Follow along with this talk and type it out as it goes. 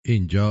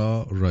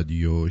اینجا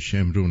رادیو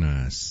شمرون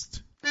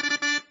است.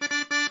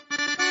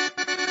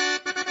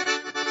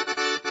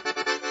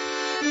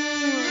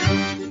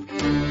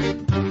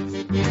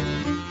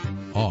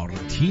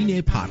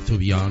 آرتین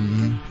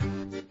پارتویان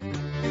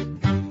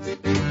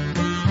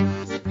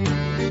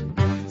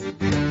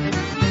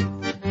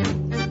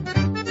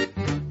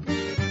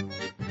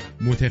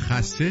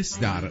متخصص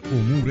در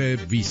امور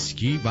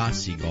ویسکی و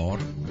سیگار،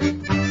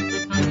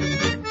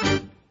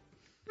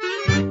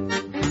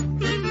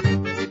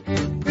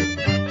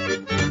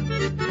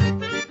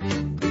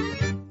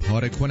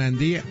 پاره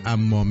کننده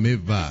عمامه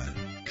و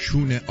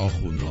کون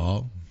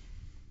آخوندها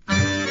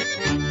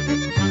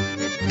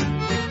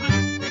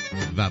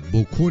و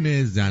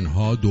بکن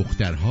زنها،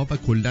 دخترها و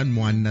کلن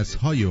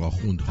مؤنثهای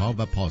آخوندها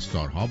و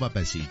پاسدارها و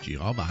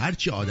بسیجیها و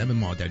هرچی آدم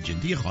مادر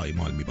جندی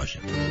خایمال می باشه.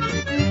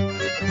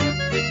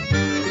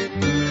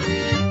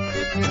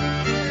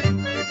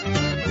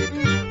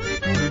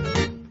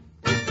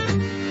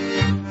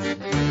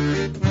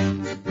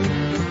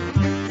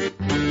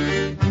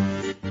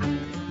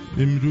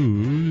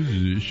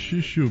 امروز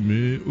 6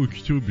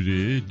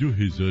 اکتبر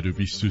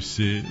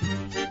 2023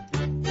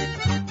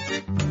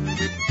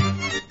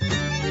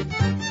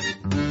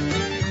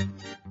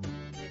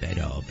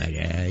 برابر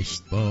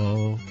است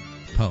با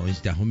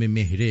 15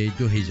 مهر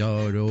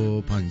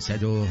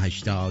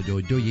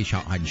 2582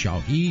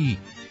 شاهنشاهی،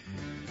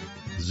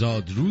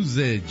 زادروز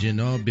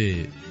جناب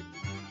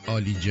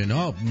عالی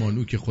جناب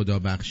مانوک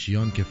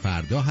خدابخشیان که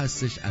فردا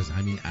هستش، از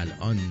همین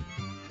الان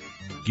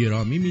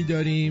گرامی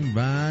می‌داریم،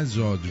 و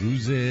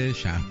زادروز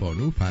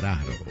شهبانو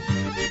فرح رو.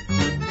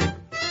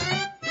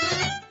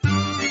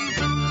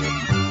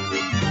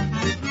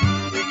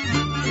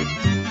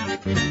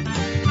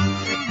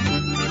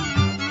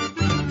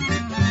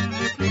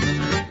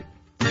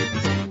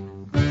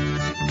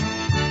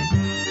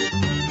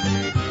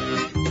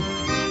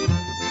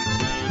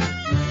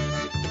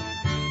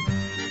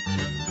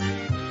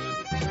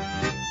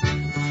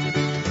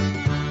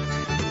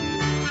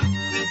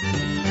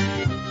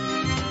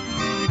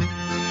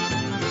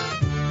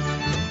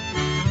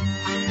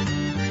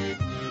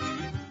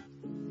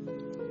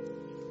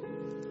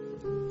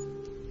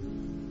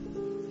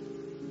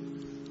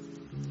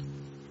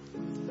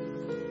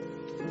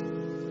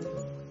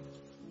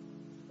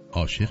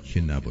 عاشق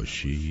که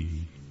نباشی،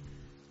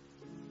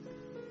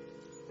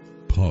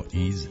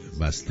 پاییز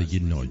وصله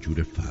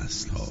ناجور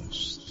فصل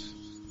هاست.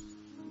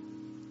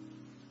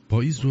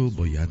 پاییز رو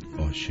باید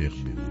عاشق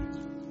بود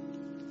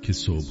که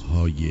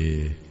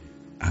صبحهای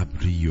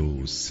ابری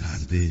و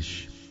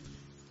سردش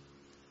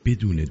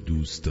بدون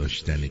دوست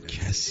داشتن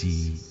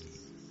کسی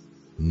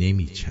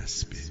نمی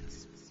چسبه،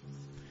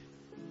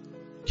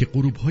 که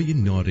غروبهای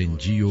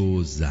نارنجی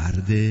و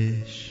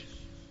زردش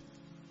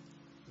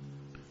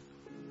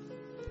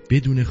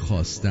بدون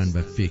خواستن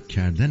و فکر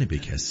کردن به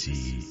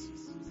کسی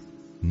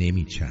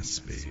نمی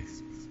چسبه.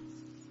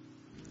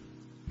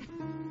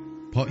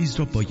 پاییز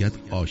را باید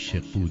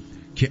عاشق بود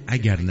که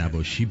اگر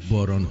نباشی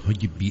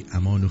بارانهای بی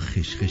امان و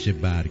خشخش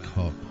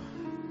برگها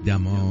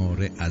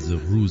دمار از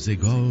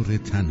روزگار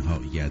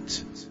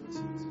تنهاییت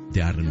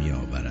در می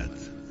آورد،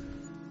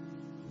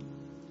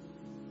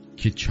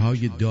 که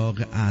چای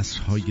داغ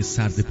عصرهای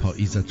سرد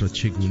پاییزت را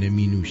چگونه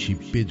می نوشی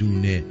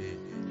بدون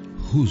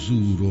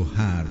حضور و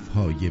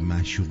حرفهای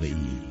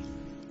معشوقه‌ای،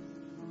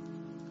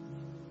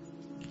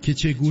 که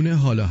چگونه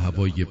حال و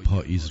هوای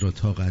پاییز را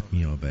طاقت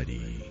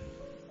می‌آوری،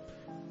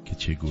 که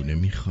چگونه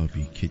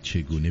می‌خوابی، که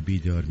چگونه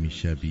بیدار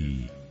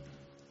می‌شوی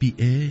بی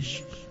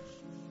عشق.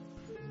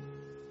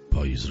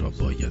 پاییز را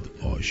باید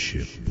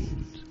عاشق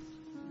بود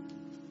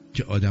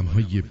که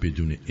آدم‌های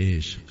بدون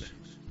عشق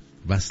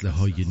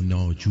وصله‌های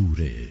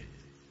ناجور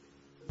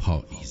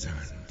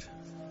پاییزند.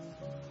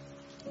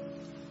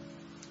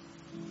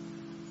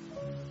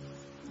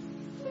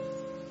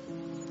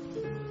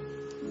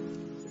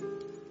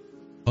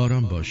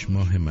 آرام باش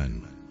ماه من،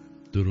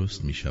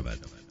 درست می شود.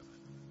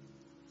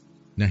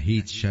 نه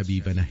هیچ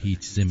شبی و نه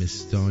هیچ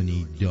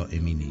زمستانی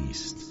دائمی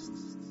نیست.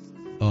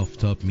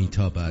 آفتاب می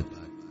تابد،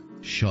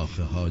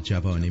 شاخه ها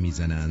جوانه می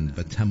زنند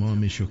و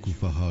تمام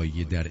شکوفه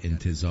های در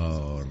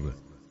انتظار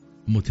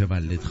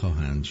متولد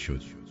خواهند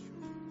شد.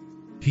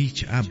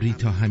 هیچ ابری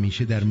تا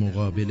همیشه در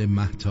مقابل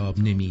مهتاب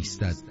نمی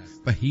ایستد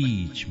و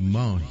هیچ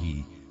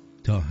ماهی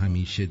تا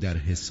همیشه در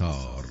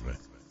حصار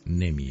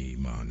نمی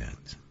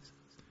ماند،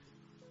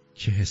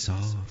 که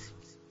حصار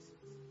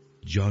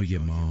جای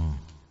ما،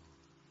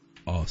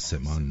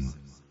 آسمان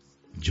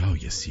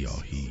جای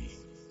سیاهی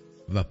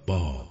و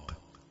باغ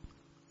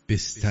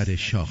بستر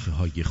شاخه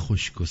های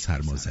خشک و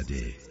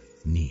سرمازده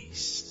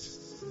نیست.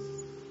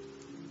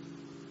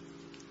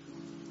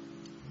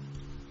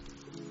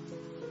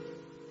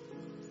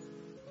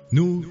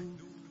 نور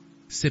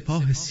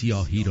سپاه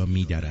سیاهی را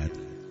می درد،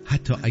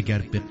 حتی اگر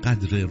به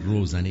قدر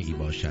روزنه ای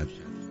باشد،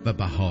 و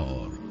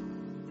بهار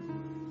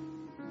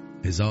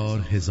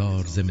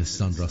هزار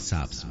زمستان را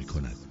سبز می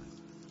کند.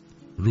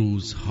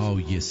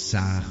 روزهای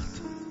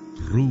سخت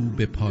رو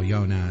به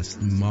پایان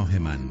است ماه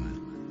من،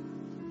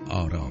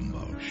 آرام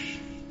باش.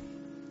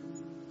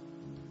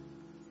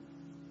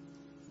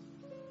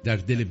 در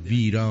دل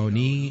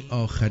ویرانی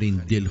آخرین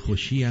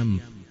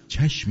دلخوشیم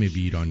چشم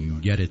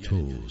ویرانگر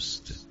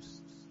توست.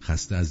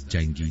 خسته از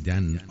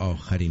جنگیدن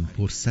آخرین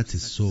فرصت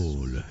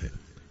صلح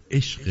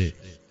عشق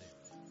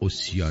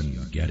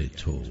عصیانگر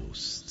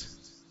توست.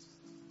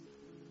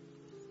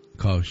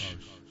 کاش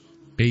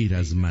غیر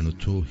از من و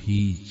تو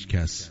هیچ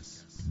کس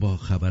با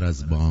خبر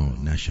از ما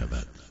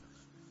نشود.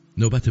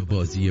 نوبت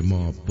بازی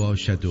ما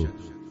باشد و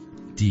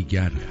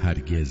دیگر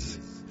هرگز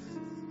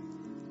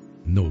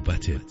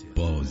نوبت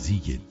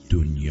بازی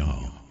دنیا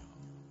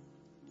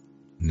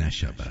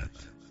نشود.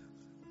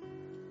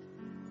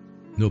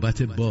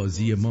 نوبت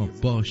بازی ما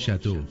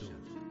باشد و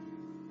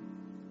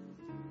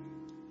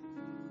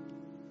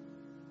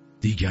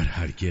دیگر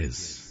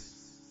هرگز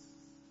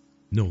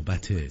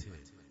نوبت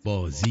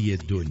بازی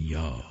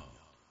دنیا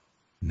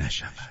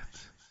نشود.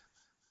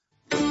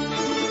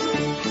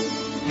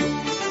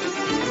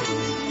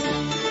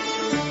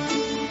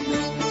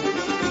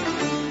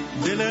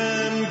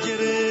 دلم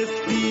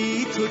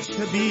گرفتی تو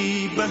چه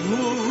بی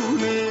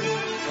بهونه،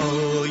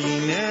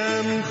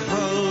 آینم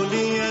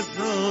خالی از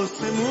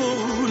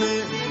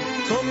آسمونه.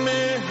 تو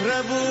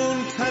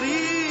مهربون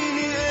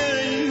ترینی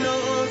ای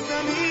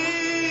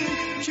نازنین،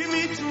 کی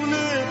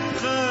میتونه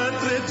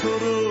قدر تو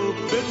رو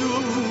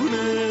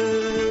بدونه.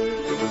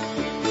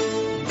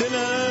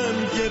 دلم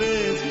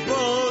گرفت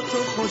با تو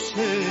خوش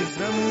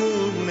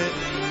زمونه،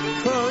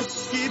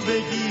 کاشکی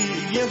بگی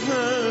یه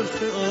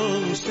حرف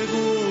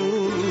عاشقونه.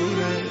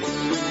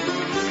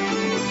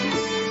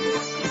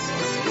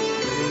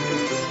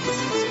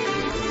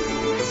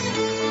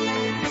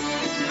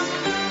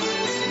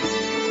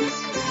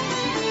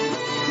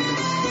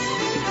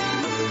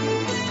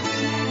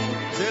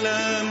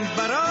 دلم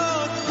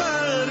برات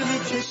پر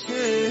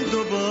میکشه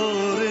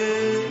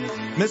دوباره،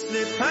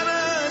 مثل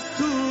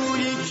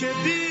پرستویی که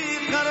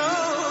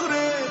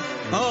بیقراره.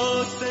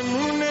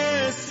 آسمون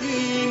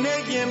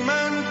سینه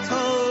من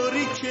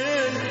تاریکه،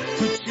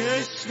 تو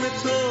چشم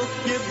تو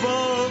یه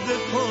باغ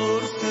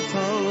پر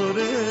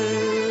ستاره.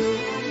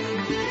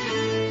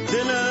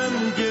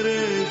 دلم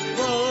گرفت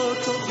با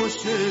تو خوش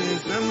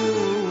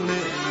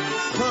زمونه،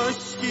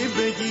 کاشکی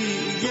بگی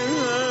یه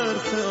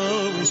حرف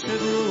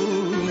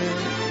عاشقونه.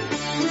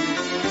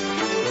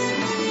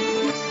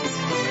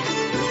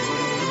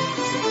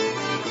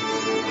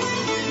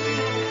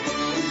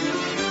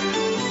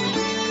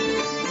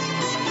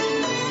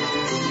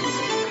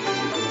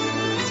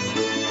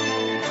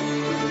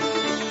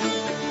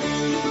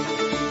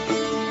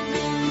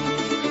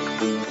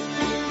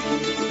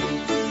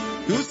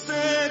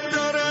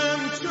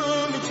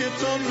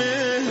 تو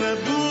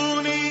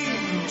مهربونی،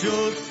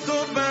 جز تو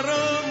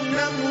برام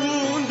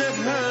نمونده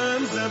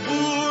هم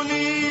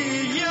زبونی.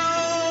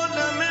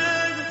 یادمه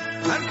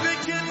حرفی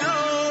که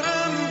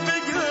دارم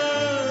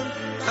بگم،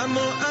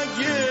 اما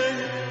اگه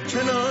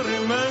کنار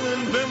من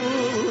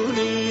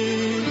بمونی.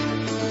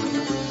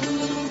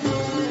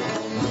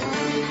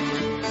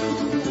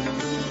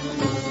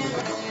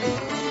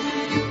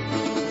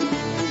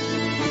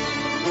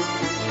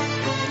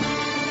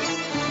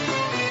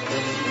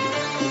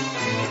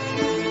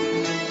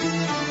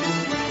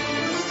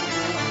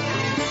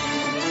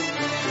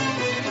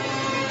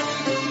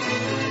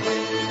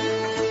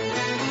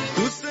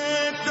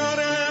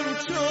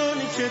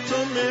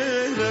 تو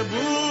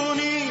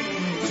مهربونی،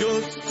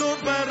 جز تو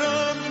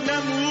برام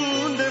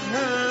نمونده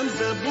هم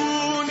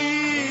زبونی.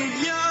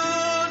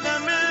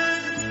 یادمه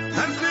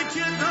حرفی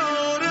که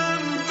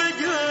دارم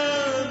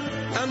بگم،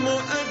 اما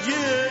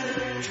اگه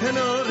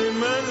کنار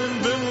من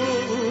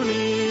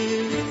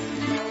بمونی.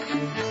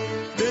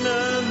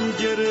 دلم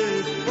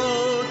گرفت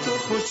با تو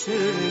خوش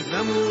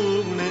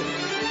زمونه،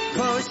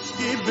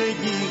 کاشکی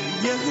بگی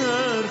یه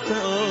حرف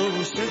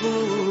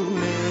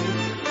عاشقونه.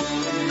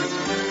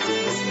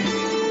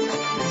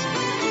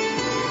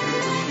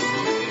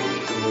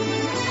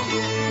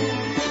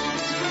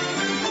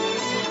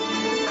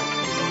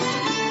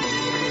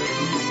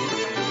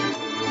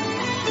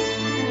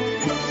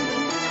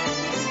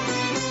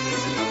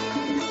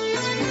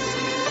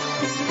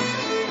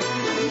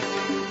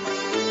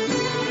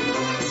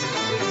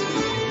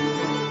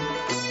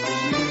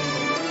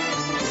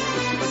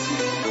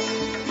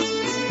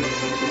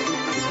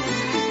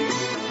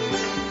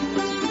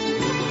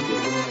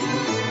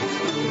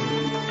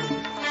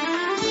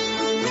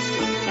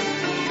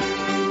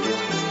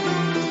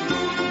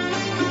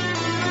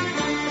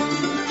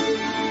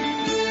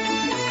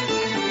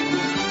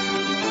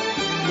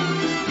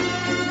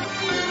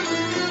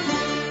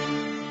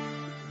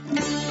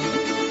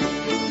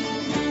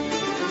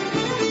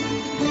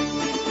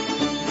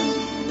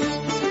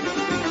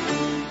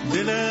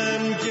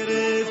 دلم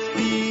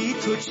گرفتی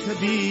تو چه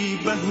بی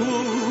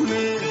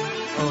بهونه،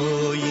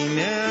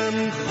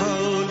 آینم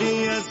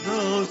خالی از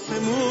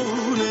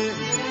آسمونه.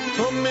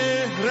 تو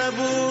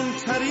مهربون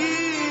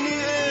ترینی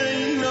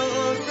ای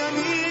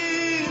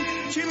نازنین،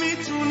 کی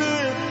میتونه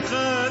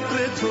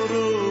قدر تو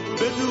رو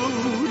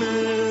بدونه.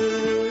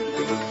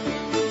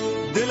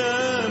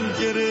 دلم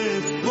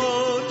گرفت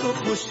با تو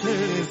خوش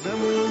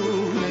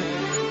زمونه،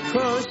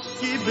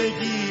 کاشکی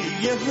بگی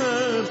یه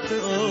حرف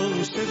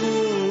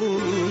عاشقونه.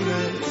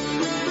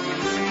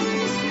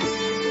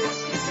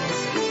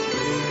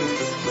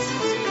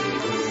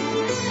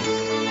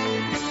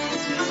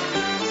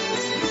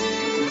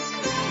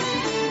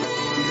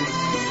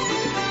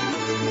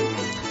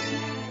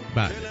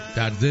 بله،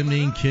 در ضمن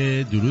این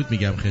که درود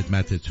میگم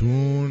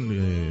خدمتتون،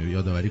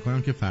 یادآوری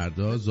کنم که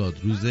فردا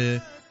زادروز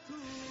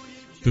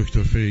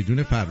دکتر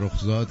فریدون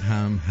فرخزاد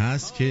هم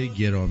هست که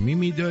گرامی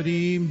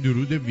می‌داریم.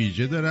 درود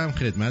ویژه دارم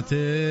خدمت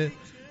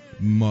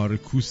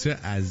مارکوس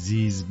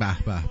عزیز. به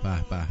به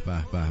به به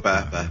به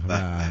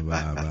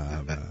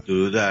به به.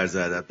 درود عرض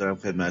ادب دارم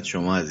خدمت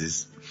شما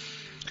عزیز.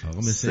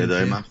 آقا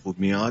صدای من خوب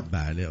میاد؟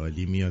 بله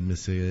عالی میاد،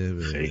 مثل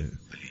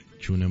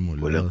چون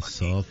ملا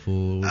صاف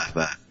و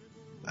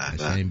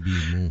قشنگ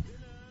بیمو.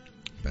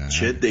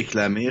 چه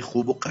دکلمه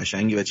خوب و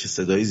قشنگی و چه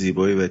صدای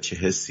زیبایی و چه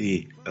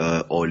حسی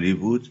عالی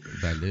بود.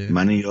 بله.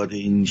 من یاد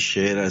این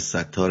شعر از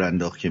ستار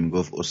انداخت که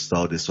میگفت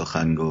استاد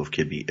سخن گفت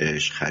که بی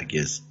عشق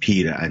هرگز،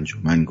 پیر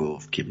انجمن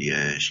گفت که بی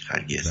عشق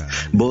هرگز. بله.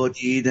 با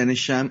دیدن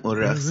شمع و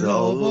رقص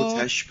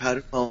آتش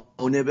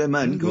پروانه به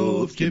من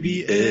گفت که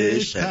بی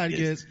عشق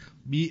هرگز،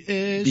 بی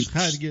عشق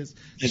هرگز.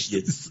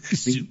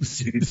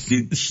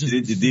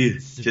 دیدی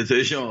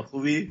چطوری شما؟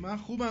 خوبی؟ من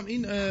خوبم.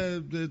 این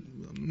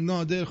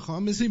نادر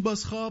خان مثل این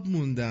باز خواب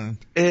موندن.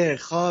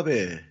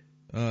 خوابه.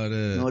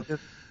 آره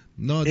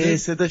نادر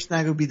صداش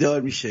نگو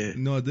بیدار میشه.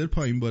 نادر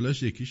پایین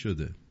بالاش یکی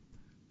شده.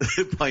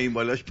 پایین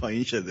بالاش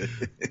پایین شده.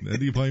 نه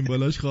دیگه پایین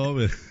بالاش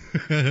خوابه.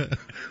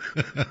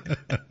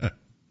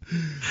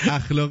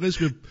 اخلاقش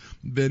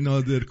به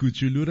نادر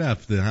کوچولو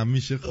رفته،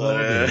 همیشه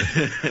خوابه.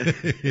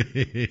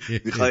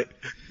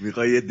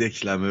 میخوای یه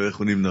دکلمه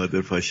بخونیم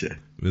نادر پاشه؟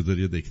 بذار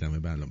یه دکلمه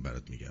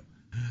برات میگم.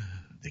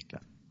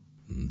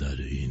 دکلمه.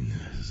 در این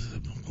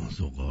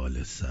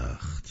زغال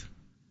سخت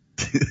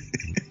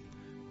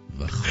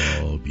و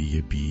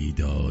خوابی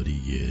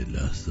بیداری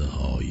لحظه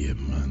های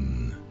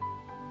من،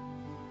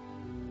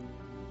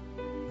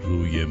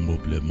 روی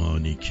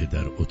مبلمانی که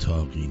در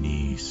اتاقی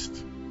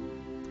نیست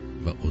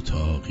و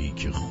اتاقی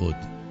که خود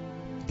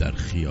در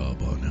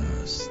خیابان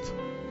است،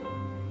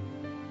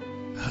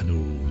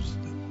 هنوز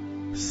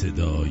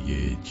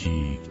صدای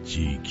جیک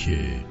جیک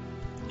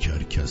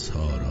کرکس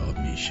ها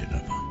را می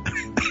شنوم.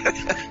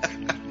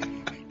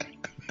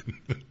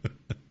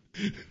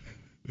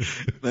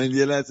 من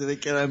یه لحظه فکر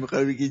کردم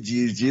میخوای بگی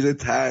جیر جیر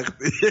تخت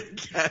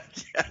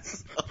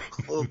کرکس ها.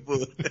 خوب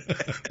بود.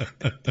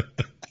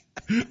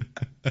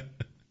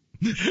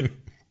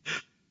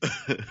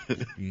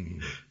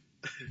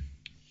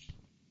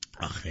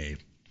 آخه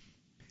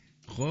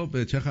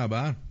خب چه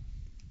خبر؟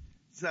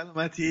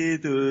 سلامتی.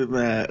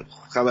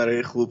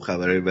 خبرهای خوب،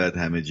 خبرهای بد،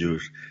 همه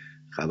جور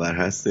خبر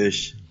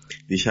هستش.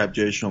 دیشب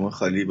جای شما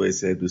خالی با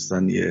سه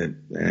دوستان یه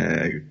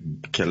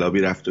کلابی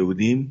رفته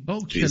بودیم.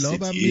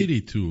 کلاب هم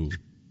میری تو؟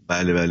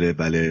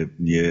 بله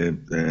یه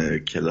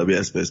کلابی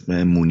هست به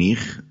اسم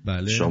مونیخ.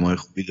 بله. شما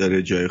خوبی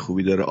داره، جای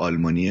خوبی داره،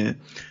 آلمانیه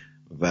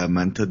و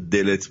من تا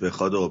دلت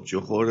بخواد آبجو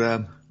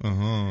خوردم.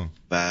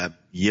 و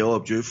یه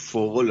آبجوی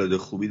فوق‌العاده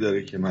خوبی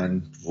داره که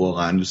من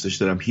واقعا دوستش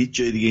دارم. هیچ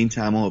جای دیگه این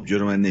طعم آبجو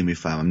رو من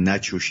نمیفهمم،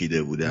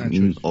 نچوشیده بودم.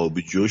 این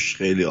آبجوش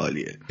خیلی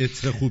عالیه،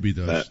 عطر خوبی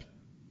داشت.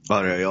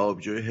 آره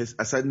آبجوی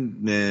اصلا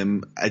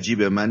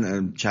عجیبه.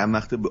 من چند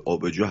وقت به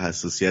آبجو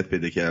حساسیت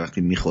پیدا کردم،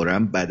 وقتی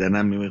میخورم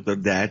بدنم یه مقدار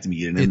درد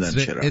میگیره، نمیدونم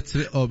چرا.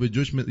 عطر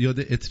آبجوش یاد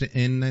عطر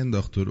ان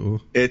انداخت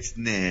رو.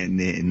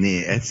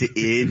 نه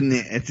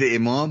عطر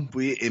امام،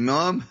 بوی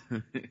امام.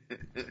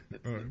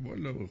 آره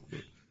والا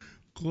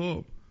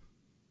خب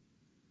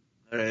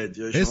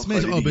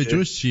اسمش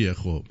آبجوش چیه؟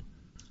 خب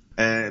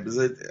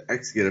بذار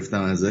عکس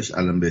گرفتم ازش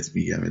الان بهت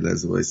میگم.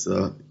 لحظه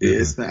وایسا.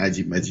 اسم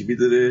عجیب مجیبی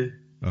داره.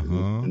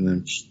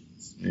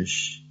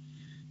 اسمش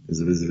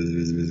بذار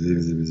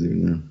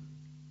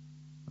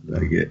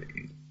اگه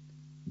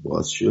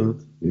باز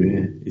شد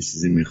یه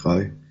چیزی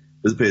میخوای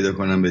بذار پیدا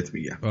کنم بهت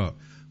میگم.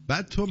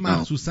 بعد تو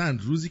مخصوصا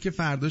روزی که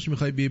فرداش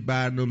میخوای بی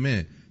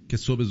برنامه که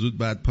صبح زود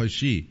بعد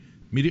پاشی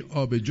میری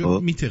آبجو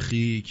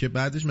میتخی که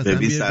بعدش مثلا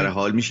ببین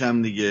سرحال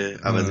میشم دیگه،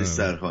 عوضش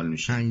سرحال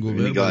میشم.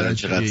 میگه الان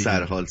چقدر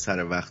سرحال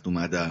سر وقت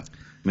اومدم،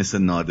 مثل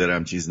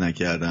نادرم چیز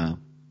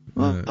نکردم.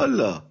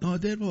 الله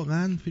نادر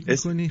واقعا فکر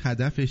میکنی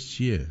هدفش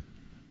چیه؟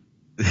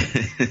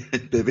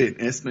 ببین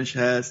اسمش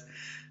هست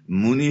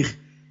مونیخ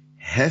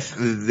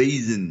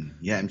هفویزن،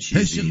 یه هم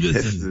چیزی.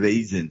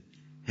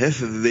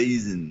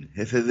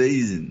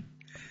 هفویزن.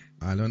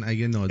 الان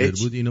اگه نادر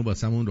بود اینو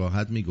باسمون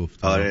راحت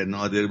میگفت. آره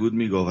نادر بود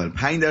میگفت.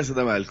 5%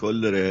 هم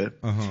الکل داره.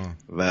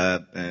 و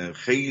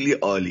خیلی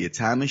عالیه.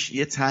 طعمش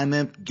یه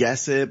طعم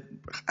گس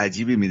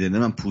عجیبی میده.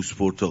 من پوست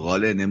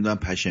پرتقاله، نمیدونم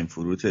پشن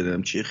فروته،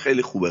 نمیدونم چی.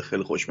 خیلی خوبه،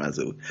 خیلی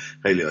خوشمزه بود،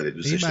 خیلی عالی،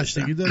 دوستش داشتم. این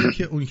بستگی داره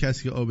که اون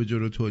کسی که آبجو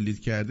رو تولید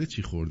کرده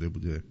چی خورده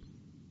بوده.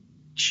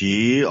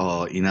 چی؟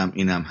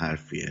 اینم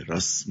حرفیه.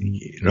 راست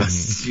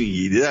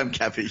میگی دیدم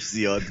کفش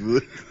زیاد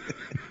بود.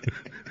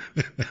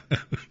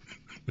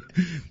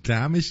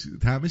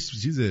 طعمش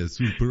چیزه،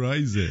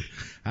 سورپرایزه.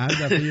 هر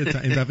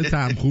دفعه این دفعه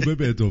طعم خوبه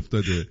بهت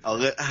افتاده.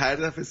 آقا هر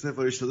دفعه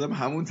سفارش دادم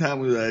همون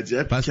طعمو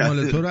داره. پس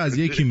مال تو رو از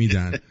یکی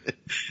میدن.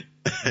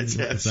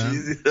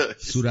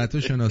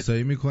 صورتو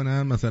شناسایی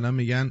میکنن، مثلا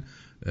میگن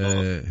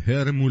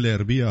هر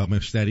مولر بیا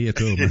مشتری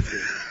تو.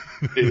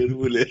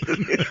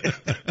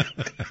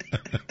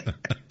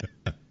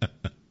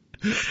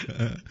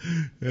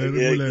 هر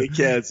مولر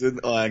یکی از اون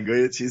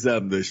آهنگای چیز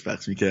هم داشت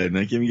پخش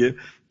میکردن که میگه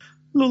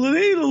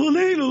لولولای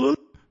لولولای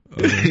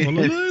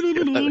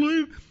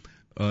لولولای.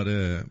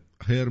 آره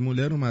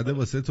هرمولر اومده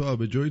واسه تو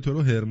آبجوی تو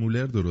رو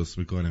هرمولر درست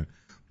میکنه.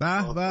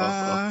 به به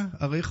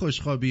آقای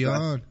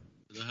خوشخوابیان.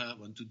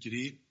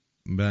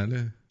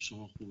 بله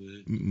شما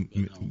خوبه؟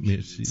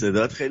 مرسی.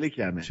 صدات خیلی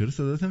کمه. چرا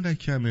صدات انقدر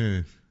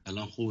کمه؟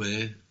 الان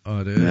خوبه؟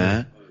 آره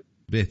نه؟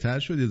 بهتر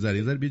شد یه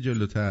ذره بی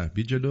جلوتر،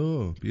 بی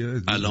جلو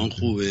بیا. الان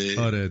خوبه؟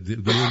 آره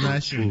دور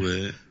نشین.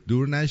 خوبه؟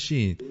 دور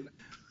نشین.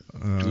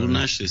 دور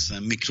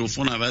نشستم،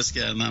 میکروفون عوض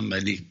کردم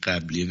ولی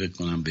قبلی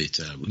بکنم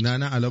بهتر بود.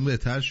 نه الان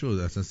بهتر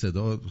شد، اصلا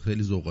صدا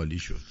خیلی زغالی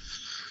شد.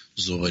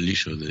 زغالی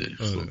شده.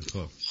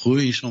 خب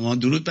خوبی شما؟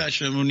 درود بر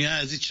شمرونی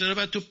عزیز. چرا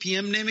بعد تو پی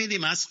ام نمیدی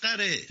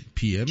مسخره؟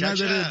 پی ام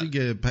نداره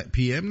دیگه،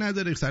 پی ام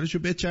نداره، سرشو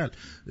بچل.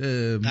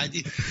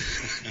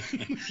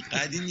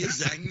 قدیم یه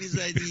زنگ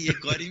میزدی یه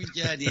کاری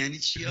میکردی، یعنی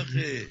چی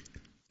آخه؟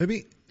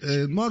 ببین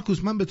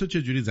مارکوس، من به تو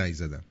چجوری زنگ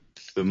زدم؟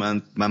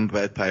 من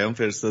باید پیام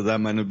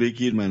فرستادم منو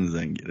بگیر، منو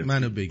زنگ گرفت.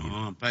 منو بگیر.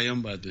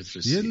 پیام باید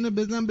بفرستی. یه دونه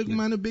بزن بگو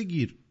منو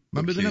بگیر.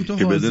 من بدونم تو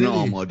که حاضری. بدون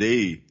آماده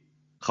ای.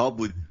 خواب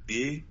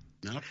بودی؟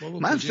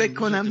 من فکر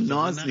کنم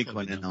ناز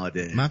میکنه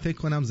نادر. من فکر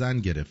کنم زن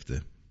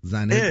گرفته.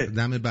 زنه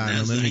دم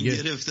برنامه میگه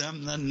زن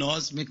گرفتم، نه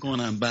ناز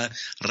میکنم.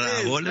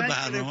 روال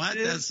برنامه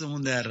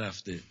دستمون در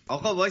رفته.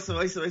 آقا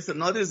وایسا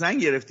نادر زن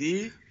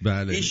گرفتی؟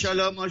 بله.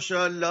 ایشالله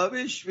ماشاءالله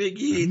بهش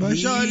بگید.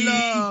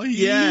 ماشاءالله.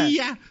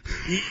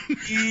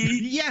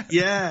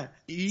 یا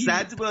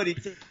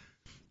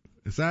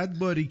 100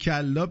 باری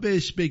کلا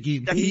بهش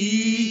بگیم.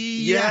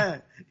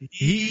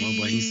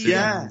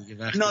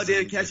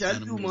 نادر کشل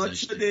دومات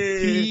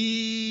شده.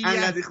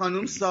 انقدی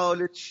خانوم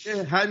سال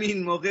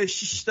همین موقع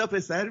 6 تا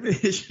پسر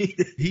بهش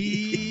میده.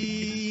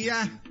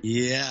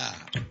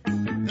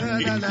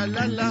 لا لا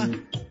لا لا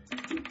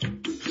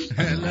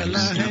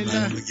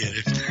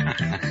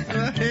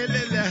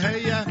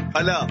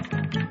حالا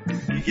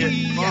میگه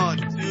 1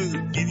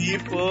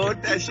 2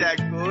 3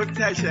 4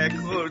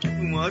 تشکر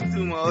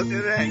تومات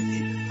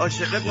رنگی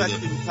عاشق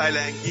پتون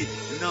پلنگی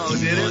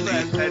نادر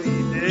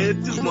برپریده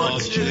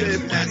تومات شده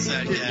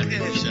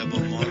پرگرده شب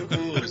و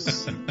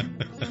مارکوس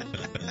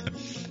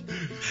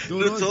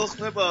رو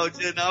تخم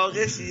باجه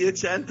ناقشی یه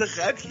چند تا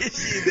خط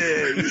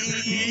کشیده.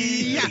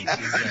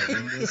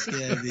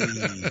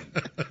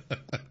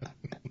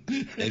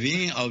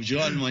 ببین آبجو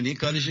آلمانی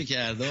کارشو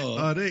کرده.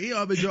 آره این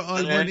آبجو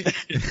آلمانی.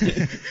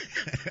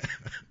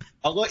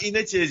 آقا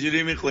اینه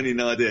چجوری میخونی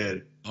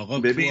نادر؟ آقا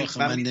ببین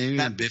من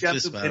نمیدونم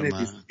بفرست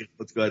برام.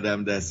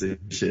 خودکارم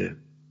دستشه.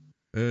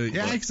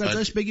 یه عکس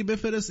ازش بگی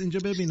بفرست اینجا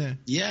ببینه.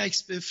 یه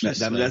عکس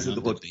بفرست دم دست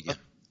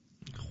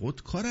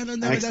خودکار الان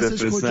دم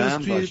دستش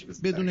کجاست توی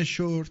بدون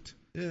شورت.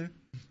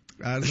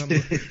 ارزم.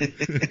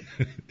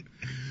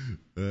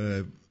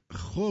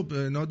 خب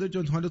نادر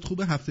جان حالت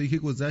خوبه؟ هفته‌ای که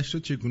گذشت رو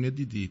چگونه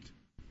دیدید؟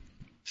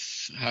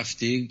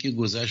 هفته‌ای که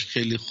گذشت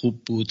خیلی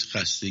خوب بود،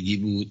 خستگی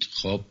بود،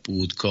 خواب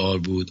بود، کار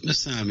بود،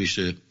 مثل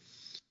همیشه.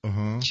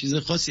 چیز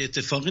خاصی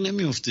اتفاقی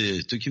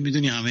نمیفته. تو که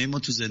میدونی همه ما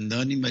تو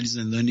زندانیم، ولی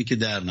زندانی که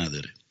در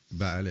نداره.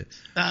 بله.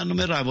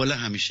 برنامه روال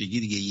همیشگی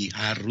دیگه،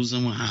 هر روز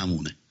ما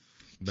همونه.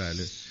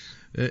 بله.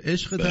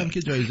 عشقت هم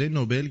که جایزه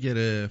نوبل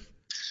گرفت.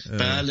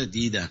 بله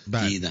دیدم.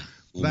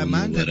 و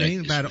من در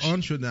این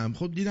برآن شدم.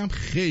 خب دیدم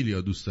خیلی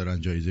ها دوست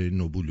دارن جایزه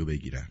نوبل رو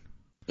بگیرن.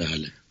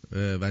 بله.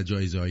 و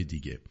جایزه های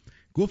دیگه.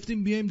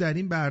 گفتیم بیایم در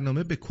این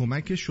برنامه به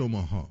کمک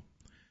شماها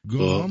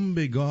گام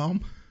به گام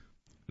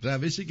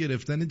روش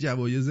گرفتن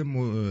جوایز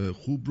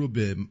خوب رو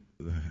به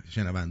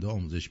شنونده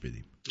آموزش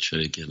بدیم.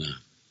 چرا که نه؟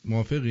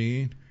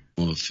 موافقین؟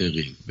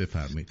 موافقیم.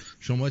 بفرمایید.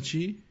 شما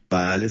چی؟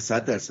 بله 100%.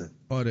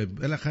 آره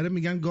بالاخره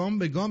میگن گام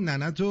به گام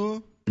ننه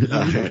تو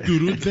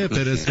درود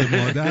بفرست به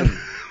مادر.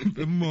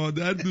 به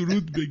مادر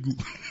درود بگو.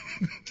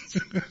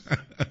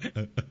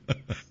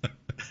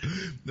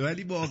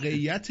 ولی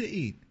واقعیت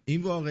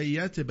این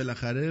واقعیت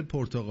بالاخره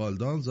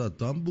پرتقالدان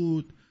زاددان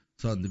بود،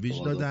 ساندویچ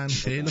دادن،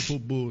 خیلی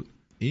خوب بود.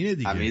 اینه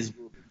دیگه. تمیز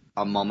بود.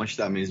 امامش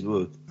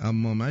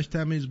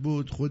تمیز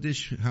بود.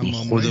 خودش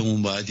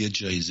خودمون باید یه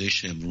جایزه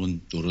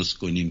شمرون درست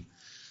کنیم،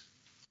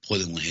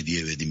 خودمون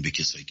هدیه بدیم به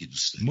کسایی که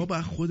دوست داریم. ما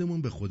باید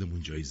خودمون به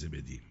خودمون جایزه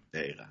بدیم.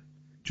 دقیقاً.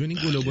 چون این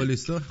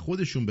گلوبالیستا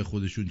خودشون به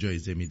خودشون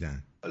جایزه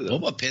میدن.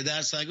 بابا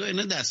پدر سگا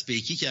اینا دست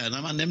پیکی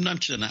کردن. من نمیدونم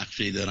چه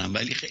نقشه‌ای دارم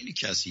ولی خیلی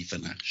کثیف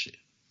نقشه.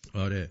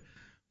 آره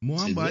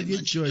ما هم باید یه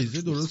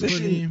جایزه درست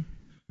کنیم.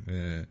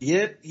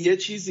 یه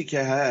چیزی که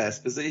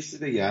هست بذار یه چیزی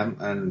بگم.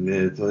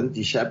 تو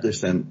دیشب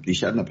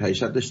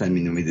داشتم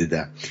اینو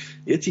میدیدم.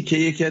 یه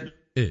تیکه که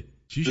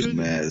چی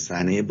شد؟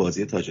 صحنه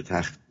بازی تاج و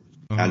تخت.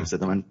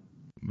 صدا من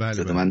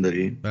بله من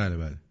داری؟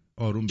 بله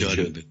آروم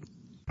بگو.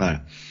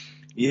 بله.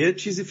 یه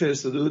چیزی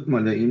فرستاده بود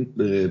مال این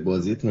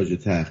بازی تاج و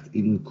تخت.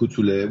 این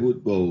کوتوله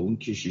بود با اون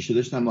کشیشه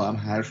داشتن با هم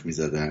حرف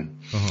میزدن.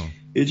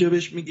 یه جا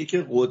بهش میگه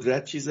که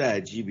قدرت چیز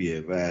عجیبیه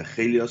و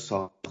خیلی ها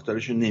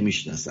ساختارشو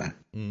نمیشناسن.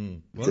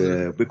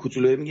 به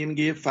کوتولوی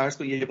میگه یه فرض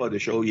کن یه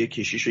پادشاه و یه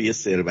کشیش و یه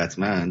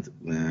ثروتمند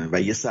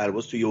و یه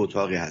سرباز توی یه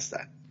اتاقی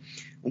هستن.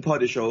 اون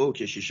پادشاه و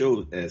کشیش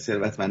و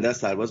ثروتمنده از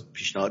سرباز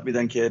پیشنهاد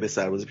میدن که به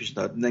سرباز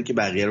پیشنهاد میدن که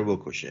بقیه رو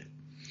بکشه.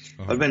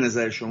 حالا به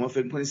نظر شما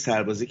فکر کنید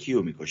سرباز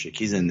کیو میکشه؟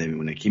 کی زنده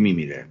میمونه؟ کی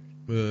میمیره؟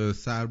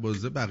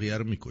 سرباز بقیه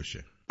رو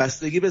میکشه.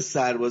 بستگی به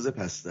سرباز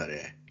پس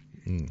داره.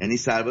 یعنی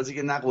سربازی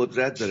که نه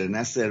قدرت داره،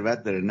 نه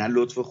ثروت داره، نه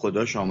لطف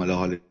خدا شامل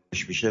حالش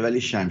میشه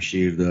ولی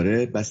شمشیر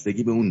داره،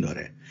 بستگی به اون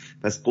داره.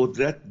 پس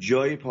قدرت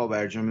جای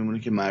پابرجا میمونه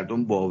که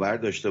مردم باور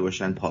داشته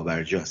باشن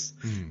پابرجاست.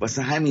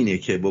 واسه همینه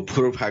که با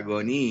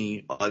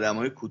پروپاگانی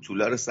آدمای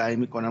کوتولا رو سعی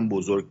میکنن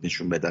بزرگ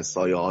نشون بدن،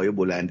 سایه‌های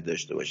بلندی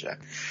داشته باشن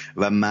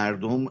و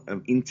مردم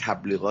این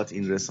تبلیغات،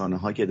 این رسانه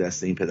ها که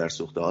دست این پدر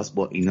سوخته هاست،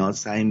 با اینا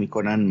سعی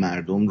میکنن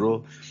مردم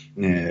رو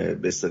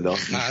به اصطلاح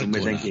نشون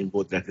بدن که این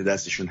قدرت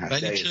دستشون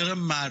هست. ولی چرا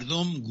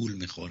مردم گول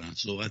میخورن؟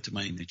 صحبت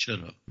من اینه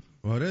چرا؟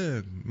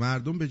 آره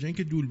مردم به جای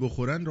اینکه دول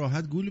بخورن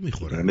راحت گول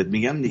میخورن. بهت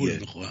میگم دیگه. گول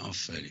میخورن.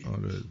 آفرین.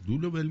 آره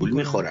دولو بل گول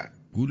میخورن.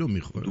 گولو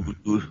میخورن.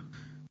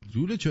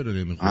 دول چرا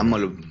نمیخورن؟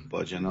 اما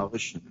با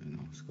جنابش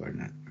کار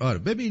نداره. آره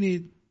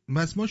ببینید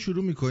بس ما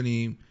شروع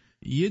میکنیم،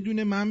 یه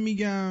دونه من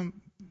میگم،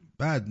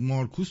 بعد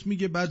مارکوس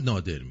میگه، بعد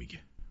نادر میگه.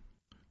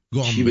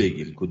 چی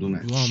بگیم؟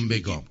 کدومه؟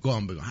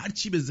 گام بگم هر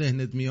چی به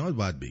ذهنت میاد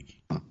باید بگی.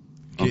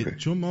 که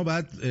چون ما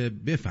باید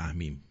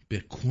بفهمیم، به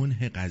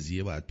کنه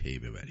قضیه باید پی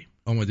ببریم.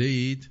 آماده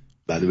اید؟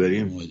 بعد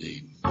بریم. آماده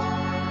ایم.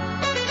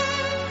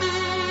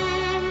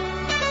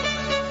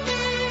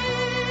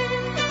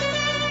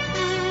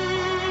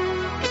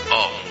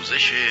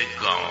 آموزش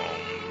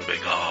گام به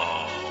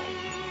گام،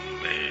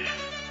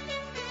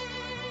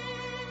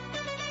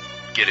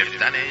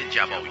 گرفتن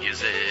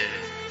جوایز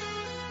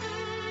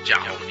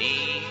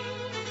جهانی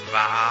و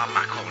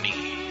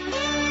مکانی.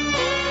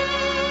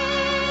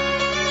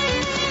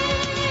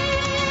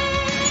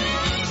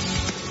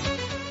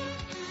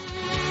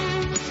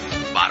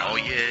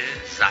 برای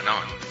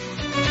زنان.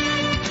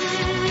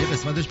 یه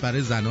قسمتش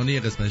برای زنان، یه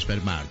قسمتش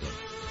برای مردان.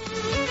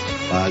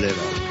 بله.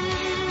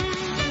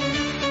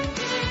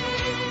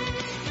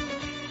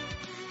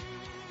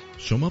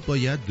 شما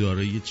باید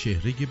دارای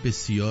چهره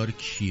بسیار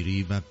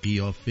کیری و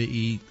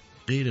قیافه‌ای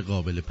غیر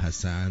قابل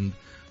پسند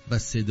و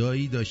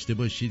صدایی داشته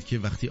باشید که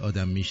وقتی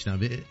آدم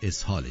میشنوه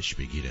اسهالش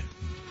بگیره.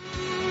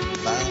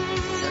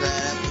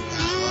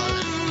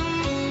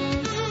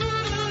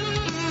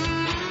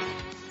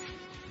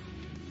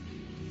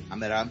 من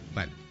برم؟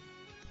 بله.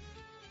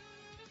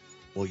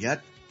 باید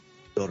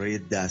دارای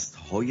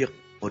دستهای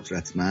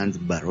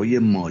قدرتمند برای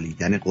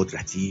مالیدن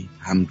قدرتی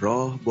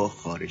همراه با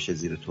خارش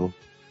زیر تو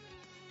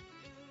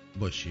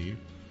باشی.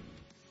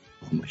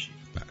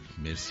 بله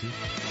مرسی.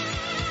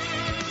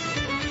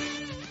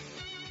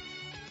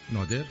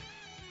 نادر؟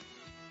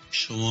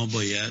 شما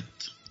باید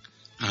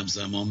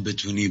همزمان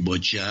بتونی با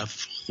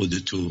جف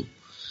خودتو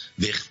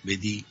وقت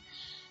بدی،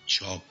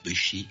 چاق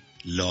بشی،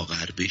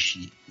 لاغر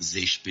بشی،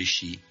 زشت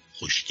بشی،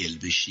 خوشگل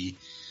بشی،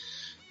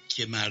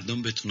 که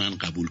مردم بتونن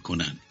قبول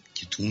کنن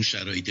که تو اون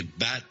شرایط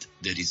بد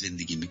داری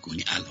زندگی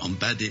میکنی. الان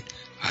بده،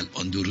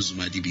 الان 2 روز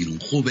اومدی بیرون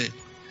خوبه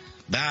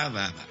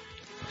و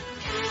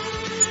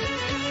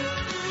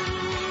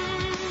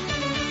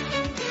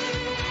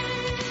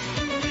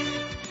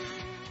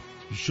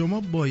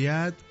شما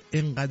باید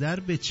انقدر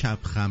به چپ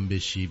خم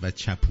بشی و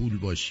چپول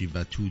باشی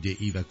و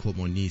توده‌ای و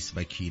کمونیست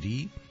و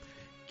کیری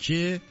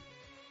که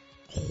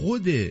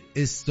خود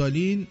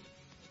استالین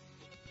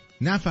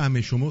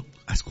نفهمه شما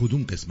از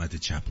کدوم قسمت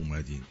چپ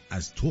اومدین،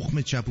 از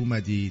تخم چپ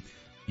اومدید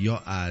یا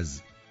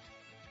از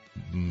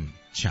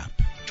چپ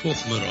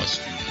تخم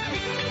راست.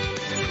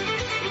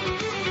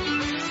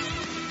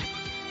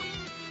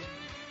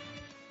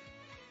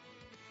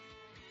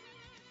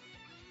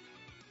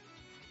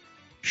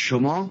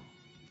 شما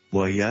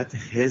باید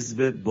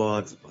حزب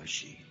باز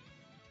باشی،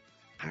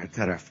 هر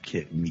طرف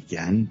که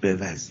میگن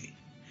بوزی،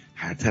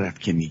 هر طرف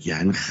که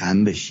میگن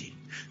خم بشی،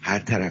 هر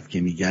طرف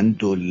که میگن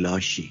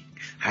دلاشی،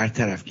 هر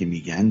طرف که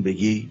میگن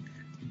بگی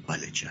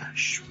بله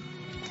چشم.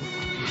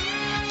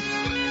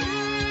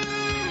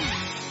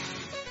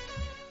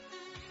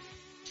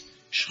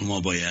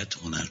 شما باید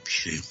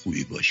هنرپیشه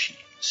خوبی باشی،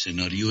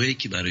 سناریوهایی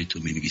که برای تو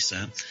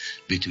می‌نویسن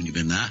بتونی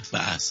به نحو و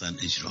احسن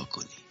اجرا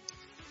کنی.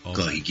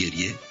 گاهی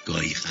گریه،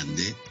 گاهی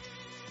خنده.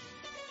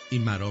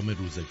 این مرام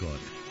روزگاره.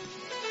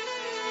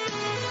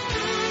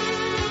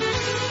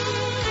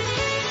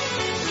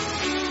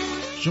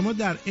 شما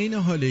در عین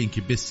حال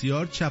اینکه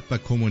بسیار چپ و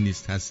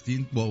کمونیست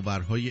هستین،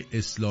 باورهای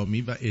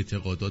اسلامی و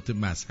اعتقادات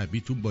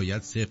مذهبیتون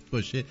باید سفت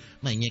باشه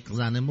و یک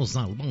زن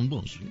مسلمان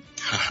باشین.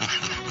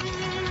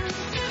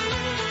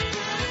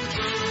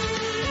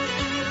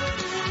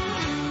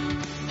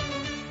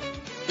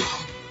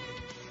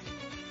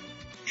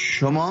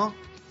 شما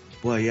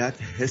باید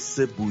حس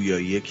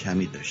بویایی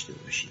کمی داشته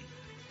باشی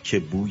که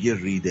بوی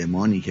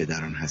ریدمانی که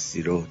در آن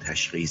هستی رو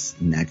تشخیص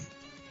ندید.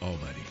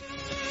 آوری.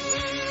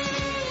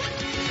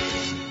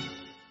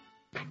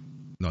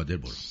 نادر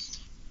برو.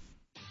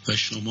 و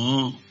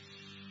شما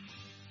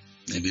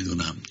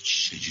نمیدونم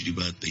چجوری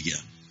باید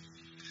بگم.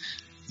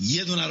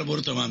 یه دونه رو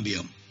برو تا من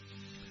بیام.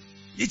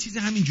 یه چیز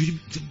همینجوری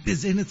به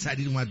ذهنت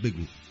سریع اومد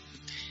بگو.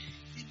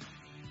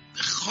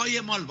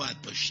 خای مال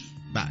باید باشی.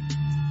 بله.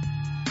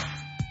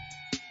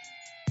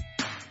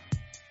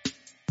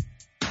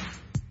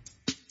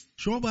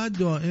 شما باید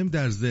دائم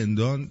در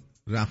زندان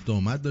رفت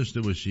آمد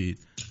داشته باشید،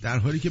 در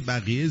حالی که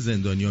بقیه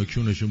زندانی‌ها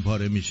کونشون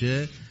پاره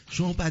میشه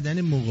شما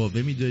بدن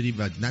مقاومی داری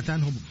و نه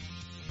تنها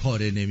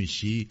پاره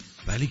نمیشی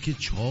ولی که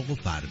چاق و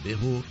فربه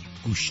و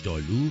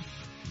گوشتالو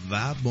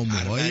و با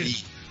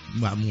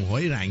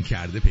موهای رنگ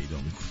کرده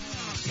پیدا میکنی.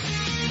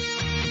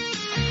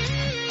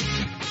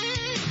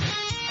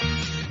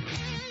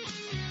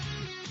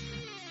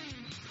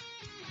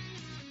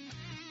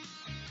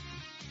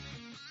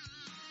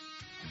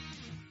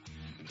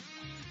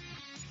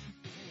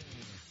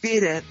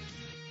 بیده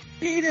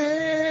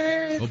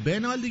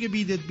بنال دیگه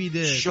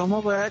بیده.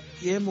 شما باید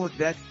یه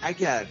مدت،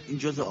 اگر این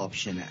جزء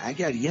آپشنه،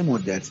 اگر یه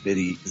مدت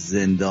بری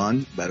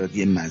زندان برات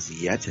یه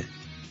مزیته،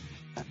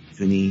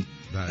 میتونی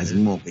از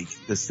این موقعیت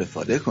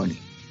استفاده کنی.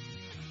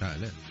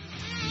 بله.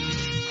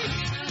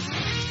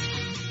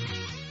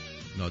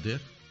 نادر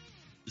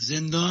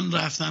زندان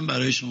رفتن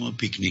برای شما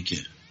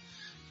پیکنیکه.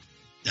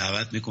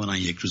 دعوت میکنن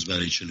یک روز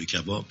برای چلو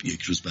کباب،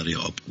 یک روز برای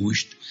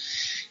آبگوشت.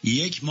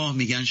 1 ماه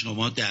میگن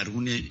شما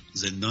درون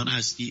زندان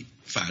هستی،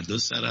 فردا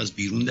سر از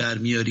بیرون در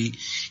میاری.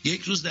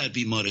 1 روز در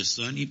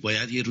بیمارستانی،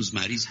 باید 1 روز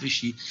مریض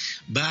بشی.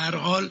 به هر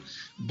حال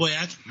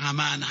باید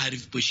همه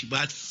حریف باشی،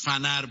 باید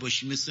فنر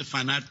باشی، مثل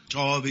فنر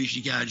تا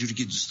بشی که هر جوری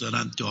که دوست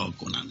دارن تا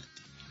کنن.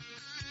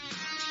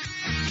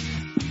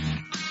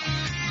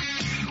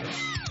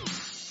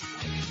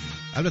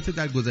 البته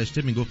در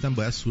گذشته میگفتم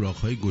باید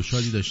سوراخ‌های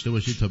گشادی داشته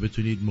باشید تا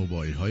بتونید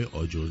موبایل‌های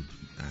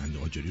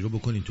آجری رو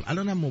بکنید تو.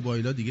 الان هم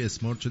موبایل‌ها دیگه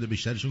اسمارت شده،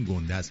 بیشترشون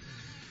گنده است.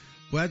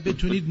 باید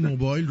بتونید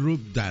موبایل رو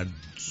در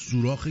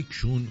سوراخ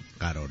کون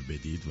قرار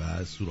بدید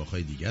و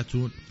سوراخ‌های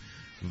دیگه‌تون،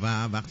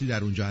 و وقتی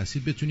در اونجا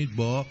هستید بتونید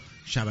با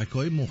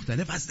شبکه‌های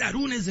مختلف از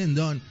درون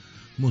زندان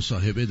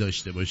مصاحبه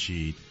داشته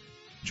باشید،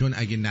 چون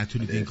اگه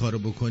نتونید این کارو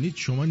بکنید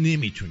شما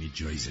نمیتونید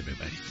جایزه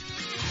ببرید.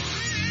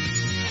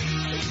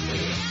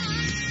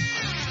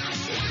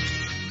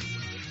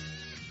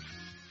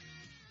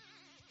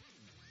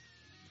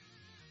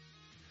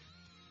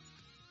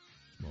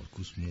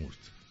 مارکوس مرد.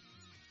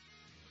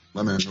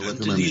 من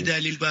دیگه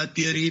دلیل باید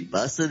بیاریم.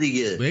 بس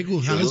دیگه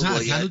بگو، هنوز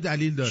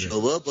دلیل داره.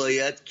 شما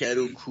باید کر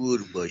و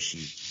کور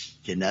باشی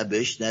که نه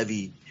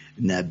بشنوی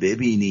نه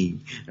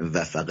ببینی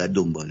و فقط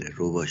دنبال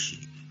رو باشی.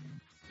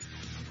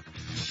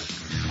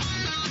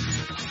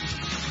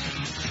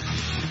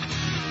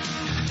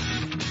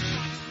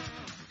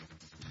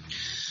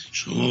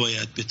 شما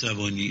باید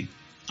بتوانی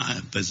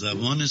به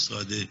زبان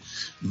ساده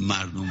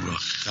مردم را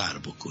خر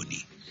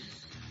بکنی،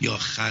 یا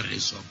خر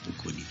حساب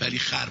بکنی، ولی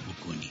خر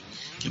بکنی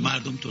که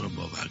مردم تو رو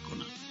باور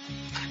کنن،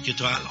 که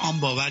تا الان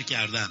باور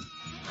کردن.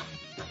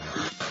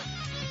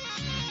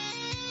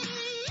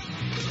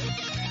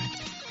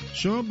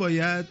 شما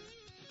باید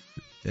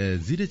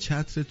زیر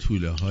چتر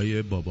توله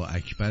های بابا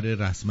اکبر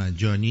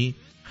رسمنجانی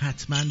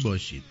حتما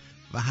باشید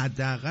و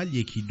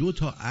حداقل 1-2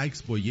 تا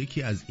عکس با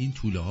یکی از این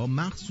توله ها،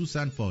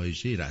 مخصوصا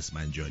فاحشه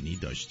رسمنجانی،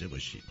 داشته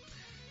باشید.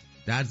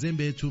 در ضمن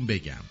بهتون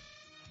بگم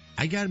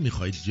اگر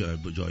میخواید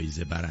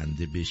جایزه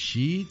برنده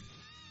بشید،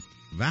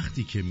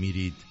 وقتی که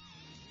میرید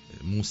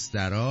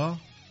مسترا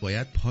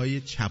باید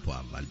پای چپ رو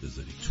اول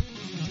بذارید تو.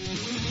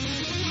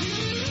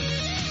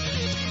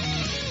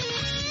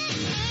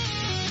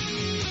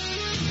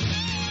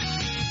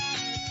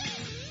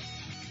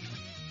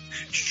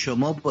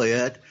 شما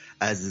باید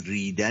از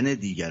ریدن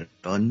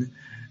دیگران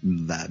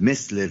و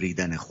مثل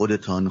ریدن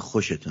خودتان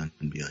خوشتان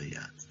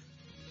بیاید.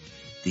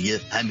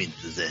 دیگه همین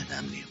تو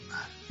ذهنم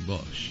میومد.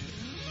 باشه.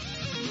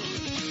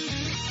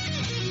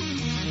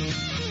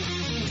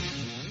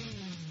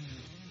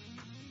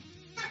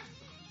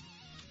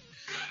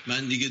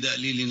 من دیگه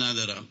دلیلی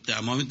ندارم.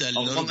 تمام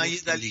دلیلا رو من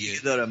یه دلیلی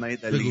دارم.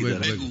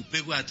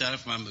 بگو از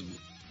طرف من بگو.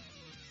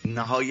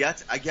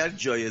 نهایت اگر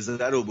جایزه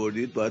رو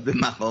بردید باید به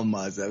مقام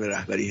معظم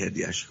رهبری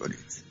هدیهش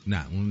کنید.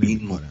 نه اون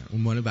نمی‌کنن.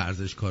 اون مال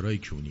ورزشکارای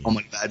کونیه.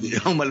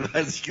 اون مال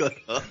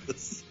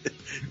ورزشکاراست.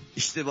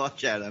 اشتباه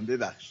کردم،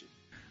 ببخشید.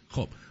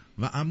 خب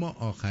و اما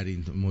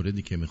آخرین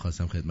موردی که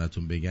میخواستم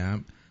خدمتون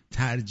بگم،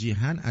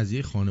 ترجیحاً از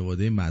یه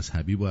خانواده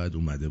مذهبی باید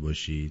اومده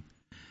باشید.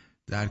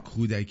 در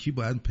کودکی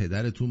باید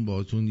پدرتون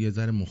باهاتون یه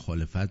ذره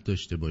مخالفت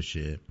داشته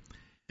باشه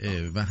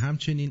و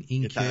همچنین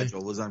این که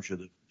تجاوزم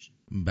شده باشه.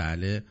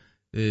 بله،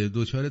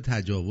 دوچار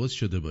تجاوز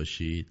شده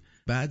باشید.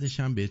 بعدش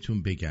هم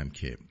بهتون بگم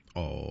که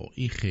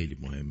این خیلی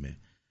مهمه،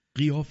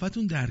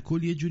 قیافتون در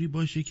کل یه جوری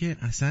باشه که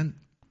اصلا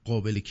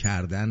قابل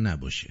کردن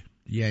نباشه.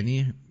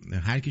 یعنی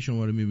هر کی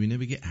شما رو میبینه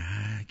بگه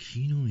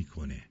کینو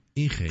میکنه.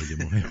 این خیلی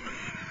مهمه.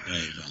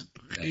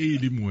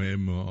 خیلی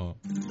مهمه.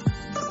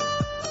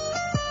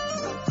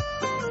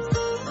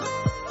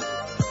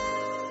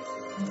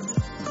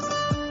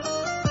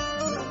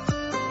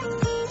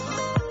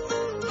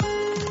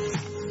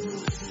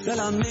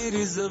 دلم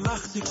میریزه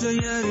وقتی که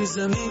یه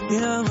ریزه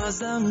میبینم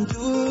ازم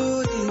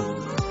دوری،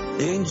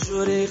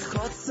 اینجوری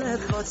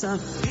خاطراتم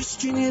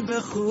هیچکی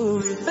به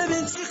خوبی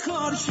ببین چی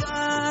کار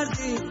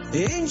کردی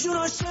اینجور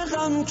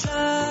عاشقم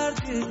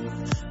کردی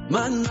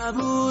من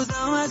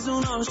نبودم از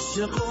اون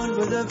عاشقون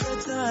بده به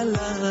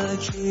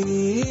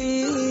دلکی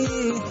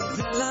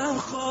دلم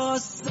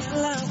خواست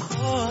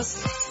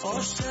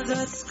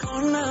عاشقت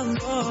کنم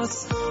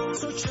باز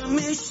تو که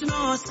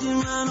میشناسی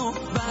منو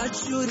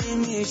بدجوری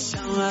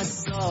میشم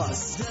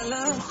اساس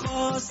دلم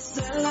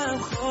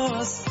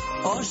خواست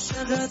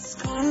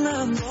عاشقت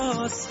کنم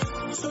باز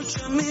تو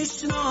که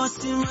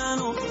میشناسی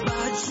منو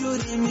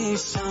بدجوری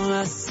میشم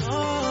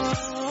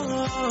اساس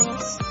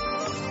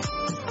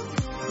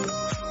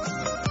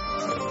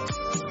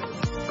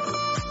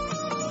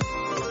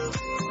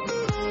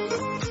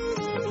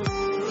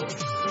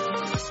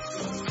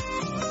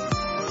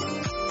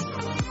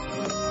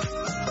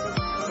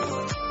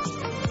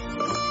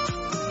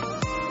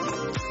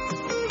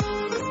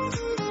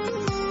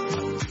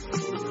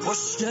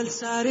خوشگل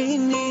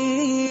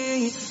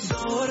ترینی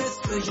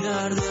دارت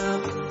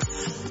بگردم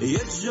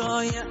یه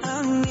جای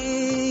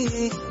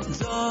امنی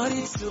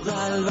داری تو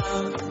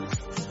قلبم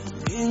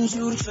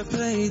اینجور که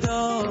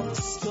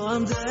پیداست تو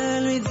هم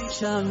دل میدی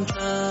کم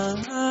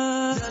کم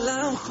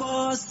دلم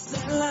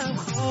خواست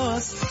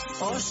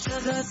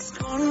عاشقت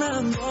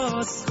کنم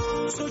باز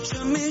تو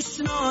که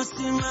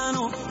میشناسی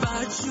منو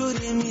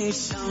بدجوری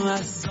میشم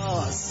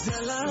اساس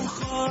دلم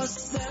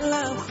خواست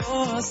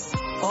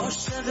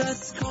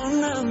عاشقت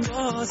کنم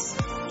باز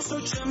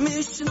تو که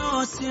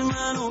میشناسی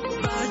منو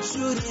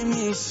بدجوری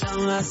میشم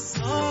اساس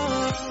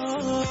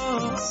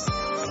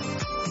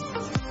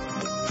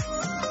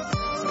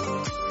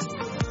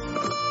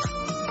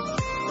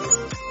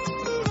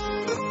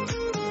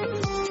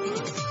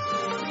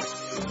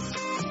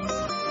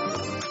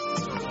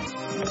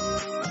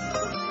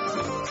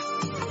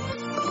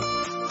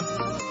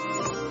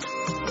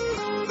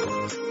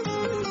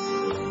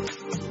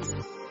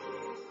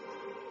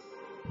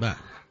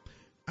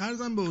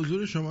عرضم به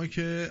حضور شما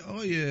که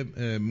آقای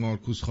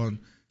مارکوس خان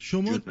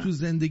شما تو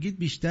زندگیت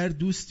بیشتر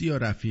دوستی یا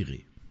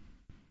رفیقی؟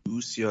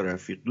 دوست یا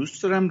رفیق؟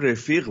 دوست دارم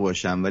رفیق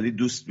باشم ولی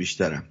دوست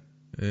بیشترم.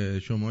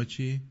 شما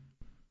چی؟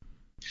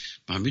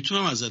 من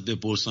میتونم ازت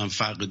بپرسم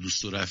فرق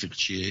دوست و رفیق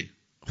چیه؟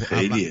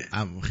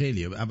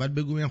 خیلیه. اول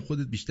بگویم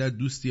خودت بیشتر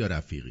دوستی یا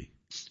رفیقی؟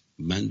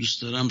 من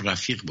دوست دارم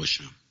رفیق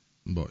باشم.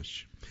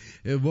 باش.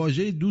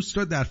 واژه دوست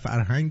را در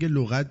فرهنگ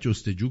لغت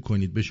جستجو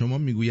کنید، به شما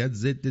میگوید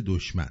ضد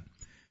دشمن.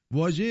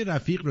 واژه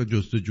رفیق را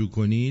جستجو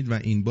کنید و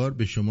این بار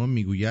به شما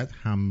میگوید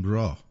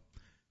همراه.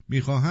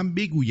 میخواهم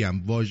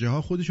بگویم واژه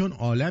ها خودشون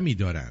عالمی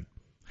دارند،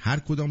 هر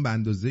کدام به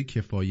اندازه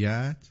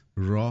کفایت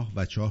راه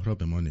و چاه را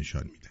به ما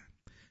نشان میدن.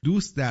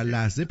 دوست در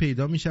لحظه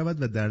پیدا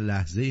میشود و در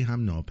لحظه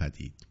هم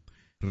ناپدید.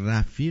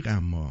 رفیق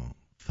اما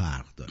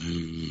فرق داره.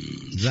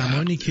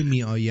 زمانی که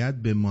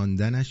میآید به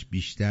ماندنش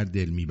بیشتر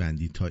دل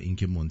میبندی تا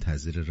اینکه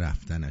منتظر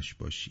رفتنش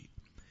باشی.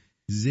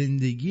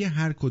 زندگی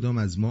هر کدام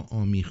از ما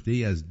آمیخته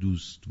ای از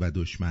دوست و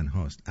دشمن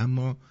هاست،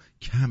 اما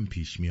کم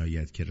پیش می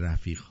آید که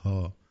رفیق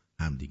ها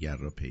همدیگر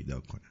را پیدا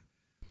کنند.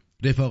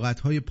 رفاقت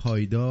های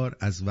پایدار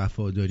از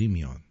وفاداری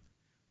میان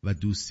و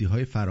دوستی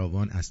های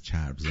فراوان از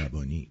چرب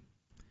زبانی.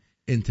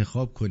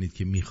 انتخاب کنید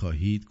که می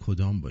خواهید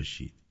کدام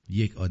باشید،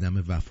 یک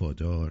آدم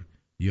وفادار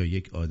یا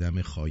یک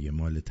آدم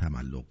خایمال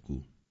تملق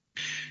گو.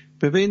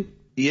 ببین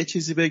یه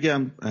چیزی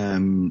بگم،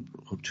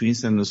 خب تو این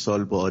سن و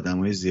سال با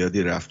آدمای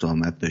زیادی رفت و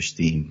آمد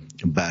داشتیم،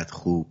 بد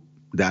خوب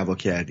دعوا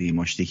کردیم،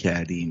 آشتی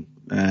کردیم.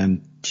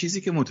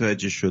 چیزی که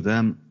متوجه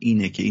شدم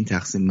اینه که این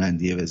تقسیم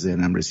بندیه به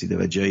ذهنم رسیده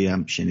و جایی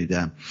هم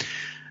شنیدم.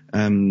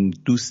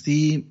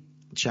 دوستی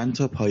چند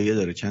تا پایه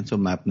داره، چند تا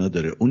مبنا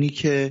داره. اونی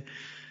که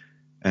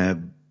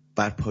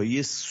بر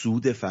پایه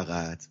سود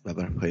فقط و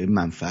بر پایه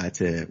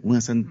منفعت، اون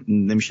اصلا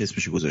نمیشه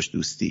اسمش گذاشت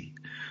دوستی.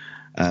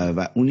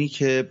 و اونی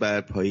که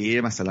بر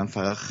پایه مثلا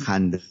فقط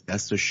خنده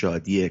است و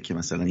شادیه که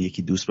مثلا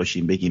یکی دوست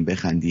باشیم بگیم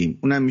بخندیم،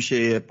 اونم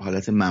میشه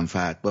حالت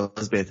منفعت،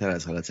 باز بهتر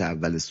از حالت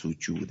اول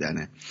سودجو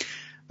بودنه.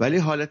 ولی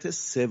حالت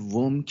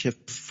سوم که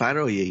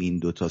فرای این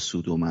دوتا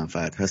سود و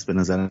منفعت هست به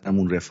نظرم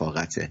اون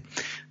رفاقته.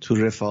 تو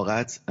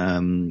رفاقت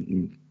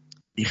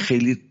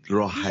خیلی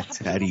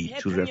راحت تری،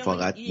 تو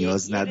رفاقت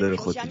نیاز نداره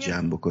خودتو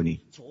جمع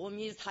بکنی.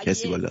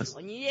 کسی بالاست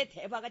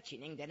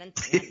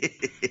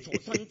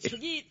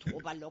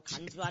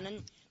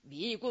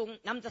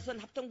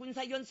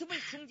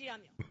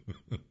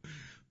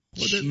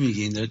چی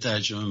میگه؟ این داره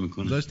ترجمه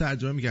میکنه. داشت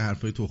ترجمه میگه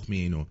حرفای تخمی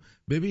اینو.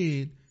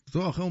 ببین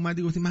تو آخه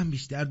اومدی گفتی من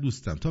بیشتر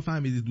دوستم، تا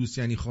فهمیدی دوست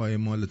یعنی خواهی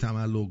مال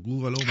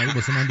تملقگو، حالا اومدی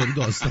واسه من داری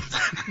داستان.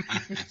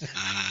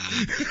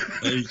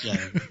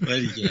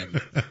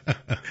 باریکن.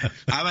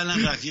 اولا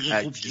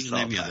رفیق خوب گیر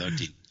نمیاد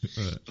آرتین.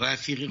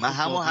 رفیق خوب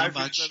واقعا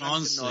باید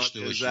شانس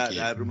داشته باشی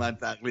که رو من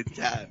تقلید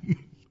کرد.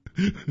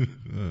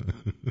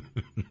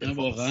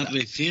 واقعا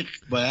رفیق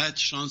باید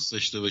شانس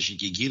داشته باشی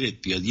که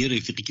گیرت بیاد، یه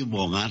رفیقی که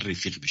واقعا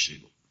رفیق بشه.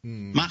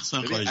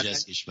 مخصوصا خارج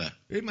از کشور.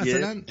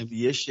 مثلا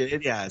یه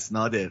شعری هست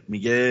نادر،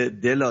 میگه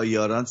دلا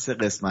یاران سه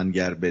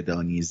قسمنگر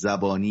بدانی،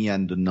 زبانی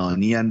اند و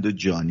نانی اند و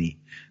جانی،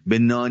 به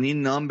نانی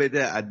نام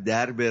بده از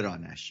در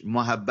برانش،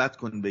 محبت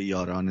کن به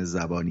یاران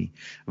زبانی،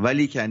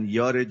 ولیکن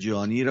یار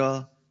جانی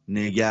را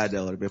نگه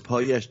دار، به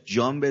پایش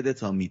جان بده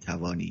تا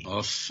میتوانی.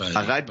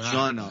 فقط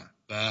جانا.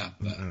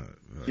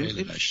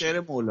 این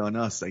شعر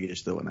مولانا است اگه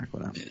اشتباه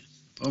نکنم.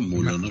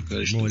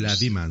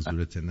 مولوی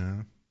منظورته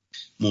نه؟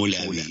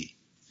 مولوی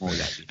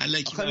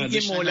الکی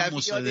برداشت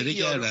مصادره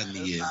کردن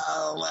دیگه.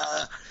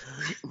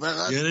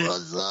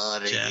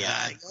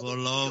 چقدر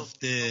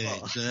کلافته،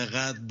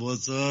 چقدر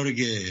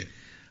بزرگه.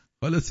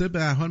 حالا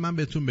به هر حال من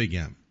بهتون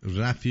بگم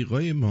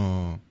رفیقای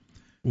ما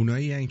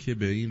اونایی هن که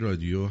به این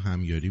رادیو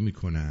همیاری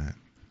میکنن،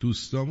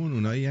 دوستامون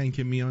اونایی هن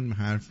که میان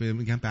حرف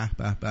میگن به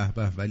به به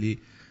به، ولی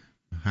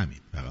همین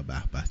فقط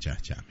به به چه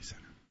چه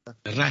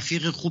میزنن.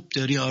 رفیق خوب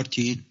داری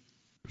آرتین؟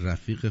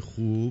 رفیق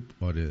خوب؟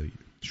 آره،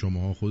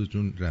 شما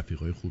خودتون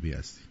رفیقای خوبی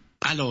هستی.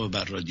 علاوه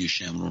بر رادیو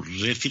شمرون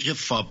رفیق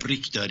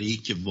فابریک داری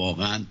که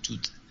واقعا تو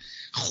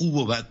خوب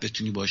و بد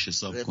بتونی باش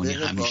حساب کنی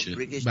همیشه؟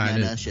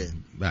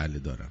 بله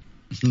دارم.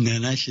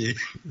 ننشه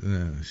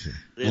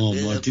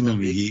مارتین رو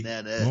میگی؟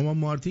 ماما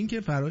مارتین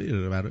که برای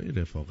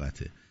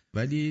رفاقته،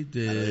 ولی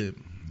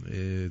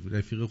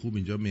رفیق خوب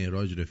اینجا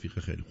معراج رفیق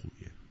خیلی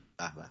خوبیه.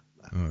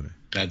 آره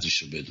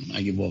قدرشو بدون.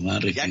 اگه واقعا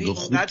رفیق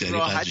خوب داری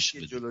قدرش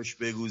بدون. جلوش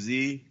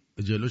بگوزی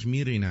جلوش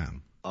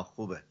میرینم.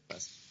 خوبه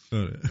بس.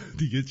 آره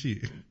دیگه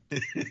چی؟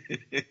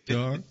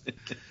 جان؟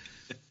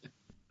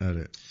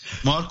 آره.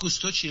 مارکوس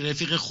تو چی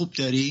رفیق خوب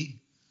داری؟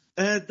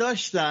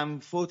 داشتم،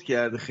 فوت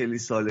کرده خیلی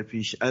سال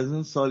پیش. از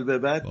اون سال به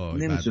بعد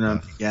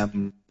نمیتونم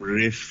بگم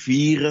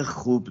رفیق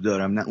خوب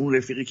دارم. نه اون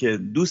رفیقی که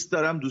دوست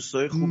دارم،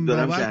 دوستای خوب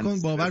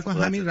دارم. باور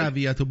کن همین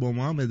رویت رو با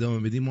ما هم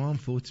ادامه بدیم ما هم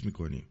فوت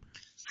میکنیم.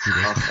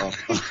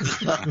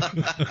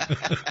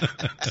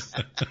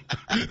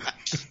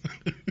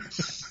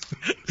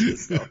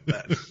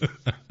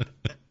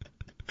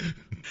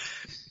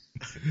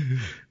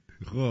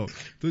 خب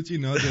تو چی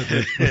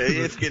نادر؟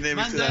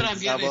 من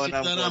دارم یه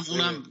رفیق دارم،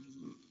 اونم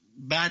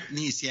بد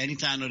نیست، یعنی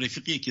تنها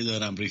رفیقی که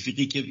دارم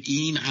رفیقی که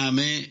این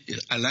همه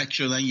الک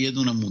شدن یه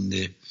دونه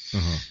مونده.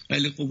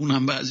 ولی خب اون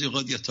هم بعضی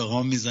اوقات یا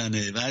تاقام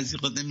میزنه، بعضی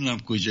اوقات نمیدونم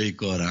کجای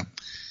کارم،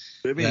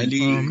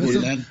 ولی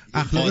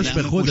اخلاقش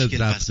به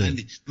خودت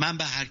رفته. من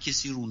به هر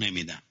کسی رو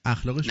نمیدم،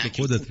 اخلاقش به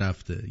خودت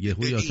رفته.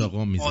 یهو یا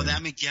تاقام میزنه.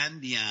 آدم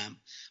گندیم،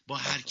 با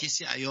هر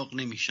کسی عیاق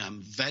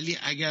نمیشم، ولی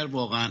اگر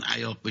واقعا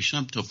عیاق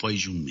بشم تا پای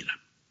جون میرم.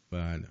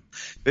 بله.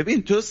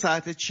 ببین تو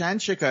ساعت چند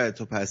شکایت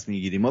تو پس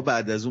میگیری؟ ما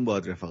بعد از اون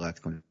باید رفاقت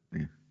کنیم.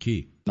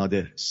 کی؟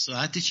 نادر.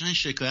 ساعت چند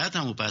شکایت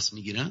همو پس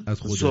میگیرم؟ از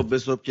خودت. صبح به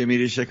صبح که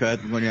میری شکایت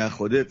میکنی از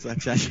خودت.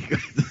 ساعت چند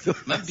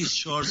شکایت؟ من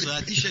 24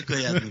 ساعتی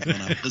شکایت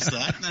میکنم، به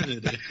ساعت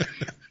نداره.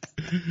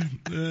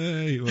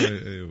 ای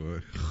وای.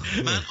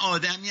 من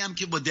آدمیم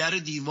که با در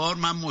دیوار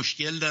من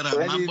مشکل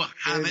دارم، من با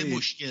همه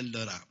مشکل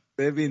دارم.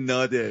 ببین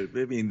نادر،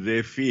 ببین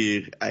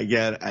رفیق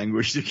اگر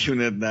انگشت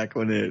کونت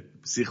نکنه،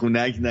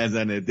 سیخونک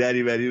نزنه،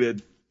 دری بری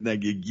بهت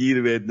نگه،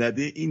 گیر بهت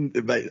نده، این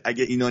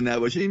اگه اینا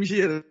نباشه این میشه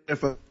یه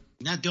رفیق.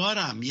 نه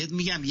دارم،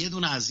 میگم یه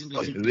دونه از این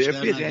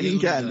رفیق یعنی این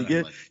که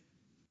دیگه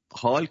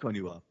حال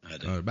کنی با.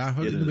 به هر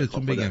حال اینو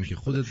بهتون بگم که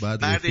خودت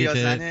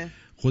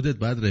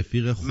باید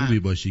رفیق خوبی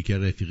باشی که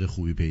رفیق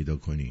خوبی پیدا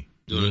کنی.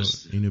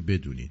 درست. اینو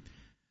بدونید.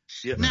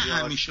 نه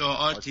همیشه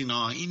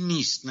آرتینا این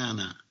نیست.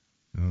 نه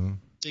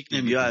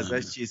بیا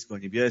ازش چیز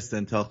کنی، بیا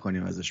استنتاق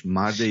کنیم ازش.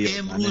 مرد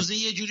امروزه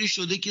یه جوری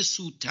شده که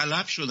سود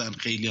طلب شدن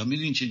خیلی ها.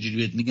 میدونین چه جوری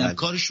بهت میگن؟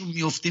 کارشون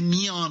میفته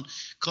میان،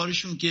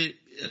 کارشون که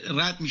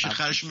رد میشه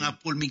خرشون از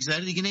پل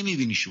میگذره دیگه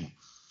نمیبینیشون.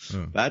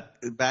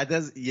 بعد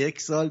از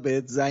 1 سال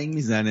بهت زنگ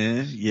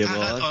میزنه یه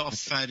بار.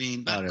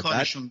 آفرین. بعد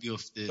کارشون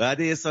بیفته. بعد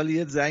 1 سال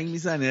یه زنگ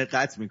میزنه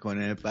قطع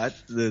میکنه. بعد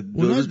 2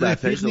 روز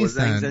بعدش دوباره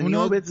زنگ میزنه.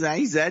 اونا بهت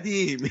زنگ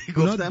زدی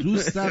میگفتم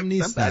دوستم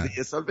نیستن. بعد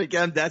 1 سال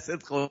بگم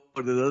دستت خورده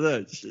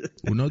داداش.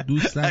 اونا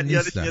دوستن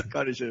نیستن.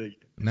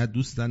 نه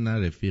دوستن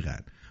نه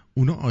رفیقن.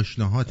 اونا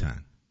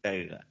آشناهاتن.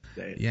 دقیقاً.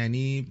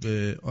 یعنی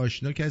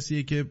آشنا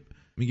کسیه که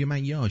میگه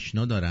من یه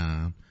آشنا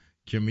دارم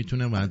که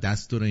میتونه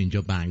دست رو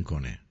اینجا بند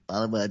کنه.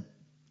 باید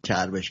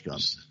چربش کنم.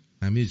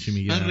 همین چی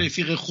میگم؟ من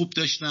رفیق خوب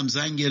داشتم،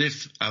 زنگ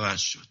گرفت عوض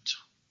شد.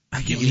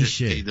 اگه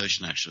میشه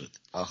پیداش نشد.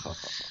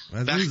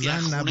 وقتی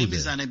از خونه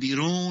میزنه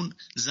بیرون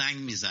زنگ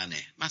میزنه،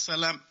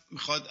 مثلا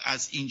میخواد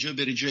از اینجا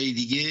بره جای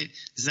دیگه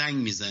زنگ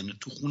میزنه،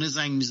 تو خونه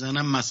زنگ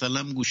میزنم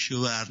مثلا گوشی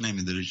رو بر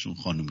نمیداره چون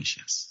خانومش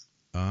هست.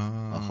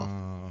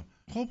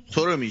 خب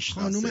تو رو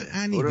میشناسه. خانوم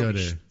انی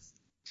داره.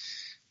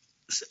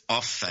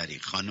 آفرین،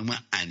 خانوم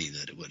انی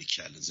داره. باری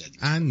کلا زدی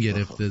ان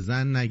گرفته،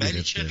 زن نگرفته.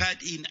 ولی چقدر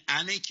این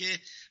انه که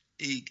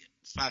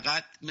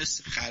فقط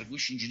مثل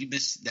خرگوش اینجوری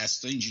مثل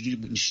دستا اینجوری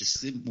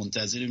نشسته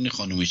منتظر ببینه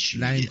خانومش چی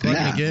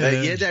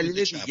میگه. یه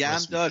دلیل دیگه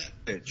هم داره،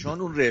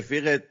 چون اون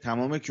رفیق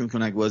تمام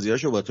کونک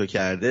بازیاشو با تو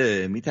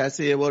کرده،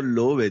 میترسه یه بار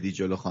لو بدی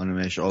جلو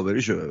خانومش،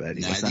 آبروشو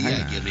ببری. مثلا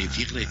اگه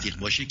رفیق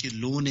باشه که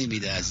لو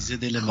نمیده عزیز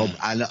دل من. خب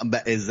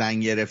الان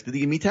زنگ گرفته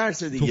دیگه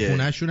میترسه دیگه. تو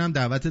خونه‌شون هم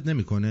دعوتت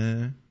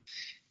نمیکنه؟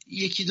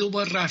 یکی دو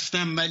بار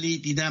رفتم ولی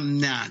دیدم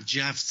نه،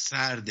 جو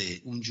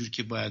سرده اونجور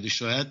که باید،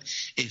 شاید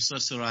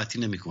احساس راحتی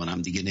نمی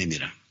کنم دیگه،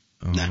 نمیرم.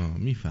 نه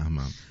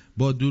میفهمم.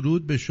 با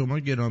درود به شما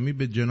گرامی،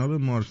 به جناب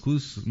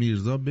مارکوس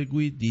میرزا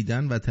بگویید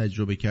دیدن و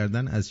تجربه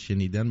کردن از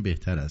شنیدن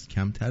بهتر است،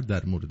 کمتر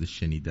در مورد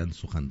شنیدن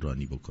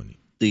سخنرانی بکنید.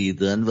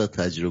 دیدن و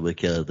تجربه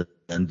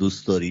کردن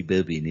دوست داری،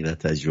 ببینی و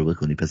تجربه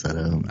کنی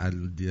پسرم.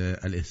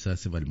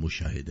 الاحساس و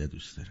المشاهده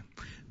دوست دارم.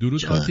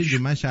 درود آرتین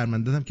جون، من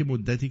شرمنده‌ام که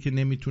مدتی که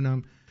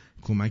نمیتونم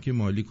کمک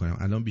مالی کنم،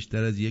 الان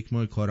بیشتر از 1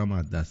 ماه کارم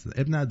از دست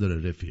دادم. اب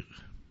نداره رفیق،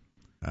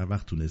 هر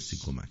وقت تونستی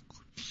کمک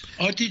کن.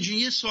 آرتین جون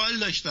یه سوال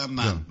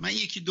داشتم. من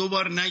یکی دو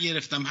بار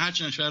نگرفتم،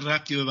 هرچند شاید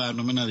ربطی به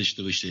برنامه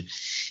نداشته باشه.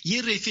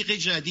 یه رفیق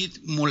جدید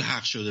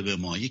ملحق شده به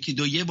ما،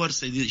 یه بار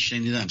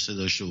شنیدم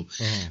صداشو،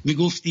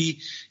 میگفتی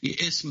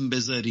اسم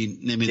بذارین،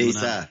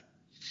 نمیدونم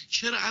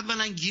چرا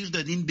اولا گیر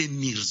دادین به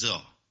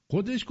میرزا؟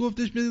 خودش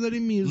گفتش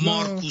بذارین میرزا،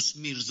 مارکوس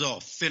میرزا،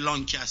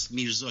 فلان کس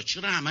میرزا،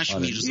 چرا همش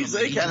میرزا؟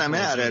 میرزا کلمه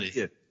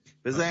عربیه،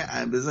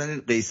 بذارین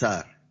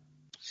قیصر.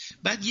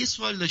 بعد یه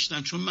سوال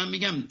داشتم، چون من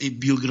میگم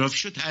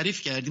بیوگرافیشو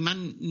تعریف کردی،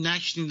 من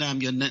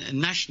نشنیدم یا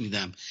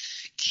نشنیدم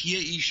کیه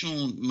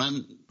ایشون.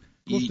 من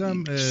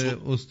گفتم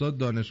استاد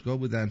دانشگاه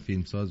بودن،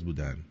 فیلمساز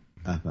بودن.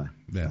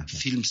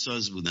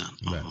 فیلمساز بودن.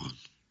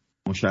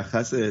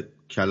 مشخص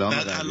کلام.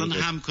 بعد الان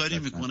همکاری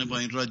میکنه با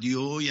این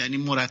رادیو، یعنی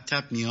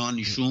مرتب میان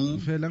ایشون؟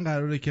 فعلا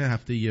قراره که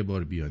هفته یه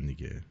بار بیان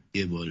دیگه.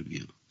 یه بار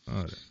بیان.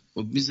 آره.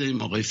 خب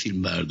میذاریم آقای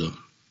فیلم بردار.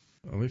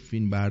 آقای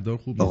فیلم بردار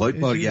خوب، آقای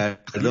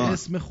کارگردان.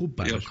 اسم خوب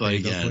براش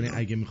پیدا کنید،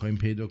 اگه میخوایم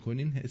پیدا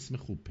کنین اسم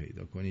خوب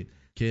پیدا کنید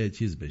که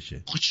چیز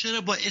بشه. خب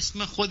چرا با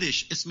اسم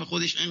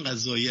خودش اینقدر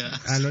زایه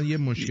است؟ الان یه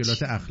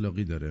مشکلات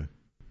اخلاقی داره.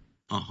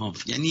 آها،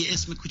 یعنی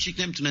اسم کوچیک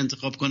نمیتونه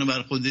انتخاب کنه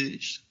برای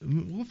خودش؟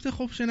 گفته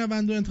خب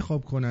شنونده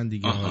انتخاب کنن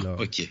دیگه. حالا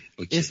اوکی.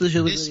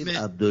 اسمشو بذاریم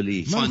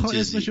عبدلی. ما میخوام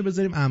اسمشو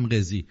بذاریم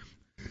امقزی.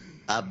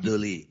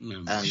 عبدلی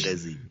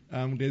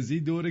امقزی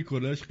دور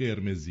کلاش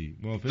قرمزی.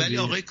 ولی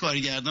آقای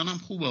کارگردان هم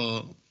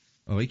خوبه.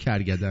 آقای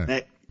کارگردان.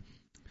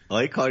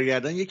 آقای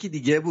کارگردان یکی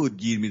دیگه بود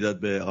گیر میداد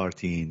به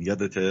آرتین،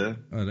 یادته؟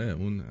 آره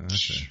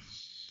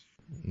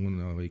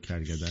اون آقای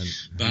کارگردان.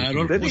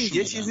 ببین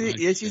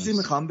یه چیزی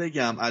میخوام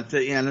بگم. البته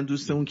این الان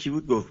دوستمون کی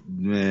بود گفت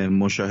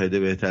مشاهده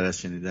بهتر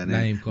از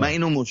شنیدنه. من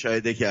اینو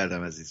مشاهده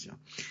کردم عزیزم.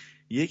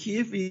 یه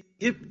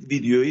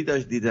ویدیویی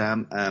داشت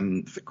دیدم،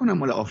 فکر کنم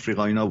مال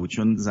آفریقایی‌ها بود،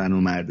 چون زن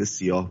و مرد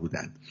سیاه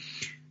بودن.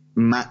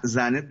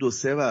 زنه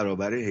 2-3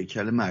 برابر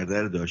هیکل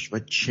مرده داشت و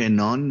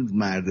چنان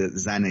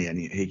زنه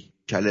یعنی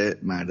هیکل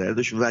مرده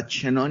داشت و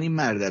چنانی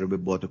مرده رو به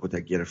باد و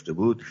کتک گرفته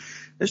بود.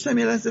 داشتم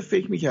یه لحظه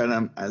فکر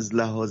میکردم از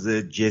لحاظ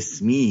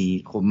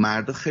جسمی خب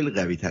مردا خیلی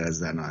قوی تر از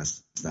زنها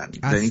هستن.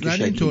 اصلا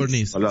اینطور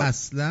نیست.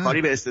 اصلا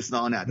کاری به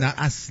استثناء نداره. نه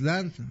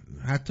اصلا،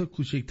 حتی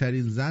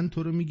کوچکترین زن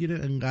تو رو میگیره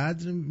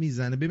انقدر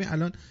میزنه. ببین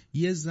الان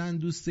یه زن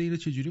دوست اینو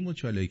چجوری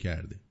مچاله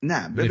کرده.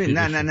 نه ببین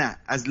نه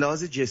از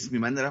لحاظ جسمی،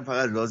 من دارم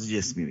فقط از لحاظ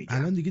جسمی میگم.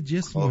 الان دیگه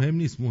جسم مهم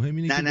نیست، مهم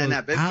اینه که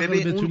نه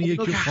ببین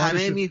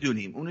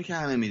اونو که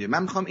همه میدونیم،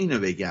 من میخوام اینو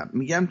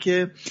میگم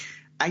که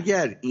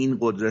اگر این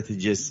قدرت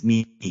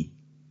جسمی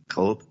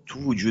خب تو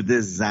وجود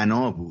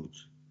زنا بود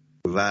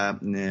و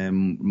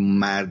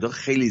مردا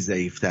خیلی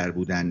ضعیفتر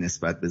بودن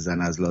نسبت به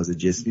زن از لحاظ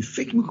جسمی،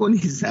 فکر میکنی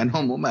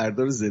زنها ما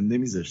مردا رو زنده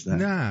میذاشتن؟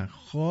 نه،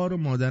 خار و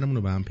مادرمون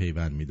رو به هم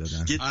پیوند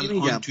میدادن.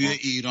 الان توی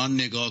ایران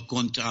نگاه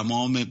کن،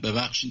 تمام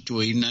ببخشید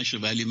توهین نشه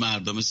ولی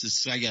مردم مثل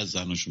سگ از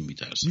زناشون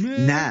میترسن.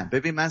 نه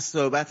ببین من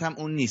صحبتم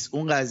اون نیست،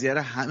 اون قضیه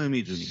رو همه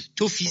میدونیم.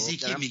 تو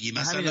فیزیکی میگی،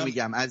 مثلا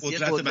میگم از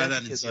قدرت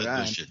بدن زیاد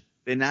باشه،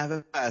 به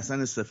نحو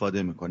اصلا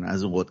استفاده میکنه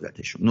از اون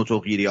قدرتشون،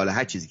 نطق گیری حالا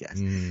هر چیزی که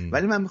هست.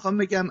 ولی من میخوام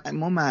بگم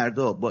ما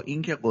مردا با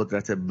اینکه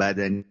قدرت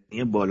بدنی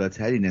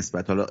بالاتری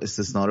نسبت، حالا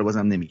استثناء رو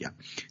بازم نمیگم،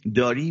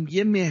 داریم،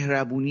 یه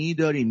مهربونی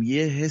داریم،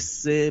 یه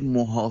حس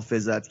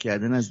محافظت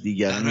کردن از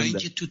دیگران. برای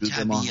اینکه تو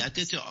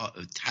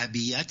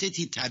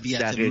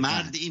طبیعت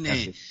مرد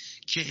اینه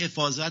که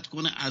حفاظت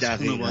کنه از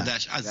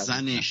خانواده‌اش، از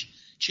زنش،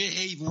 چه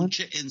حیوان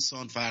چه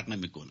انسان فرق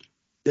نمیکنه.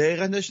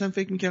 دقیقا داشتم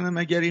فکر میکردم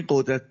اگر این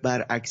قدرت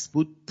برعکس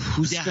بود،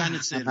 پوست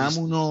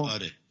همونو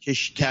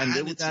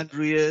کنده بودن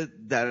روی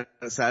در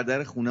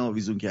سردر خونه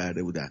آویزون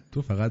کرده بودن.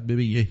 تو فقط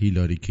ببین یه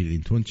هیلاری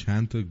کلینتون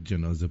چند تا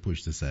جنازه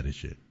پشت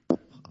سرشه.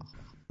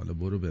 حالا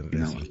برو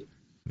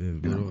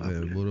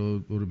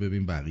برو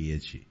ببین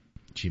بقیه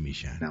چی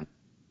میشن.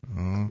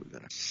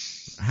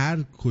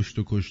 هر کشت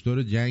و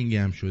کشتار جنگی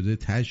هم شده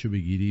تاشو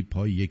بگیری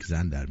پای یک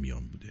زن در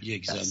میان بوده.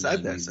 یک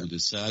زن در میان بوده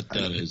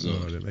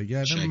 100%.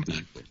 وگرنه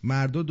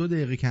مردا 2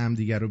 دقیقه که هم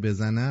دیگر رو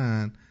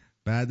بزنن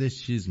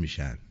بعدش چیز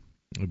میشن،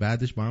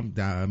 بعدش با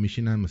هم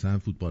میشینن مثلا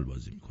فوتبال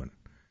بازی میکنن.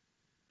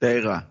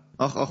 دقیقا.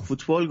 آخ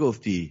فوتبال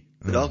گفتی،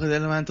 داغ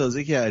دل من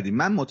تازه کردی.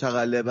 من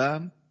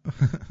متقلبم.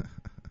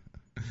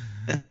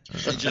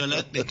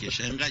 خجالت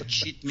بکش، اینقدر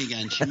چیت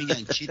میگن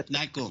چیت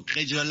نکن،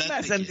 خجالت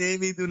بکش. مثلا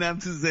نمیدونم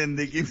تو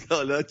زندگیم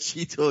حالا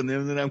چیتو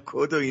نمیدونم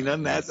کد و اینا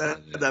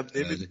نزدم،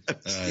 نمیدونم.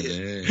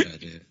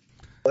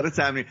 آره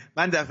تمرین.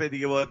 من دفعه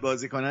دیگه باید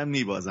بازی کنم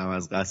میبازم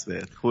از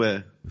قصبت.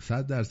 خوبه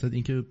 100%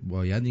 این که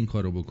باید این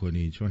کارو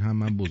بکنی، چون هم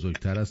من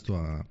بزرگتر از تو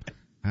هم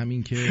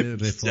همین که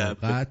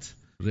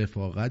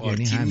رفاقت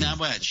یعنی همین.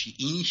 نباید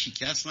این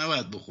شکست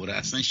نباید بخوره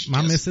اصلا. شکست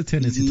من مثل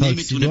تنسی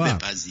تاکسیدو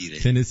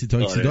تنسی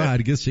تاکسیدو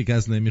هرگز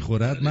شکست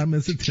نمیخورد. من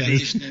مثل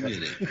تنس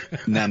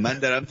نه، من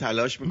دارم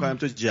تلاش میکنم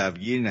تو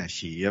جوگیر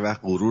نشی، یه وقت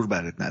غرور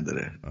برات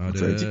نداره.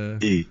 آره.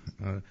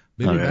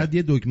 ببین بعد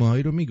یه دکمه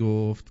هایی رو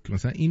میگفت که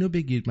مثلا اینو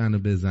بگیر منو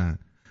بزن،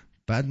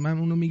 بعد من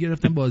اونو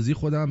میگرفتم بازی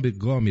خودم به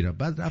گا میرم،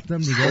 بعد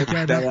رفتم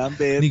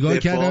نگاه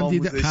کردم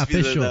دیدم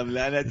خفه شد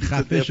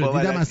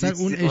دیدم مثلا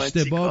اون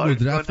اشتباه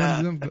بود،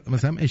 رفتم دیدم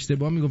مثلا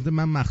اشتباه میگفته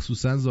من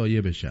مخصوصا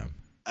ضایع بشم.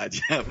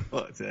 عجب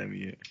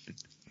آدمیه.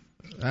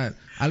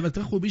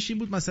 البته خوبیش این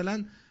بود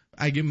مثلا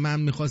اگه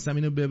من میخواستم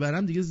اینو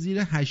ببرم دیگه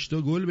زیر 8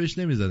 گل بهش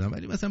نمیزدم،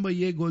 ولی مثلا با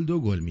 1 گل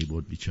 2 گل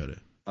میبرد بیچاره.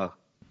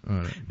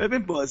 ببین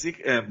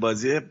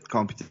بازی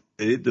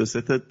کامپیوتری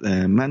 2-3 تا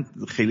من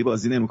خیلی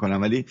بازی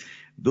نمی‌کنم، ولی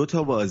 2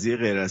 تا بازی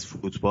غیر از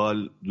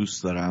فوتبال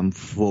دوست دارم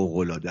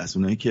فوق‌العاده است.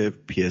 اونایی که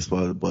PS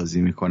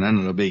بازی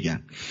میکنن رو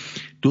بگن.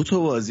 2 تا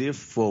بازی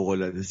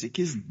فوق‌العاده است.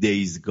 یکی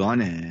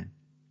دیزگانه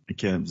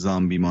که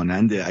زامبی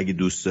ماننده، اگه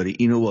دوست داری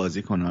اینو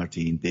بازی کن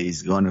آرتین.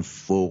 دیزگان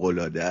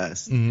فوق‌العاده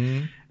است.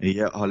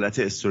 یه حالت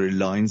استوری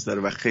لاینز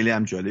داره و خیلی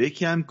هم جالبه.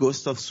 یکی هم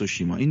گوست آف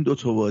سوشیما. این 2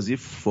 تا بازی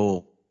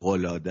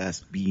فوق‌العاده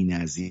است،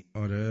 بی‌نظیر.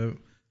 آره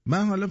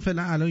من حالا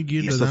فعلا الان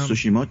گیر دادم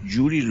سوشیما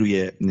جوری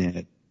روی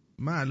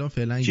من الان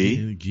فعلا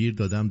گیر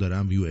دادم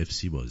دارم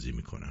UFC بازی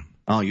میکنم.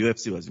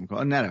 UFC بازی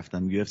میکنم.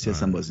 نرفتم UFC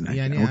اصلا بازی نکردم.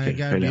 یعنی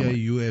اگر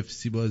بیای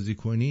UFC بازی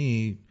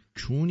کنی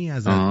چونی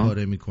ازت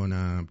پاره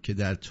میکنم که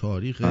در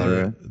تاریخ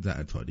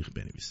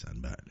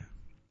بنویسن. بله.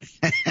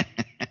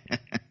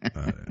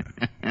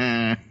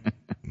 آره.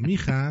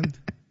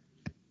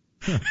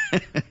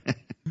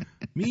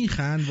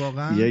 میخند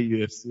واقعا.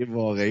 یه UFC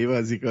واقعی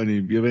بازی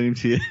کنیم، بیا بریم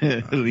توی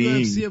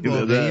رینگ. UFC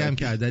واقعی هم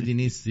که عددی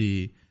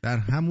نیستی، در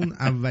همون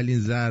اولین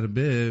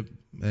ضربه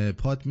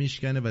پات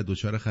میشکنه و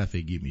دچار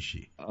خفگی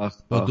میشی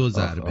با 2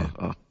 ضربه.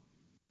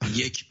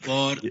 یک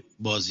بار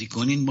بازی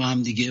کنین با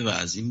هم دیگه و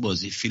از این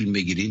بازی فیلم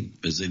بگیرین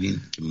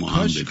بذارین که ما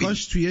هم ببینیم.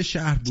 کاش توی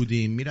شهر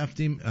بودیم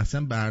میرفتیم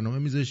اصلا برنامه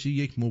میذاشتی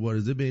یک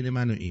مبارزه بین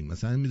من و این،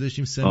 مثلا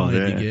میذاشتیم 3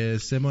 ماه دیگه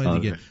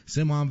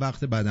 3 ماه هم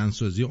وقت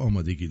بدنسازی و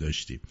آمادگی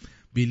داشتیم،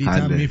 بلیط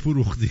هم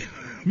میفروختیم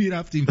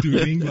میرفتیم تو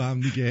رینگ با هم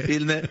دیگه.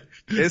 فیلم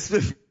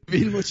اسم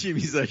فیلمو چی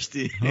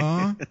میذاشتی؟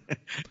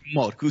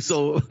 مارکوس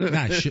و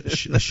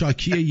نه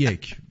شاکی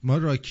 1. ما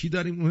راکی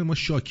داریم، ما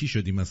شاکی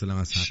شدیم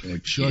مثلا مثلا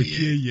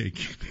شاکی 1.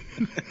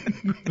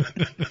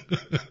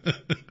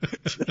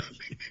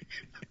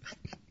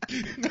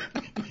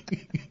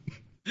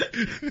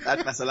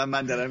 بعد مثلا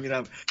من دارم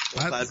میرم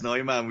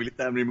وزنه‌های معمولی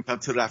تمرین میکنم،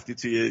 تو رفتی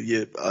توی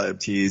یه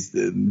چیز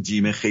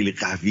جیم خیلی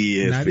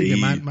قوی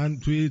حرفه‌ای. من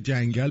توی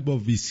جنگل با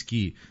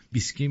ویسکی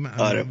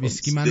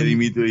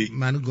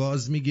منو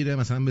گاز میگیره،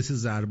 مثلا مثل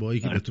ضربه‌ای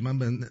که تو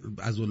من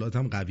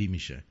عضلاتم قوی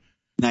میشه.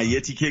 نه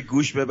یه تیکه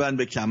گوش ببند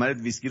به کمرت،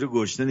 ویسکی رو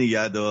گشنه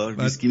نگه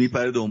دار، ویسکی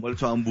میپره دنبال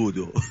تو هم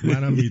بودو.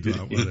 منم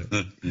میدونم.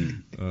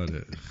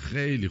 آره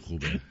خیلی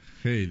خوبه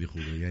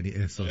یعنی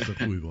احساس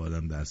خوبی به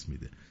آدم دست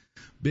میده.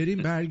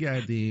 بریم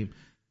برگردیم،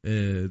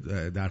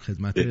 در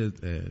خدمت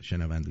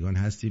شنوندگان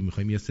هستیم،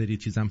 میخوایم یه سری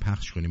چیزم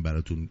پخش کنیم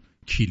براتون.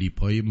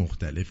 کلیپ‌های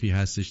مختلفی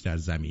هستش در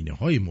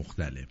زمینه‌های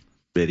مختلف.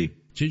 بریم.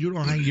 چه جور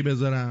آهنگی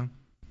بذارم؟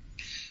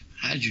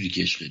 هر جوری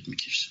که عشقت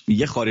میکشه.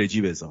 یه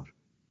خارجی بذار.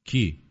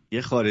 کی؟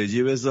 یه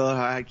خارجی بذار.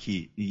 هر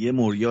کی. یه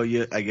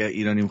موریا، اگر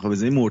ایرانی میخواد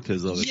بزنی مرتضی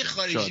بذار. یه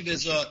خارجی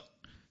بذار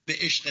به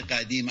عشق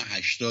قدیم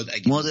 80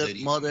 اگه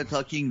بذاری. مادر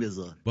تاکینگ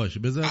بذار. باشه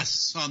بذار. از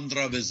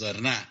ساندرا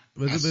بذار. نه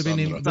بذار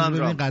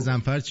ببینیم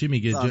قزنفر چی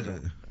میگه.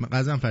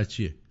 قزنفر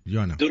چیه؟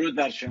 جانم. درود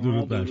بر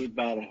شما، درود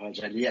بر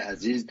حاج علی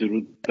عزیز،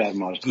 درود بر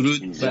مارکوس.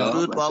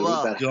 درود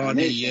بابا. جان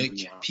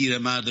یک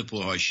پیرمرد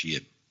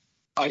پوهاشیه.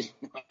 I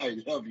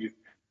love you.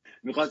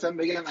 میخواستم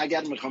بگم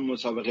اگر میخوام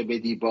مسابقه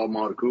بدی با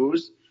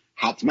مارکوس،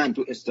 حتما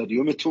تو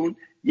استادیومتون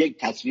یک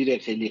تصویر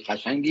خیلی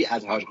قشنگی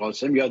از حاج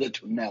قاسم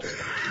یادتون نره.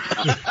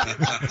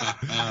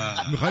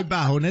 میخوای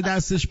بهونه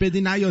دستش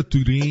بدی نیاد تو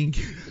رینگ؟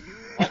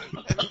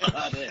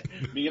 آره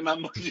میگه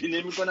من بازی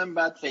نمی کنم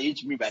بعد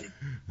فیج میبریم.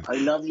 I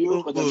love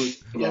you.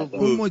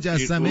 اون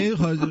مجسمه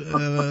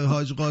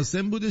حاج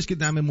قاسم بودش که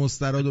دم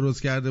مسترا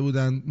درست کرده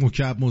بودن،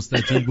 مکعب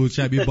مستطیل بود،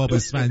 شبیه باب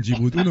اسفنجی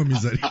بود، اونو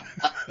میذاری.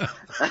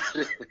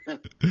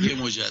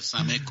 یه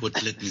مجسمه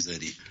کتلت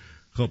میذاری.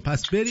 خب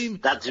پس بریم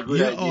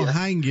یه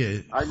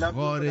آهنگ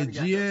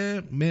خارجی.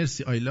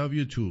 مرسی I love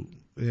you too.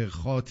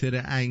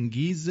 خاطر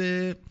انگیز،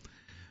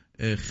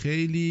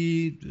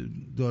 خیلی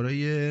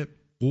دارای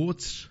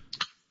قطر.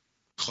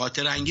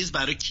 خاطر انگیز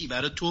برای کی؟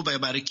 برای تو یا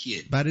برای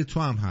کیه؟ برای تو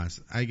هم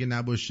هست، اگه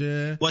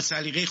نباشه با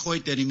سلیقه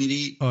خودت داری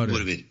میری. آره.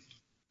 برو بریم.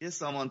 یه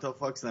سامانتا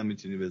فاکس هم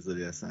میتونی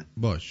بذاری اصلا.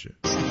 باشه.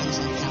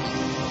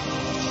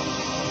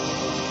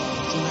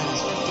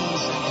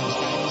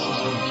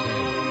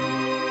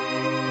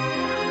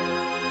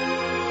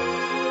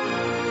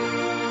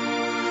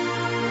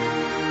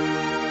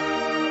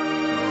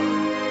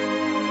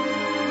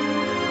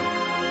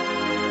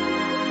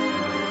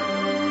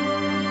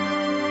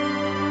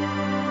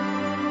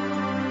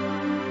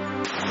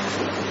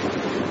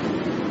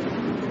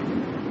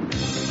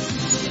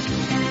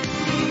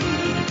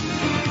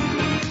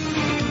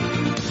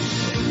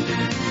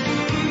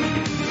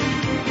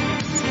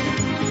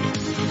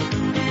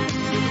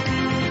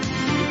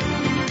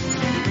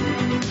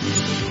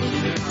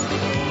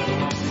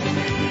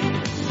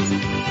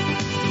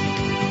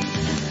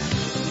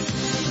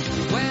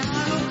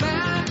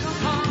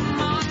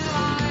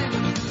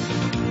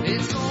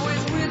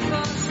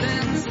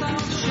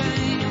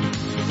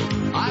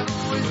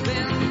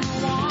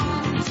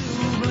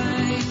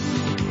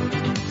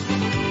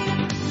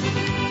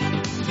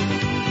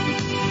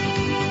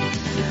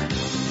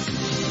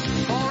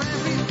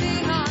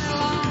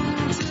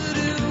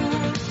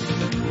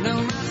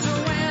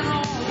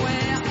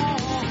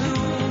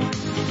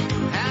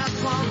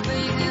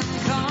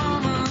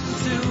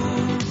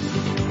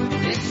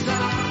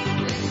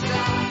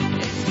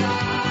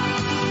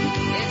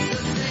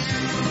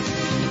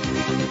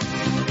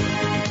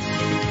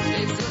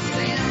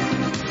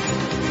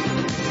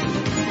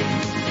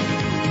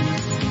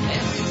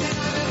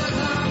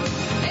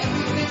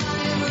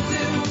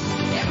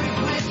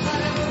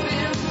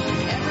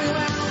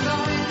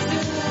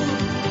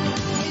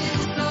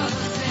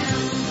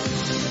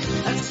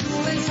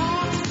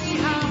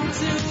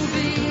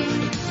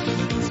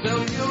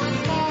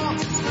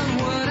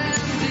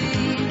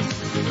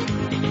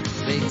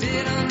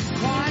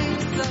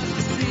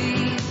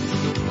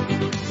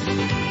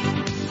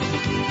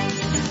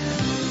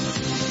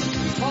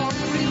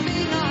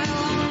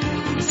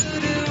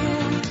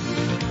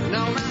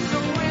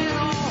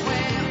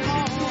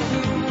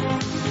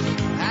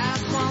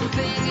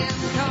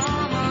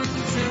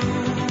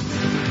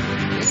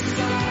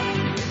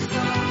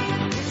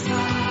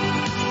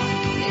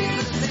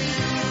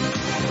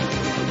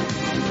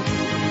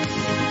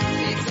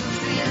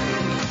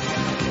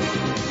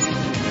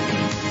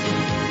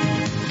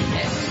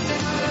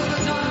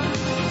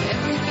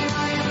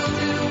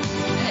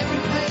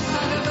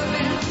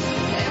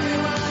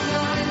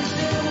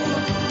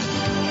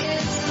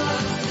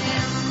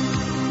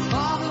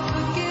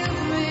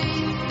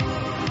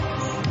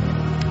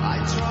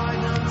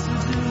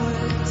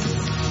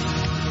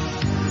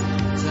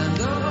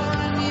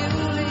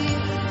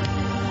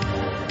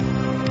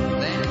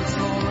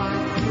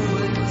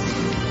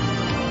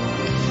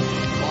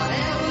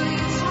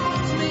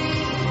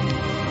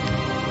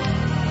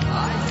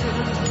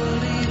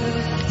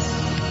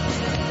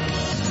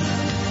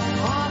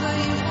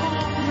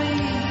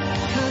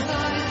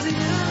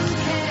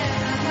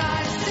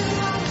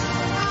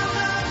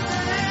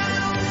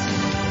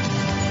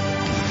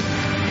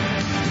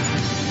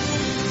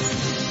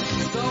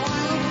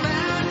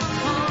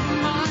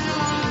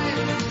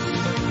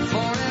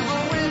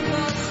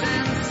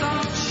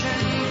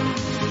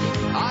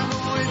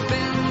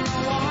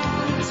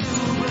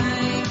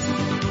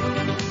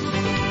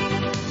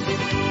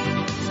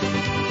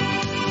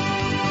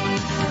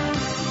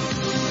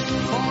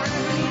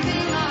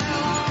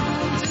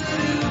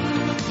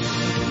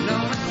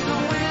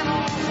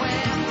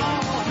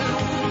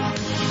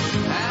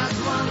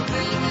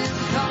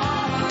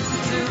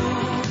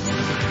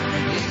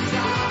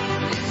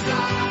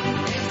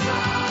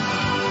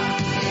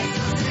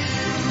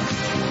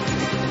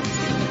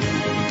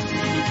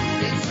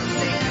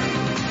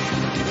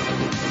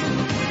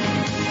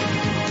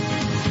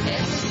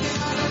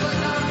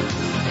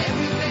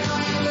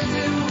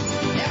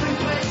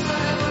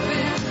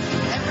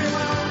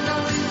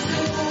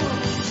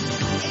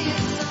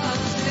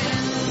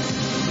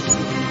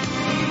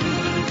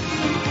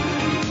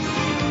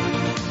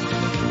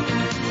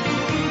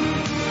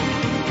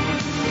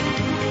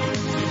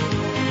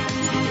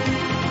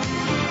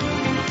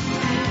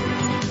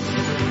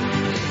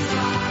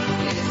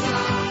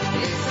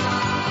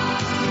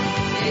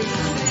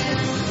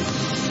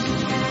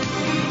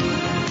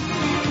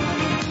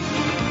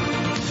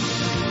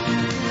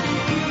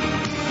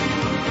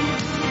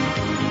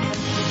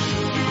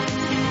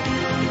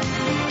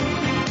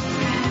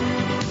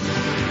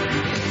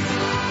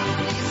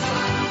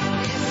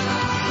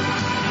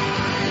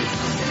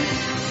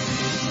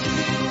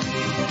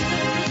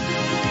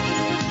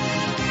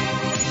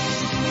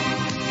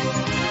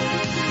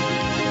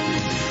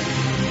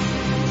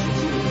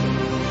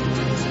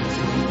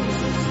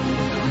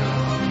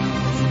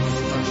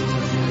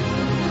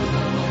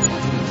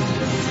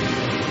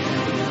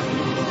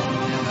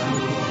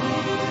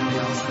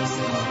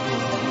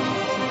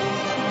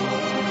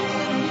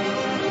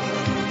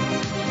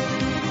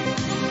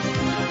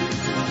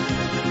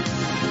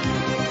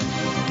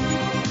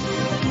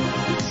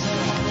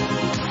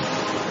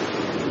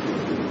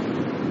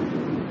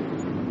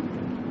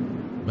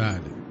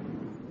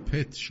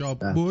 پت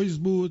شاپ بویز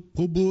بود.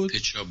 خوب بود.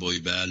 پت شاپ بوی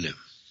بله.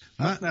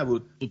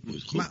 نبود.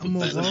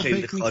 من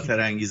خیلی خاطر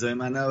انگیزای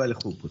من نه ولی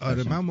خوب بود.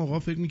 آره من موقع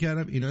فکر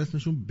می‌کردم اینا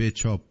اسمشون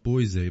بچاپ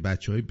بویزه،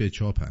 بچهای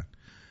بچاپن.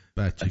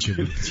 بچه که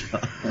بود.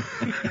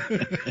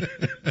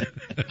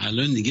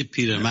 الان دیگه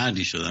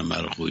پیرمردی شدن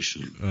برای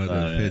خودشون.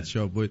 آره پت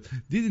شاپ بویز.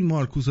 دیدین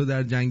مارکوسو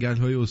در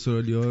جنگل‌های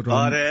استرالیا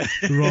آره.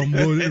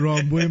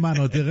 رامبوی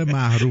مناطق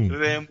محروم.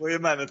 رامبوی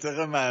مناطق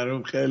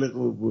محروم خیلی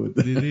خوب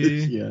بود.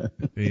 دیدی؟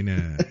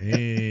 اینه.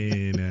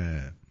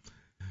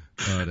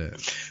 آره.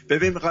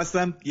 ببین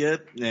می‌خواستم یه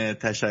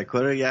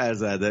تشکر و یه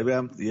عرض ادبی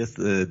هم یه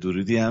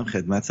درودی هم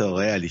خدمت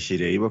آقای علی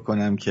شیره‌ای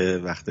بکنم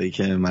که وقتایی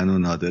که من و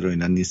نادر و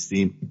اینا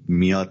نیستیم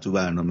میاد تو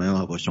برنامه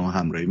و با شما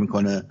همراهی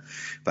میکنه.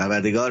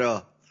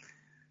 پروردگارا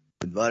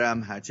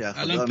امیدوارم هرچی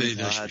خدا الان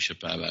پیداش میشه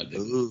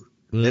پروردگار.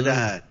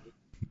 بدهد.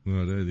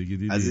 آره دیگه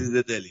دیدی. عزیز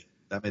دلی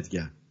دمت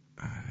گرم.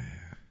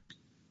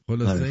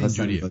 خلاصه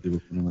اینجوریه.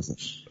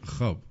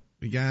 خب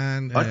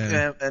میگن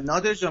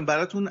نادر جان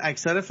براتون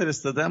اکثر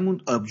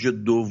فرستادمون آبجو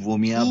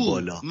دومی هم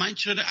بالا. من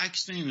چرا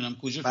عکس نمیبینم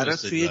کجا فرستادی؟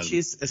 برات توی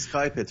چیز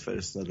اسکایپت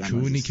فرستادم.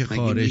 چونی که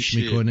خارش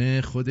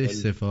میکنه خودش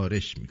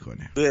سفارش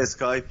میکنه. توی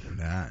اسکایپ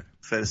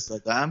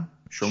فرستادم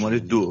شماره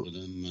 2.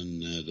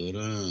 من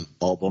ندارم.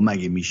 بابا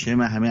مگه میشه؟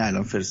 من همین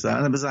الان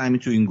فرستادم. بذار همین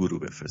تو این گروه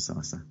بفرستم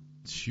مثلا.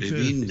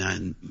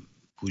 ببین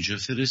کجا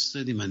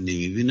فرستادی من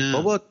نمیبینم.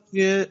 بابا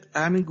توی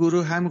همین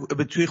گروه هم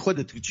توی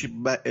خودت چی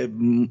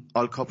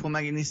آلکاپو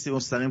مگه نیستی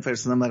مستقیم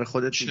فرستادم برای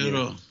خودت؟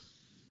 چرا؟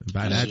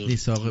 بلد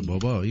نیست آقا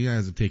بابا این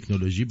از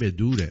تکنولوژی به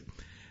دوره.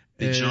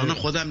 جان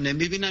خودم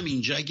نمیبینم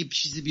اینجا. اگه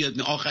چیزی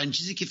بیاد آخرین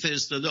چیزی که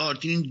فرستاده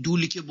آرتین این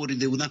دولی که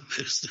بریده بودم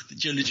فرستاده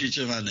جلوی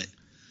چه منه.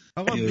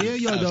 آقا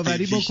یه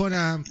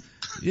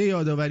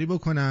یادآوری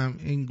بکنم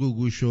این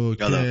گوگوشو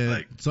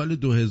که سال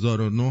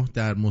 2009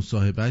 در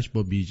مصاحبهش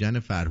با بیژن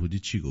فرهودی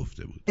چی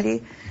گفته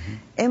بود.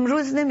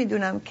 امروز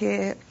نمیدونم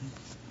که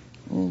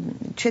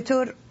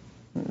چطور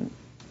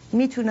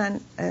میتونن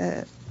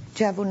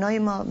جوانای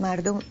ما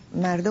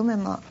مردم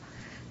ما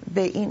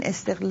به این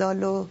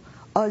استقلال و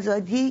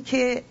آزادی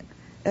که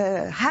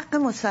حق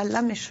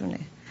مسلمشونه،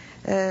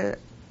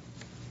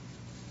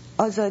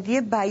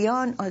 آزادی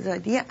بیان،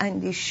 آزادی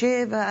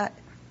اندیشه و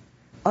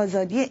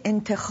آزادی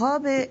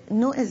انتخاب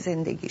نوع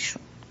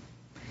زندگیشون،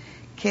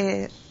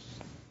 که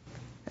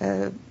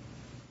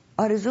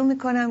آرزو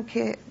میکنم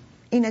که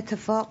این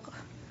اتفاق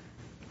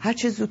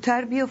هرچه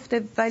زودتر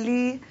بیفته،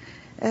 ولی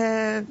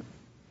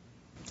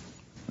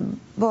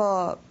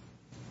با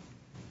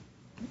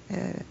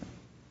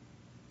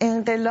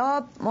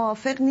انقلاب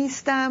موافق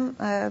نیستم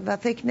و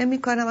فکر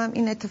نمی کنم هم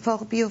این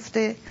اتفاق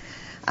بیفته،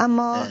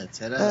 اما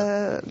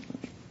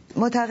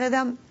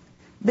معتقدم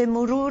به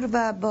مرور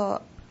و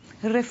با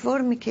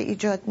رفرمی که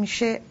ایجاد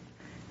میشه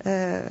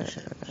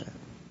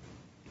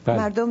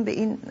مردم به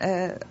این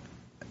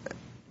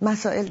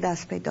مسائل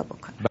دست پیدا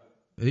بکنن.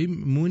 این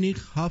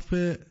مونیخ هاف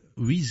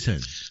ویزن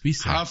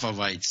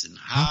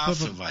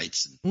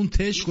اون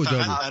تش کجا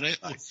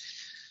بود؟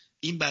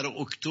 این برای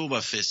اکتبر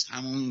فست،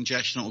 همون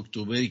جشن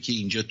اکتبری که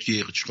اینجا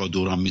توی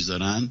چقادران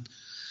میذارن.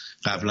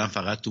 قبلا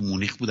فقط تو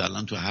مونیخ بود،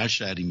 الان تو هر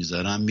شهری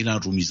میذارن. میرن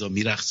رو میزا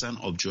میرقصن،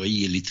 آبجوهای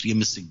 1 لیتری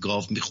مثل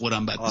گاو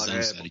میخورن، بعد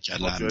میزنن سر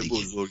کله هم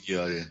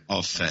دیگه.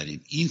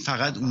 آفرین. این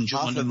فقط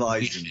اونجا مال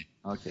مونیخه.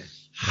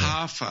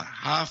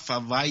 هاف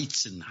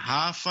وایتسن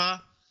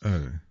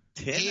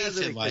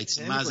ایف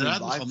وایتسن.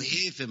 معذرت میخوام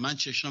ایف، من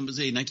چشام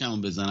بذار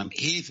اینکمون بزنم.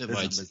 ایف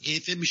وایتسن.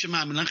 ایف میشه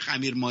معمولا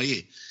خمیر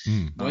مایه،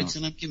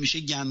 وایتسن هم که میشه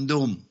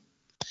گندم.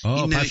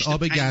 پس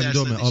آب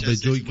گندمه،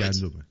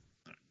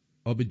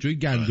 آبجوی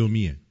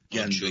گندمیه.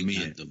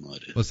 گندمیه.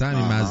 واسه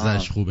همین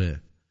مزهش خوبه.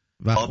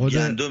 و آب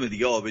گندمه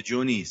دیگه،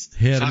 آبجو نیست.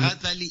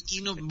 فقط ولی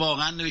اینو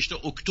واقعا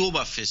نوشته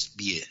اکتبر فست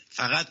بیه،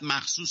 فقط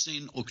مخصوص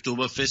این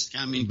اکتبر فست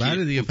همین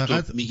بله دیگه،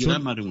 فقط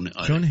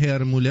چون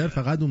هرمولر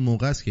فقط اون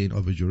موقع است که این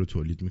آبجو رو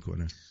تولید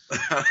میکنه.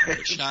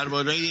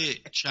 شلوارای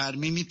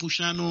چرمی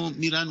میپوشن و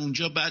میرن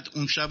اونجا، بعد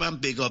اون شبم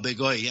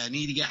بگاه،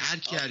 یعنی دیگه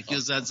هر کی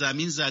زد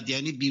زمین زد،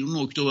 یعنی بیرون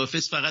اکتبر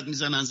فست فقط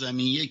میزنن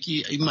زمین.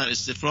 یکی این بر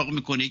استفراغ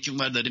میکنه، یکی اون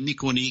بر داره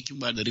میکنه، یکی اون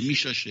بر داره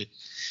میشاشه.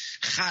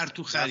 خر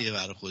تو خریه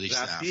برای خودش.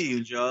 رفتی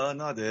اونجا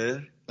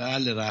نادر؟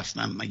 بله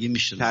رفتم. مگه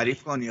میشه؟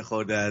 تعریف کن یه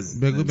خورده از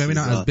بگو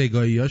ببینم، از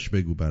بگاهیاش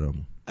بگو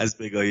برامون. از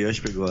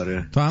بگاهیاش بگو.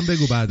 آره تو هم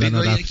بگو بعداً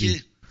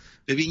رفتی.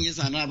 ببین یه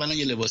زنه اولا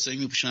یه لباسایی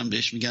میپوشن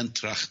بهش میگن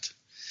ترخت،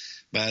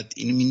 بعد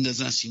اینو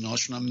میندازن سینه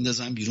هاشون هم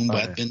میندازن بیرون.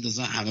 باید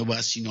بندازن، همه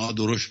باید سینه ها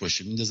درشت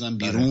باشه، میندازن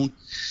بیرون.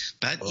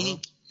 بعد این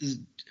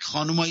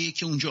خانمایی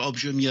که اونجا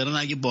آبجو میارن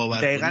اگه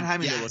باور کنید دقیقاً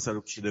همین لباسا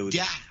رو پوشیده بود.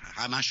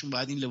 همشون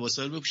باید این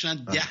لباسا رو بپوشن.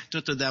 10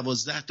 تا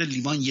 12 تا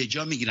لیوان یه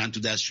جا میگیرن تو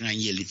دستشون،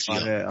 1 لیتری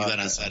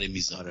میبرن سر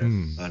میز.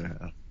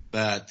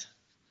 بعد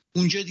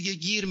اونجا دیگه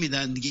گیر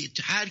میدن دیگه.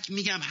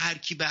 هر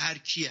کی به هر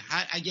کیه.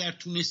 اگر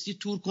تونستی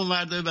تور کن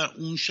ورده. و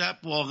اون شب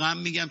واقعا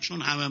میگم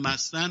چون همه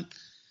مستن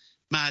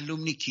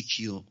معلوم نی کی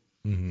کیو.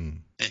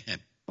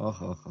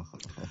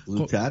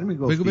 زودتر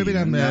میگفتی. بگو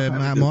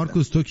ببینم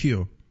مارکوس تو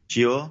کیو؟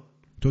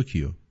 تو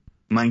کیو؟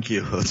 من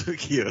کیو؟ تو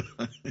کیو؟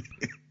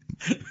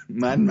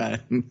 من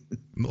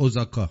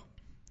اوزاکا.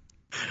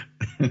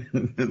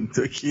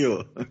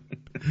 توکیو.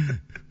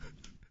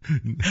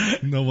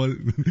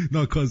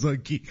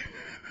 ناکازاکی.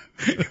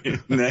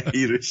 نه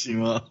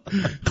هیروشیما.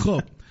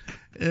 خب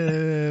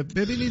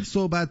ببینید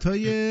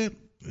صحبت‌های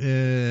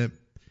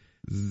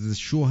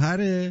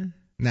شوهر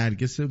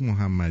نرگس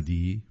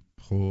محمدی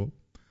خب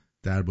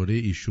درباره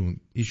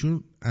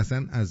ایشون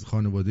اصلا از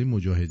خانواده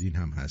مجاهدین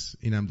هم هست،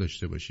 اینم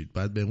داشته باشید،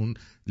 بعد به اون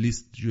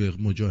لیست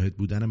مجاهد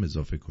بودن هم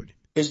اضافه کنید.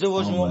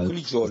 ازدواج ما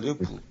خیلی جالب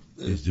بود.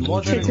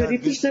 ما چطوری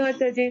پیشنهاد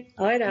دادین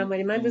آقای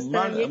رحمانی؟ من دوست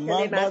دارم یک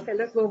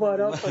مسئله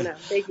گوارا کنم.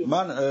 بگید.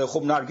 من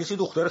خب نرگس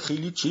دختر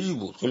خیلی چیزی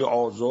بود، خیلی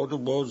آزاد و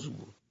باز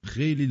بود،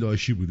 خیلی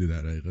لاشی بوده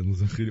در حقیقت،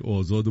 مثلا خیلی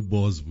آزاد و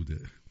باز بوده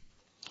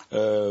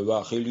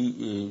و خیلی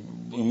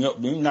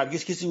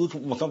نرگس کسی بود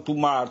مثلا تو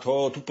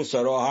مردها تو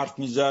پسرها حرف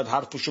میزد،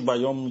 حرفشو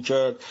بیان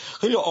میکرد،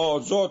 خیلی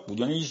آزاد بود،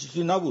 یعنی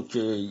چیزی نبود که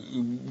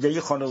یه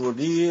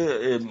خانواده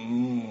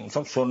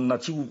مثلا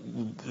سنتی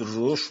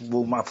روش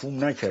با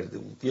مفهوم نکرده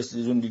بود. یه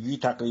زندگی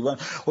تقریبا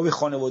خب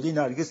خانواده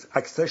نرگس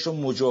اکثرش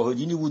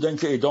مجاهدینی بودن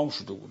که اعدام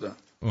شده بودن.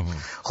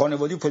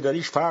 خانواده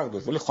پدریش فرق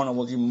داشت ولی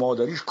خانواده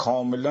مادریش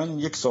کاملا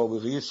یک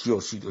سابقه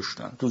سیاسی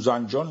داشتن. تو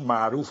زنجان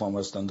معروف هم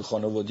هستند.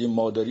 خانواده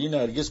مادری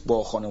نرگس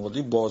با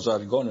خانواده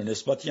بازرگان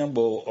نسبتی هم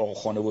با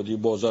خانواده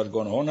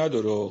بازرگان ها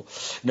نداره.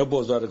 اینا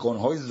بازرگان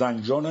های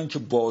زنجانن که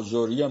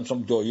بازاری هم،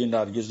 مثلا دایی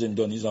نرگس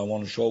زندانی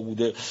زمان شاه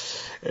بوده،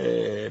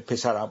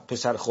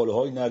 پسر خاله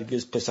های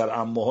نرگس، پسر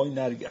عمه های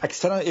نرگس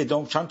اکثرا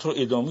اعدام، چند تا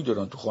اعدامی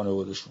دارن تو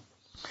خانوادهشون.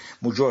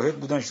 مجاهد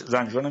بودن.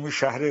 زنجان هم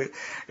شهر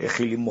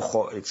خیلی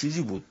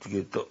چیزی بود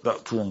دیگه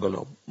تو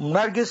انقلاب.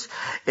 نرگس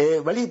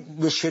ولی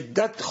به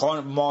شدت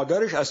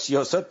مادرش از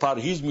سیاست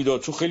پرهیز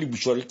میداد، تو خیلی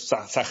بیچاره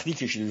سختی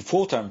کشید،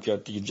 فوت هم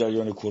کرد دیگه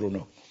جریان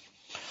کرونا.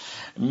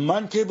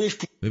 من که بهش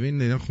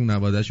ببین اینا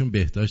خانواده‌شون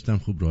بهداشتم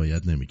خوب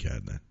رعایت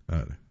نمی‌کردن.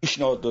 آره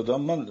پیشنهاد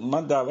دادم،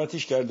 من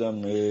دعوتش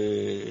کردم.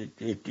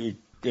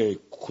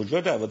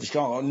 کجا دعوتش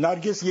کردم؟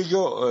 نرگس یه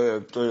جا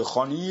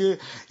خانه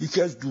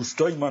یکی از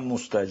دوستای من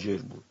مستاجر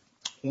بود.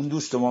 اون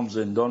دوست ما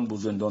زندان بود،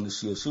 زندان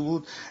سیاسی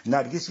بود.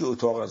 نرگس یه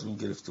اتاق از اون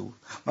گرفته بود.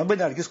 من به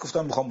نرگس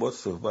گفتم میخوام باهات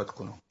صحبت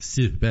کنم.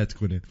 صحبت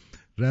کنه.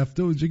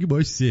 رفته اونجا که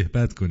باهاش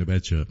صحبت کنه.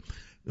 بچه‌ها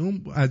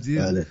اون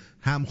عزیز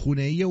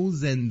همخونه‌ای اون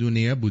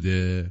زندونیه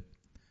بوده،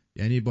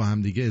 یعنی با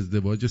هم دیگه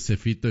ازدواج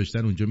سفید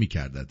داشتن اونجا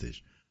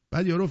میکردتش.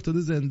 بعد یارو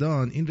افتاده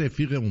زندان، این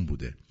رفیق اون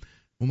بوده،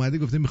 اومده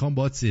گفته میخوام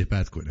باهات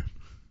صحبت کنم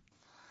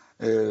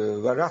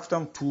و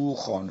رفتم تو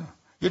خانه.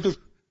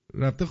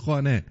 رفته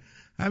خانه،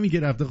 همین که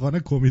رفته خانه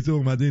کمیته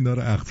اومده اینا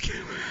رو عقد کرد.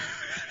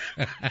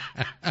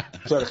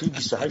 چرخی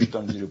 28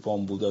 تا زیر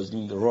پام بود، از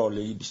این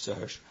راله‌ای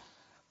 28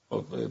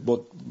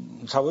 با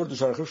سوار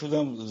دوچرخه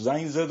شدم،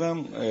 زنگ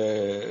زدم،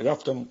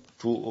 رفتم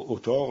تو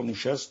اتاق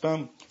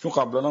نشستم، چون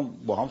قبلا هم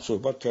با هم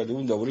صحبت کرده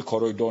بودیم درباره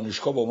کارهای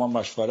دانشگاه، با من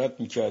مشورت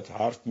میکرد،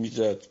 حرف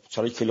میزد،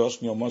 سر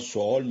کلاس میامد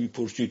سوال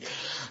میپرسید.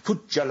 تو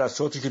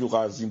جلساتی که تو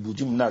قزوین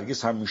بودیم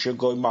نرگس همیشه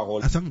گاهی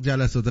مقاله، اصلا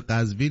جلسات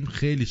قزوین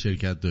خیلی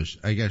شرکت داشت،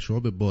 اگر شما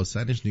به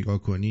باسنش نگاه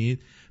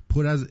کنید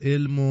پر از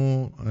علم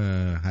و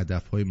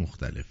هدفهای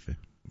مختلفه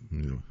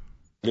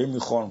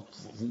میخوان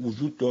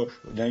وجود داشت،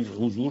 یعنی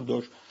حضور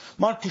داشت.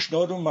 من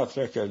پیشنهادم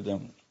مطرح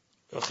کردم،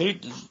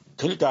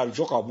 خیلی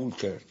درجا قبول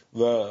کرد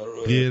و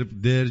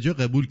درجا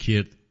قبول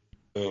کرد،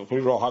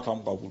 خیلی راحت هم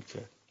قبول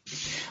کرد.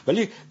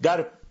 ولی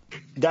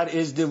در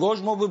ازدواج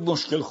ما به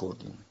مشکل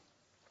خوردیم.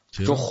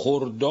 چون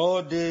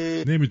خرداد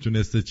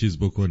نمیتونسته چیز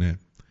بکنه،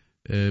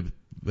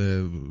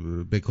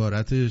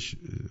 بکارتش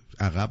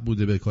عقب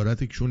بوده،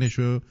 بکارت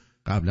کشونشو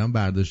قبلا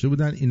برداشته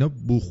بودن، اینا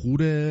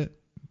بخور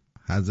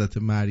حضرت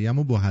مریم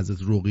رو با حضرت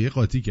رقیه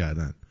قاطی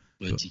کردن.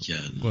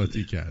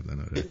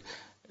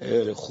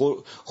 آره.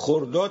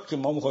 خرداد که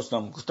ما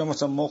گفتم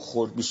مثلا ما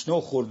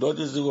 29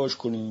 خرداد ازدواج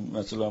کنیم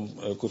مثلا،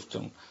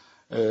 گفتم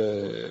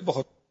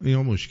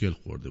اینا مشکل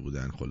خورده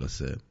بودن.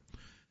 خلاصه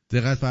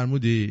دقت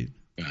فرمودی؟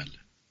 بله.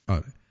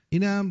 آره.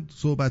 اینم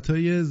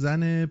صحبت‌های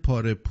زن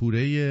پاره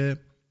پوره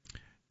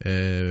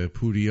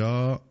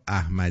پوریا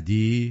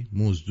احمدی،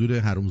 مزدور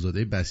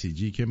حرومزاده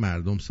بسیجی که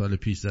مردم سال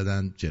پیش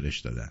زدن جرش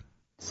دادن.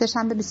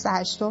 سه‌شنبه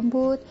 28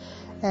 بود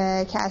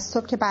که از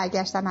صبح که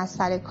برگشتم از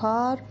سر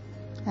کار،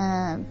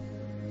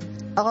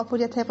 آقا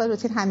پوریا طبق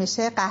روتین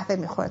همیشه قهوه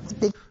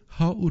می‌خورد.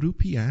 ها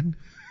اروپیان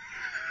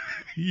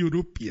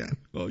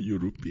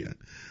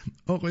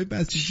آقای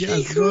بسیجی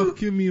از راه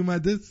که می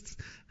اومده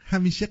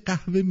همیشه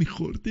قهوه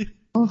می‌خورده.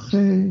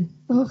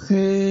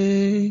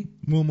 آخه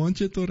مامان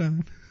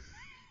چطورن؟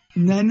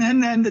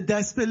 نه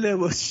دست به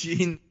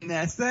لباسشین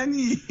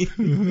نسنی.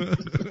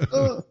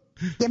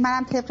 یه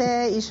منم طبق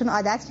ایشون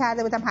عادت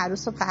کرده بودم هر روز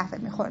صبح قهوه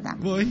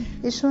می‌خوردم.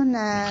 ایشون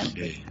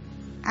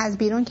از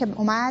بیرون که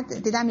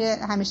اومد دیدم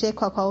همیشه یه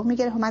کاکائو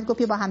میگیره، اومد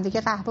گفت با هم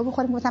دیگه قهوه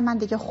بخوریم. گفتم من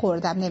دیگه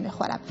خوردم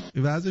نمیخورم.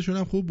 وضعشون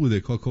هم خوب بوده،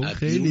 کاکائو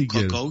خیلی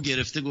کاکائو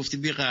گرفته، گفتی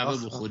بیا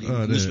قهوه بخوریم.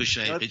 آره. موس به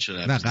شقیقه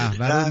چرا؟ نه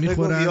قهوه رو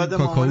میخورن،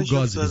 کاکائو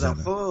گاز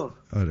میزنن.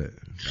 آره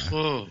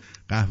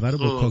قهوه رو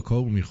با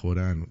کاکائو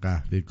میخورن،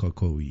 قهوه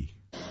کاکائویی.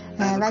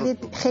 ولی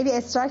خیلی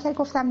اصرار کرد،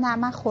 گفتم نه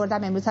من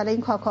خوردم امروز، حالا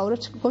این کاکائو رو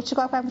گفت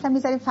چیکار کنم؟ گفتم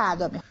میذاریم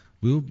فردا.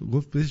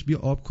 گفت بهش بیا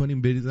آب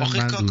کنیم بریزم. آخه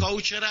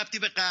کاکائو چه ربطی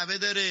به قهوه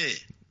داره؟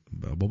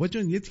 بابا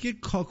جان یه تیکه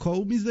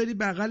کاکائو میذاری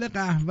بغل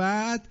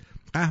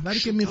قهوه‌ای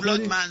که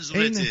میخوری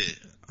منظورته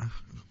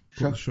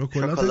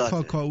شکلات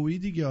کاکائویی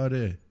دیگه.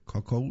 آره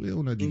کاکائو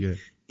اونا دیگه.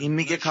 این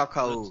میگه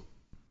کاکائو.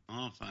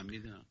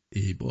 فهمیدم.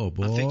 ای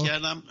بابا من فکر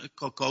کردم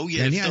کاکائو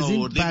یعنی از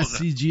این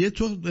بسیجیه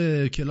تو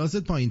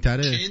کلاست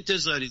پایین‌تره. چه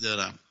انتظاری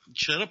دارم؟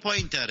 چرا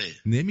پایین‌تره؟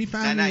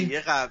 نمیفهمی؟ نه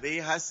یه قهوه‌ای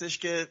هستش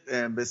که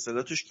به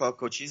اصطلاح توش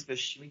کاکائو چیز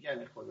بهش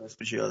میگن، خدا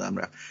اسمش یادم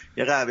رفت.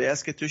 یه قهوه‌ای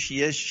هست که توش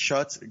یه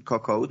شات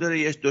کاکائو داره،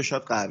 یه 2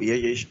 شات قهوه،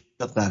 یه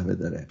شات قهوه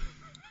داره.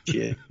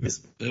 چیه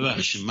اسم؟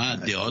 ببخشید من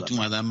دیهات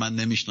اومدم، من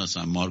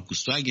نمیشناسم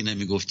مارکوس. تو اگه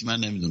نمیگفتی من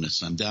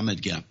نمیدونستم. دمت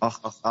گرم.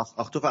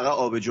 آخ تو فقط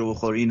آبجو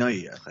بخوری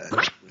اینایی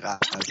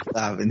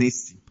قهوه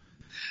نیستی.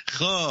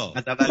 خب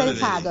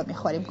فردا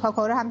میخوریم.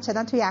 کاکائو رو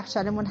همچنان تو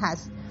یخچالمون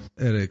هست.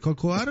 آره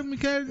کاکائو رو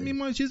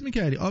میکردی چیز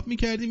میکردی آب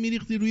میکردی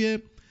میریختی روی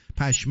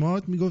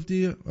پشمات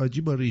میگفتی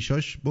آجی با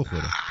ریشاش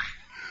بخوره.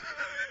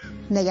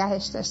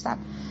 نگهش داشتم.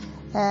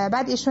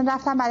 بعد ایشون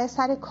رفتم برای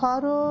سر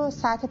کار و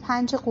ساعت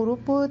 5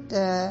 غروب بود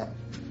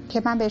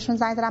که من بهشون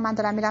زنگ دادم من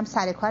دارم میرم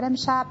سر کار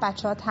امشب.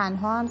 بچه‌ها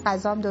تنهان،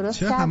 غذام درست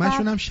کردم. چرا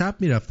همشون هم شب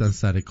میرفتن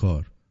سر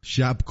کار؟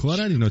 شب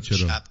کارن اینا. چرا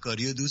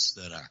شبکاری رو دوست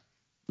دارن؟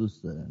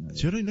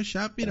 چرا اینا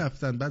شب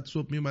میرفتن بعد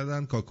صبح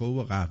میومدن کاکائو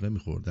و قهوه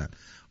میخوردن؟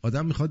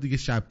 آدم میخواد دیگه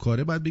شب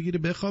کاره بعد بگیره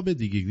بخوابه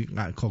دیگه.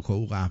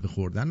 کاکائو قهوه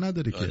خوردن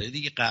نداره که. آره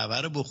دیگه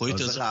قهوه رو بخوری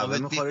تا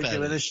خوابت میپره که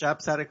بره شب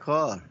سر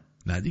کار.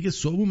 نه دیگه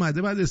صبح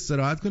اومده بعد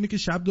استراحت کنه که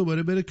شب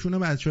دوباره بره کونه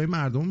بچهای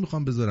مردم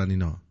میخوان بذارن.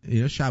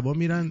 اینا شبا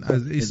میرن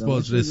از ایست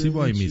بازرسی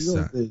وای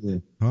میستن.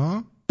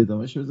 ها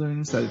ادامهش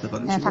بذارین سر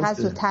اتفاقی فقط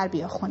زودتر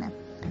بیا خونه.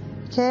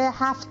 که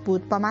 7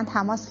 بود با من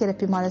تماس گرفت،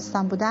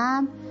 بیمارستان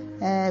بودم.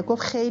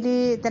 گفت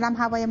خیلی دلم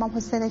هوای امام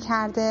حسین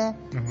کرده،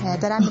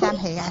 دارم میرم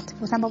هیئت.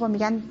 گفتم بابا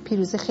میگن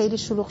پیروزی خیلی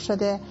شلوغ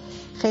شده،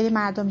 خیلی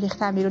مردم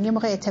ریختن بیرون، یه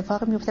موقع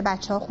اتفاق میفته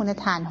بچه‌ها خونه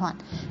تنهان،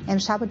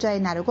 امشب جایی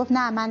نرو. گفت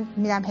نه من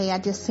میرم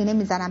هیئت، یه سینه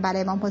میزنم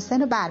برای امام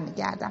حسین و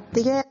برمیگردم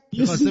دیگه.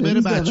 خواسته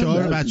بره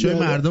بچه‌های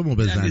مردمو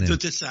بزنه.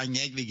 تو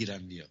سنگک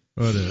بگیرم بیا.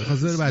 آره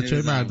خواسته بره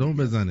بچه‌های مردمو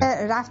بزنه.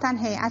 رفتن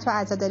هیئت و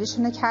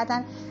عزاداریشون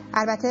کردن.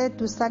 البته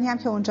دوستانی هم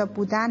که اونجا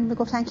بودن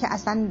میگفتن که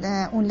اصلا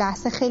اون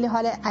لحظه خیلی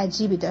حال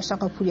عجیبی داشت.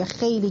 آقا پوریا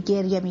خیلی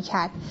گریه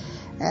میکرد.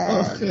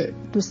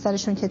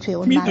 دوستانشون که توی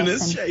اون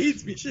میدونست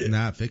شهید میشه.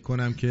 نه فکر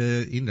کنم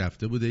که این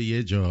رفته بوده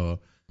یه جا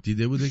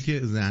دیده بوده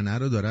که زنه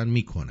رو دارن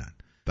میکنن،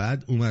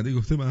 بعد اومده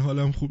گفته من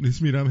حالم خوب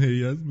نیست میرم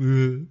هیئت.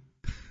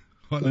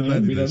 حال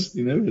بدی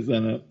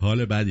داشته.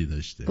 حال بدی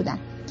داشته بودن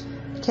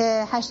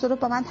که 8 رو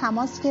با من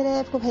تماس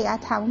گرفت. گفت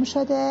هیئت تموم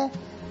شده.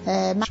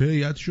 چه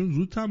هیئتشون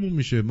زود تموم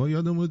میشه؟ ما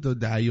یادمون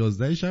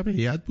 10-11 شب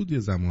هیئت بود یه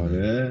زمانه.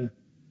 آره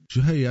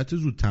چه هیئت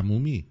زود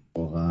تمومی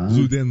واقعا.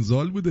 زود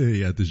انزال بوده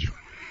هیئتشون.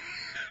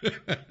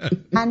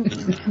 من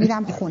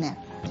میرم خونه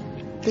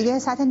دیگه.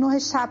 ساعت 9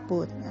 شب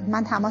بود.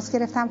 من تماس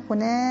گرفتم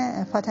خونه.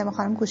 فاطمه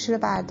خانم گوشی رو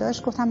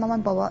برداشت. گفتم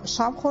مامان بابا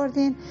شام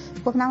خوردین؟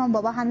 گفت نه مامان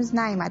بابا هنوز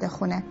نیومده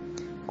خونه.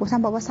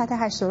 گفتم بابا ساعت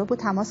 8 بود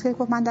تماس گرفت.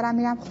 گفت من دارم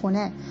میرم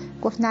خونه.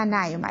 گفت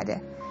نه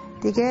نیومده.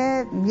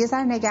 دیگه یه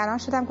ذره نگران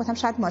شدم. گفتم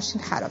شاید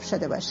ماشین خراب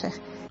شده باشه.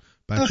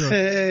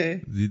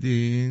 بچه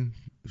دیدین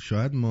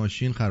شاید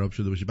ماشین خراب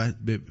شده باشه.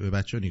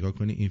 بچه ها نگاه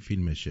کنی این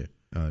فیلمشه.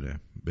 آره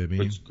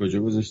ببین کجا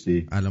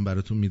گذاشتی؟ الان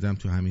براتون میدم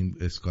تو همین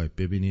اسکایپ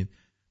ببینید.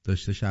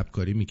 داشته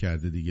شبکاری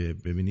میکرده دیگه.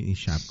 ببینید این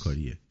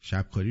شبکاریه.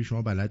 شبکاری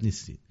شما بلد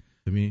نیستید.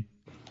 ببین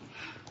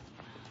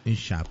این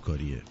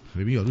شبکاریه.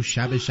 ببین یارو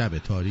شب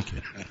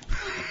تاریکه.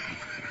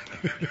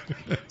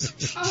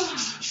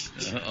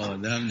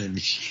 آدم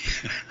نمیشه.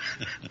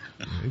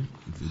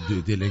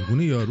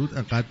 دلنگون یارو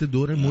قد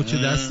دور مچ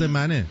دست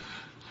منه.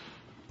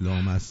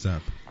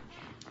 لامصب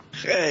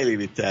خیلی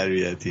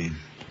بی‌تربیتی.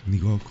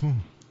 نگاه کن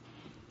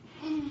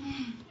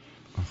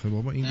آخه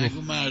بابا این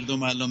نگو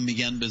مردم الان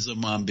میگن بذار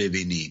ما هم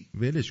ببینیم.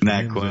 ولش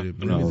کن.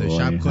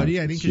 شبکاری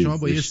یعنی که شما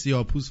با یه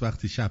سیاه‌پوست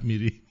وقتی شب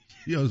میری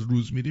یا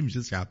روز میری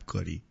میشه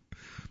شبکاری.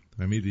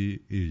 فهمیدی؟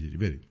 اینجوری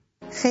بریم.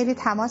 خیلی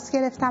تماس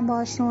گرفتم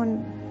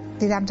باهاشون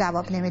دیدم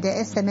جواب نمیده.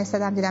 اس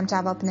دادم دیدم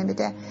جواب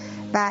نمیده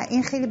و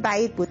این خیلی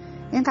بعید بود.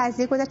 این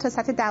قضیه گذشت تا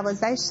ساعت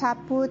 12 شب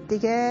بود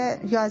دیگه.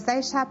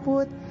 11 شب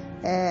بود.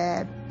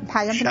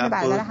 پیام دادم به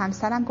برادر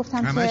همسرم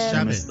گفتم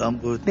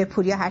که به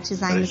پوریا هر چی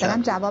زنگ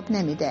میزنم جواب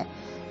نمیده.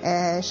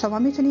 شما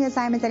میتونی یه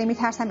زنگ بزنی؟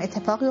 میترسم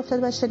اتفاقی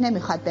افتاده باشه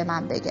نمیخواد به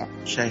من بگه.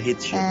 شهید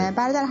شده.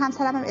 برادر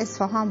همسرم هم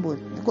اصفهان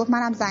بود. گفت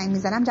منم زنگ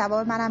میزنم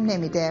جواب منم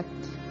نمیده.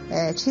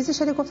 چیزی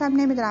شده؟ گفتم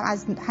نمیدونم.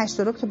 از 8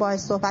 رو که باهاش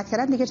صحبت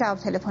کردم دیگه جواب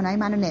تلفنایی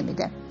منو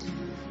نمیده.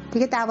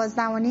 دیگه 12:30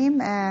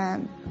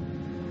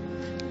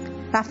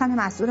 رفتم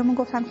به مسئولمون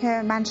گفتم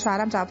که من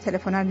شوهرم جواب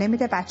تلفن‌ها رو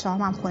نمیده،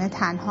 بچه‌هام هم خونه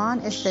تنهان،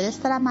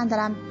 استرس دارم، من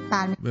دارم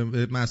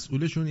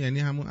مسئولشون یعنی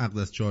همون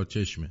اقدس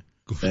چهارچشمه.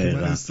 گفتم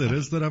من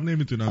استرس دارم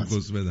نمیتونم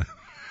گز بدم.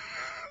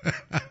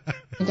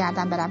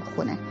 میگردم برم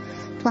خونه.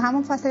 تو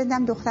همون فاصله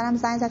دیدم دخترم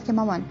زنگ زد که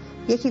مامان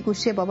یکی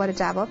گوشی بابا رو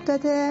جواب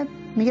داده،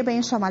 میگه به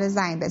این شماره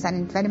زنگ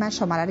بزنید، ولی من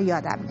شماره رو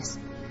یادم نیست.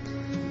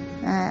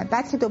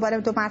 بعد که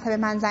دوباره 2 مرتبه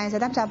من زنگ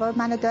زدم جواب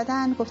منو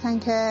دادن، گفتن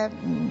که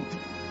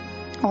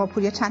آقا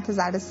پوریا چند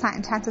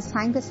تا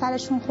سنگ به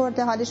سرشون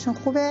خورده، حالشون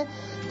خوبه،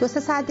 2-3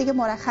 ساعت دیگه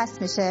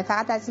مرخص میشه،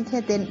 فقط از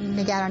اینکه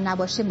نگران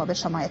نباشیم ما به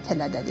شما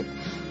اطلاع دادیم،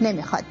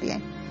 نمیخواد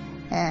بیاین.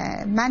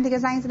 من دیگه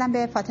زنگ زدم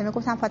به فاطمه،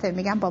 گفتم فاطمه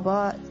میگم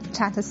بابا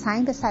چند تا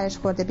سنگ به سرش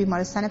خورده،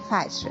 بیمارستان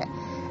فجره،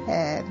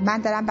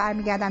 من دارم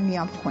برمیگردم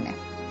میام خونه.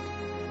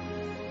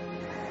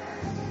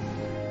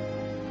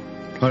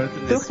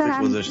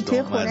 دخترم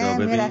توی خونه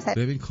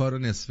ببین کارو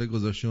نصفه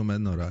گذاشته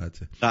اومد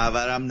ناراحته.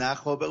 خبرم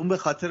نخوابه، اون به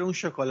خاطر اون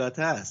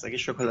شکلاته است. اگه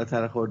شکلاته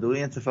رو خورده بود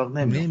این اتفاق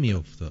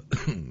نمیافتاد.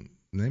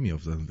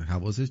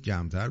 حواسش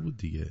جمع‌تر بود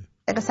دیگه.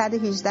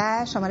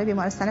 118 شماره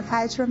بیمارستان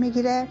فجر رو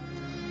میگیره.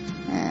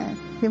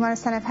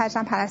 بیمارستان فجر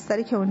هم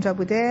پرستاری که اونجا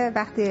بوده،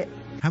 وقتی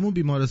همون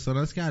بیمارستان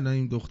است که الان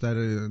این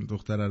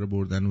دختره رو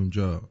بردن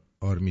اونجا،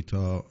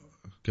 آرمیتا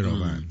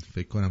گراون،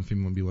 فکر کنم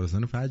فیلم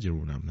بیمارستان فجر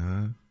اونم،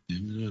 نه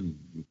نمیدونم،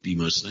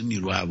 بیمارستان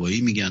نیرو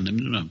هوایی میگن،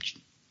 نمیدونم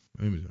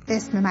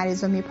اسم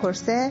مریض رو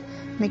میپرسه،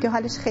 میگه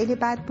حالش خیلی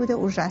بد بوده،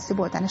 اورژانسی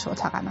بردنش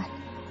اتاق عمل.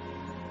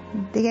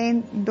 دیگه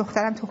این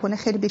دخترم تو خونه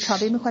خیلی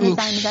بیتابی میکنه،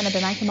 زنگ میزنه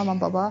به من که مامان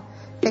بابا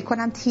فکر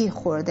کنم تیر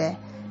خورده.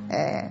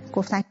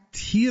 گفتن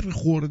تیر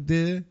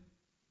خورده؟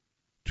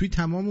 توی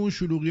تمام اون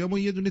شلوغی ها ما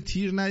یه دونه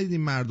تیر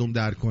ندیدیم مردم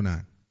در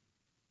کنن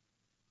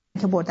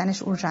که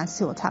بردنش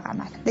اورژانسی اتاق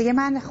عمل. دیگه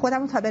من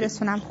خودم تا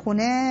برسونم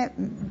خونه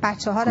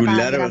بچه‌ها رو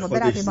بردارم و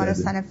برم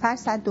بیمارستان فجر،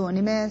 ساعت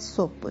 2:30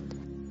 صبح بود.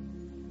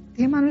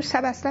 دیگه من اون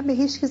شب اصلا به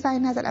هیچ کی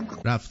زنگ نزدم.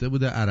 رفته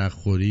بوده عرق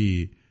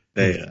خوری،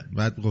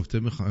 بعد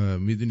گفته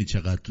میدونی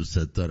چقدر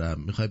دوست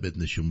دارم، میخوای بهت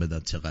نشون بدم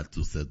چقدر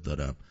دوست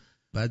دارم.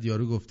 بعد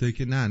یارو گفته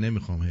که نه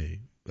نمیخوام.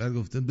 بعد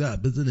گفته نه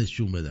بذار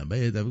نشون بدم.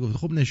 بعد یه دفعه گفته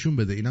خب نشون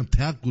بده. اینم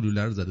تق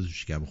گلوله رو زده تو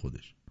شکم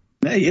خودش.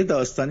 نه یه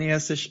داستانی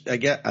هستش،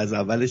 اگه از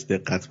اولش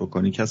دقت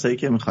بکنی، کسایی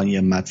که میخوان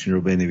یه متن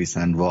رو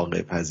بنویسن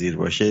واقع پذیر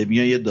باشه،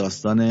 میان یه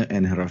داستان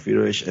انحرافی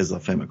روش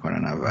اضافه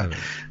میکنن اول.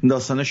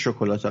 داستان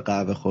شکلات و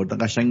قهوه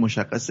خوردن قشنگ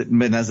مشخصه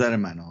به نظر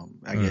من،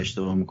 اگه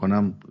اشتباه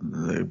میکنم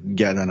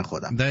گردن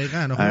خودم.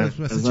 دقیقاً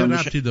چه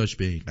ربطی داشت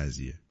به این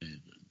قضیه؟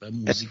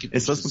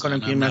 احساس میکنم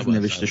که این متن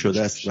نوشته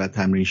شده است و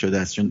تمرین شده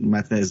است، چون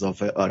متن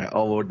اضافه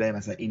آورده،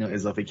 مثلا اینو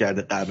اضافه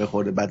کرده، قهوه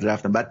خورده، بعد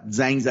رفتم، بعد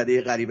زنگ زده،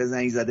 یه غریبه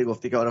زنگ زده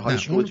گفته که آره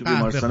حالش خوبه تو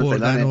بیمارستان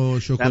فلان و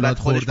شکلات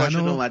خوردن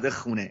و اومده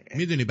خونه.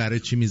 میدونی برای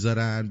چی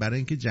میذارن؟ برای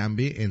اینکه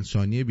جنبه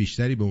انسانی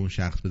بیشتری به اون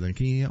شخص بدن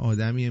که این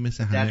آدمیه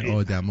مثل همه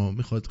آدما،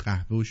 میخواد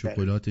قهوه و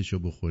شکلاتشو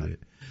بخوره.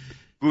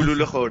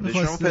 گلوله خورده.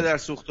 شما پدر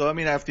سوخته ها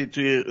میرفتید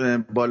توی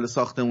بالا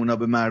ساختمونا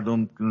به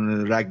مردم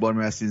رگبار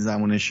می‌بستید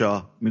زمان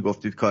شاه،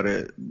 میگفتید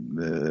کار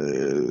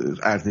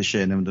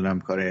ارتشه، نمیدونم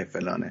کار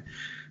فلانه.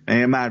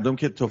 مردم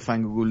که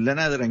تفنگ و گلوله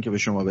ندارن که به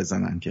شما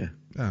بزنن که.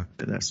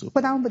 پدر سوخته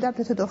خودمون بودم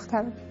به تو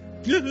دخترم.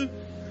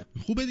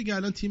 خوبه دیگه،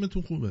 الان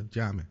تیمتون خوبه،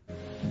 جمعه.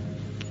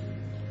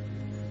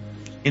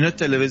 اینا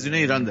تلویزیون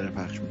ایران داره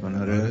پخش میکنه.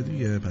 آره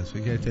دیگه، پس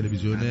فکر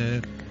تلویزیون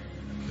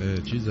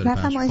چیز داره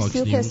پخش. فاکس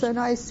نیوز. پرسنل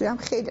آیسیو هم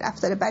خیلی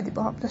رفتار بدی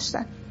باهم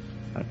داشتن.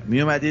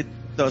 می اومدید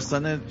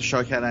داستان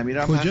شاکرمی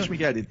رو هم پخش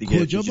می‌کردید دیگه.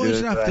 کجا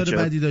باش رفتار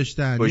بدی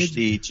داشتن؟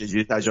 پشتی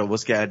چجوری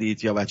تجاوز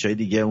کردید یا بچهای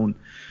دیگه اون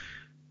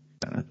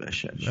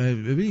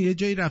ببین یه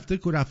جایی رفته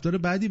که رفتار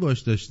بدی باش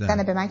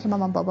داشتن. به من که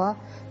مامان بابا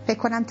فکر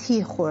کنم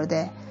تیر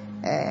خورده،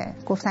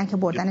 گفتن که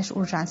بردنش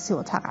اورژانسی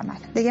اتاق عمل.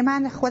 دیگه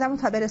من خودم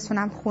تا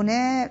برسونم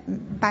خونه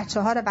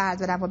بچه‌ها رو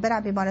بردارم و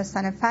برم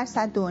بیمارستان فجر،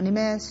 ساعت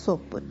 2:30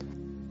 صبح بود.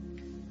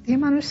 دیگه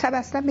من اون شب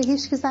اصلا به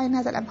هیچ کی زنگ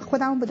نزدم،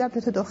 خودم بودم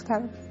به تو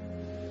دخترم.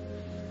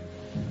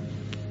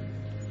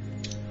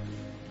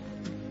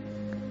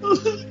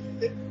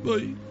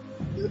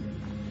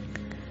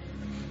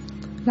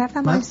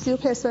 رفتم آیسیو،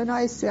 پرسنل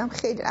آیسیو هم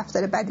خیلی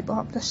رفتار بدی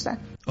باهم داشتن.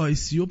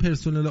 آیسیو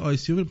پرسنل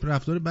آیسیو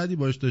رفتار بدی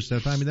باش داشتن،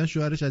 فهمیدن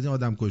شوهرش از این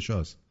آدم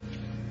کشاست.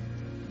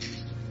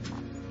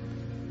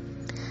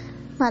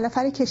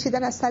 ملافه رو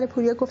کشیدن از سر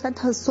پوریا، گفتن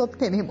تا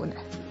صبح نمیمونه.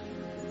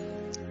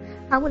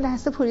 همون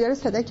لحظه پوریا رو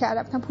صدا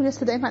کردم، گفتم پوریا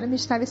صدای منو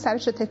میشنوی؟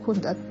 سرش رو تکون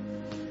داد.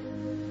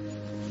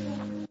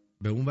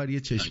 به اون ور یه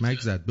چشمک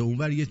زد، به اون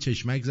ور یه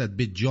چشمک زد،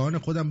 به جان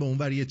خودم به اون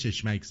ور یه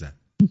چشمک زد.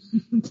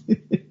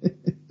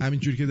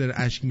 همینجور که داره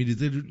اشک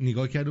میریزه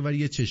نگاه کرد و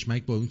یه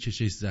چشمک با اون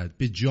چشش زد،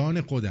 به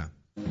جان خودم.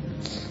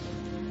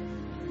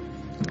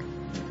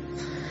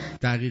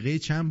 دقیقه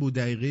چند بود؟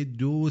 دقیقه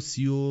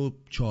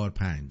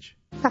 2:34-5.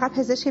 فقط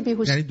پزشک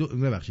بیهوش، یعنی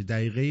ببخشید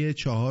دقیقه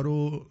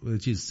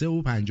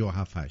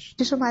 3:57.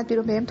 پیش اومد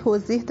بیرون بهم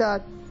توضیح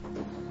داد.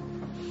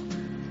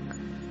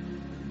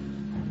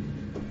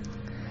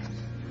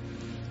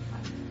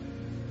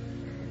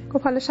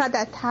 گفت حالا شاید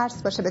در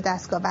ترس باشه به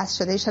دستگاه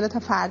وصل شده، ان شاءالله تا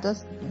فردا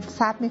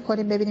صبر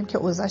می‌کنیم ببینیم که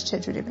اوضاعش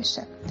چجوری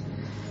میشه.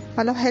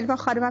 حالا حلما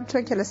خانمم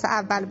چون کلاس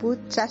اول بود،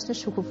 جشن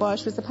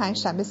شکوفاش روز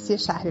پنجشنبه 30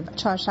 شهریور،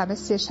 چهارشنبه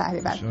 30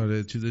 شهریور.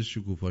 آره چیز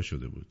شکوفا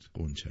شده بود،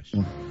 قنچش.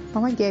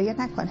 ماما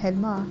گریه نکن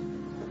حلما.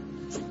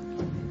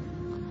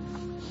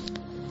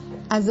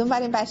 از اون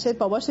ور این بچه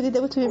باباش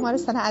دیده بود تو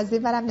بیمارستان، از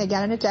این ورم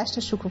نگران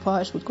جشن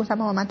شکوفاهاش بود. گفتم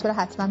ماما من تو رو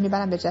حتما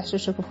میبرم به جشن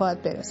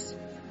شکوفاهات برس.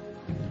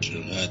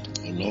 چقدر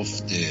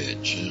کلافته،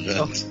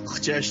 چقدر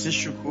جشن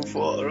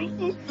شکوفا رو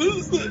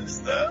دوست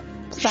داشتم.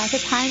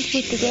 ساعت 5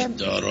 بود دیگه،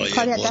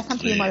 کاری از دستم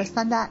تو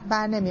بیمارستان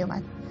بر نمی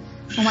اومد.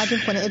 اومدیم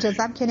خونه،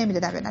 اجازه‌ام که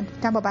نمیدادن بدن.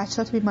 دیدم با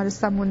بچه‌ها تو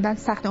بیمارستان موندن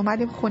سخت.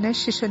 اومدیم خونه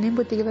 6:30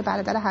 بود دیگه، به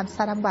برادر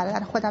همسرم و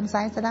برادر خودم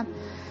زنگ زدم،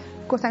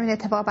 گفتم این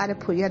اتفاق برای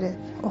پوریا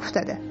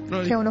افتاده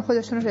که اونو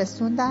خودشون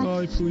رسوندن.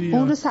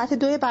 اون رو ساعت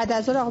 2 بعد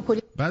از ظهر آقا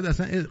پوریا، بعد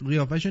اصلا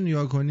قیافه‌شو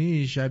نگاه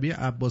کنی شبیه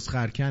عباس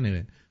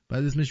خرکنه،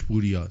 بعد اسمش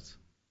پوریاست.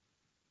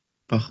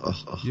 آخ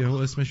آخ آخ، یهو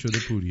اسمش شده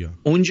پوریا.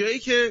 اونجایی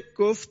که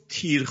گفت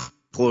تیر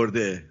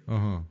خورده،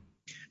 آها،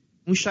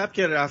 اون شب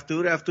که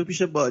رفته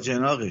پیش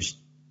باجناقش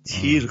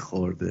تیر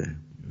خورده.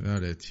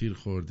 آره تیر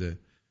خورده.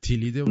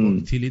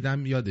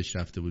 تیلیدم یادش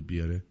رفته بود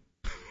بیاره.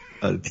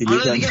 آره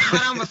دیگه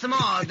خرم واسه ما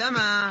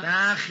آدمه؟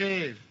 نه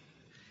خیر،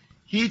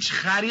 هیچ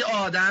خری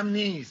آدم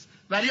نیست،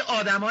 ولی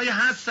آدمایی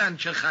هستن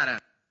که خرن.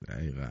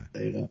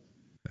 دقیقا.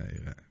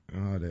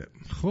 آره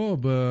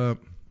خب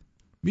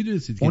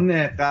میدونستید که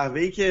اون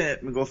قهوه‌ای که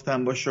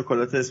میگفتم با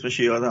شکلات اسمش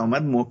یادم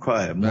اومد،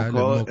 موکاه.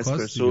 موکا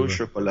اسپرسو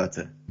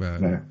شکلاته.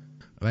 بله.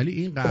 ولی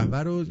این قهوه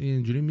رو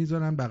اینجوری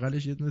میذارن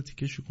بغلش یه دونه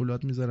تیکه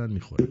شکلات میذارن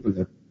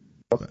میخورن.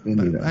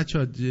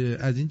 بچه‌ها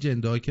از این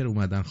جنده که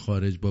اومدن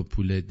خارج با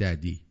پول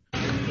ددی،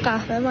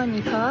 قهوه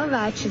وانیکا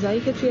و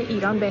چیزایی که توی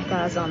ایران بهتر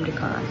از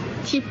آمریکا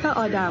هست. تیپ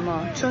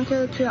آدما، چون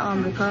که توی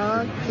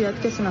آمریکا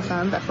زیاد کسی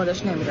مثلا به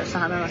خودش نمیرسه،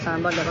 همه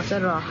مثلا با لباس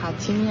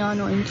راحتی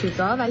میان و این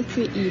چیزا، ولی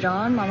توی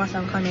ایران ما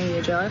مثلا می‌خوایم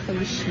یه جای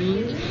خیلی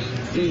شیک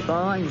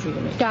زیبا اینجوری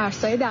میشه.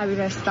 درسای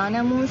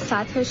دبیرستانمون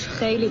سطحش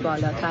خیلی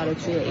بالاتره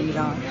توی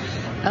ایران،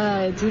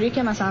 جوری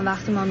که مثلا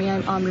وقتی ما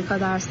میایم آمریکا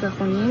درس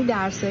بخونیم،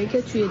 درسایی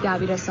که توی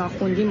دبیرستان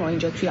خوندیم و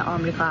اینجا توی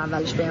آمریکا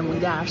اولش بهمون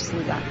درس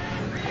میدن.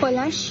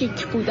 کلا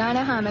شیک بودن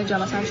همه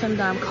جا، مثلا چه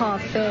میدونم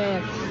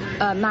کافه،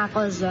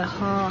 مغازه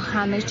ها،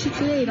 همه چی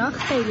توی ایران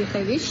خیلی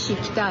خیلی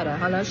شیک داره.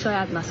 حالا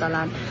شاید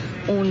مثلا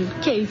اون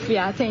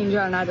کیفیت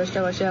اینجا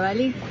نداشته باشه،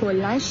 ولی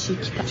کلا شیک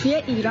تره. توی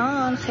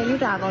ایران خیلی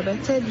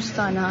روابط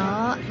دوستانه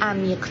ها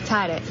عمیق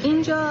تره.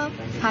 اینجا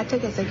حتی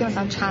کسی که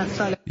مثلا چند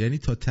سال یعنی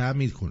تا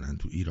تعمیر کنن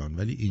تو ایران،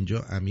 ولی اینجا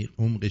عمیق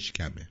عمقش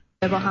کمه.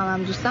 با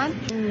هم دوستان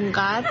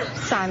اونقدر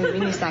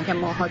صمیمی نیستن که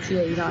ماها توی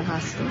ایران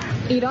هستیم.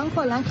 ایران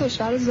کلا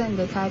کشور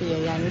زنده تریه،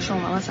 یعنی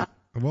شما مثلا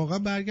واقعا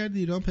برگرد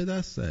ایران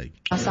پدستگ،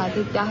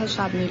 ساعت 10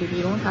 شب میری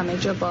بیرون همه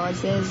جا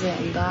بازه،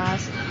 زنده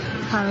است،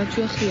 همه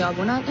توی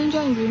خیابونن.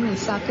 اینجا اینجوری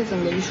نیست، سبک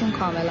زندگیشون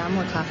کاملا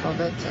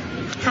متفاوته.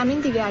 همین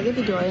دیگه. اگه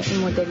ویدیوهای این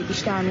مدلی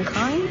بیشتر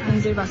میخواین این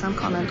زیر واسم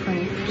کامنت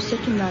کنید.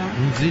 دوستتون دارم.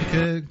 اون زیر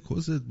که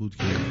کست بود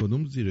که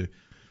کدوم زیره؟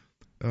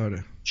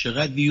 آره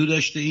چقدر ویو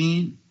داشته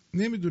این؟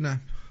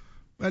 نمیدونم،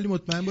 ولی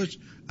مطمئن باش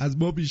از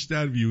ما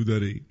بیشتر ویو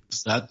داره این.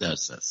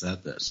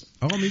 100%.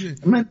 آقا میدونی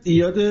من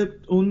یاد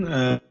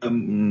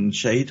اون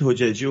شهید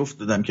حججی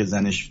افتادم که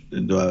زنش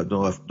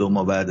دو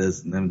ماه بعد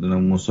از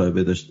نمیدونم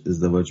مصاحبه داشت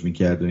ازدواج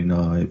میکرد و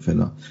اینا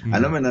فلان.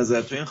 الان به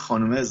نظر تو این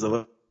خانم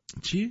ازدواج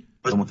چی؟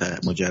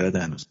 مجرد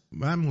هنوز؟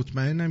 من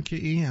مطمئنم که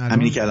این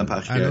همینی که الان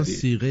پخش کردی الان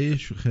صیغه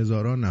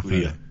هزاران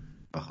نفره.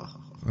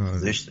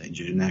 زشت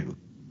اینجوری نگو.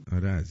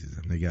 آره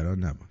عزیزم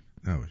نگران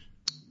نباش.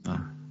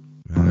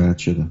 ناراحت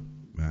شدم.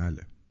 بله.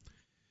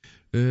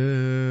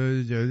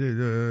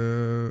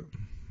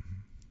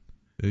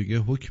 یه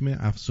حکم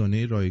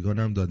افسانه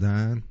رایگانم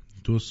دادن،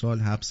 2 سال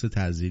حبس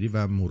تعزیری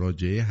و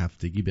مراجعه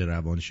هفتگی به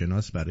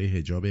روانشناس برای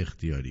حجاب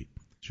اختیاری.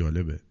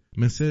 جالبه.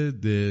 مثل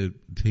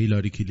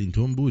هیلاری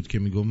کلینتون بود که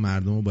میگم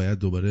مردم رو باید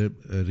دوباره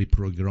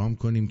ریپروگرام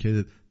کنیم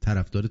که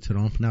طرفدار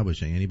ترامپ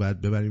نباشن، یعنی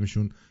باید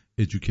ببریمشون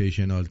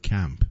educational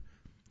camp،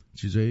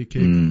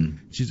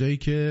 چیزایی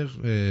که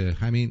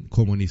همین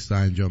کمونیستا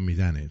انجام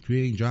میدنه. توی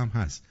اینجا هم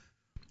هست.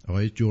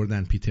 آقای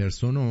جردن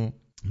پیترسون رو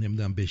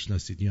نمیدونم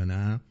بشناسید یا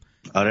نه؟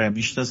 آره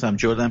میشناسم.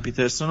 جردن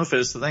پیترسون رو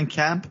فرستادن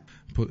کمپ،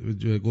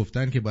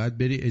 گفتن که باید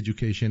بری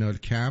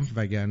educational camp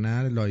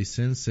وگرنه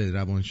لایسنس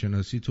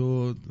روانشناسی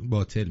تو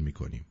باطل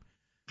میکنیم.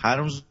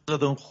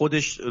 حرومزاده اون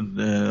خودش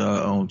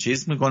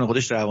چیز میکنه،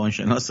 خودش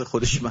روانشناس،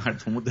 خودش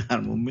مردمو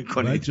درمون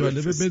میکنه.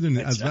 جالبه بدونی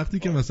از وقتی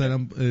که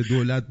مثلا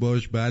دولت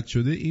باش بد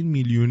شده این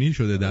میلیونی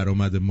شده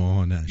درآمد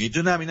ماهانش.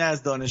 میدونم اینو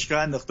از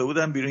دانشگاه انداخته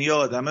بودم بیرون. یه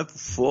آدم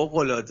فوق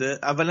العاده،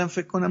 اولا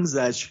فکر کنم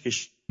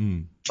زجرکش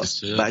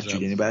بد،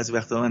 یعنی بعضی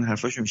وقتا من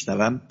حرفاشو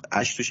میشنوم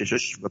اشک تو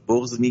چشاش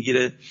بغض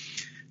میگیره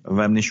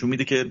و نشون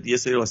میده که یه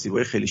سری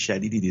آسیبای خیلی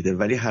شدیدی دیده،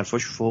 ولی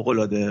حرفاش فوق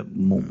العاده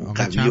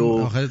قوی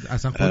و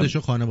اصلا خودش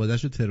و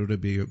خانواده‌شو ترور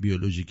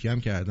بیولوژیکی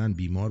هم کردن،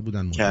 بیمار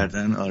بودن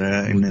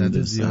آره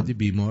مدت زیادی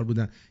بیمار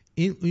بودن.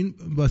 این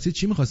واسه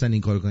چی می‌خواستن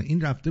این کارو کنن؟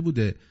 این رفته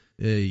بوده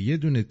یه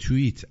دونه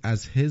توییت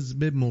از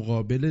حزب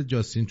مقابل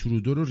جاستین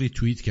ترودو رو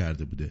ریتوییت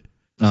کرده بوده.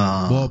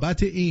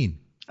 بابت این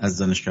از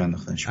دانشگاه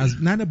انداختنش.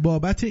 نه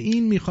بابت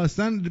این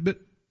می‌خواستن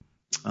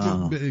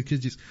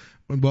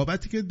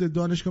بابتی که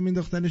دانشگاه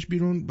مینداختنش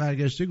بیرون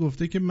برگشته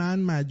گفته که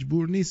من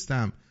مجبور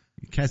نیستم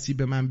کسی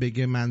به من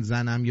بگه من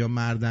زنم یا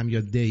مردم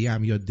یا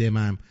دیم یا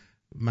دمم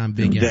من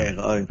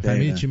بگم.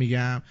 فهمیدی چی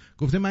میگم؟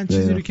 گفته من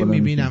چیزی رو که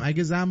میبینم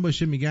اگه زن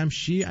باشه میگم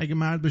شی، اگه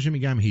مرد باشه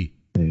میگم هی.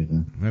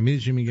 فهمیدی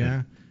چی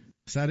میگم؟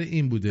 سر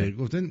این بوده.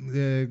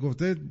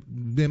 گفته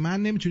به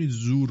من نمیتونید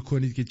زور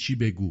کنید که چی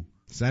بگو.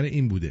 سر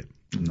این بوده.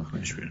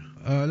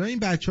 حالا این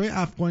بچهای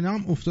افغانی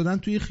هم افتادن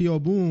توی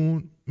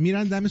خیابون،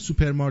 میرن دم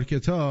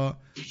سوپرمارکت ها،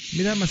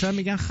 میرن مثلا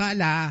میگن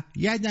خاله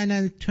یه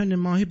دونه تن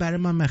ماهی برای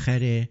ما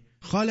مخره.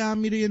 خاله هم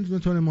میره یه دونه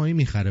تن ماهی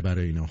میخره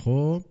برای اینا.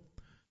 خب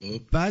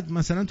بعد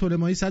مثلا تن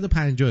ماهی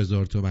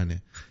 150,000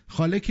 تومنه.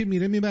 خاله که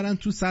میره میبرن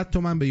تو 100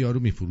 تومن به یارو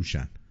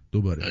میفروشن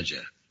دوباره.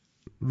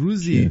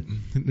 روزی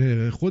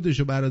خودش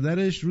و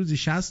برادرش روزی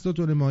 60 تا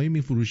تن ماهی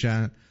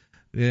میفروشن،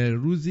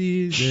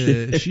 روزی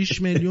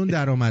 6 میلیون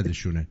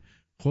درآمدشونه.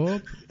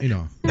 خب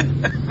اینا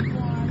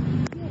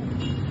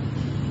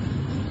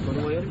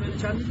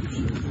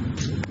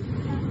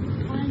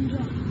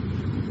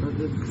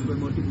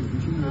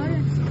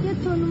یه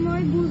تن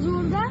ماهی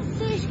بزرگ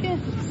هستش که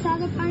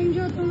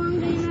 150 تومن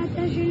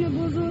قیمتش، اینه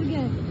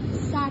بزرگه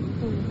 100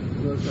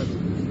 تومن.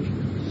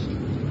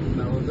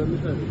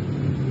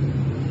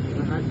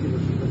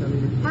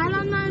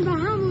 الان من به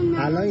همون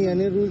الان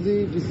یعنی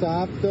روزی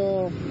 27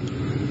 تا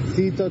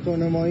 30 تا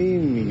تن ماهی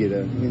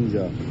میگیره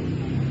اینجا.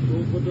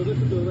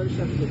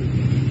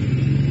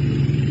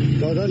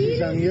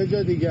 داداشش هم یه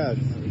جا دیگه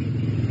است،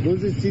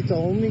 روزی 30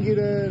 تا هم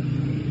میگیره،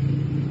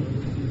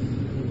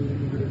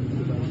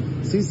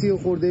 30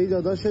 خورده ای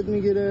داداشت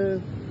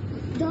میگیره،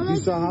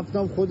 27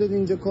 هم خودت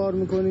اینجا کار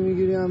میکنی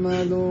میگیری هم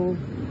مردم،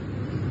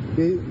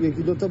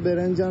 یکی دوتا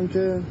برنج هم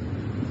که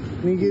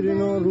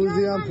میگیرین و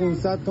روزی هم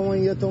 500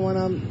 تومن 1 تومن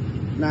هم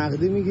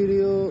نقدی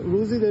میگیری و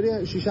روزی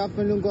داری 6-7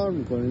 میلیون کار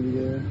میکنی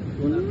دیگه.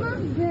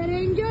 من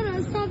برنجا رو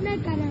حساب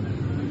نکردم،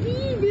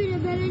 میدونه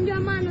برنجا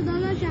من و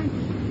داداشم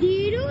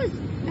دیروز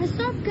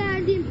حساب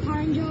کردیم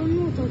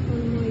 59 تا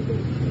ماهی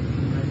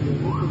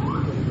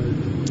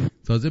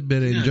تازه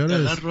برنجا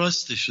رو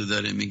راستشو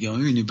داره میگه،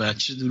 میبینی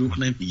بچه دروغ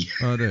نمیگه.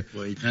 آره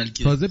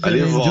تازه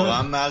برنجا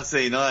واقعا مغز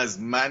اینا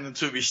از من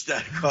تو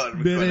بیشتر کار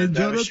میکنه.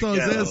 برنجا رو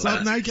تازه حساب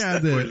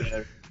نکرده،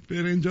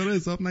 برنجا رو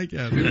حساب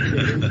نکرده.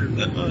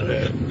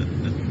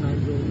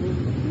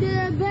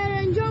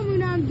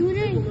 برنجامون هم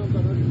دونه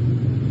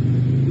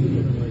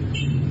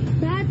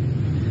بعد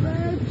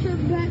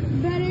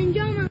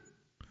برنجام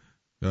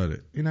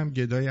آره اینم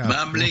گدای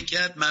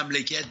مملکت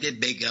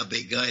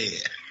بگایه.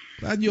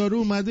 بعد یارو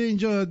اومده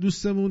اینجا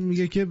دوستمون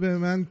میگه که به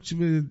من $10,000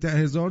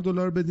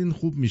 بدین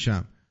خوب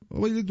میشم.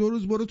 بابا 2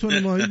 روز برو تن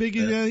ماهی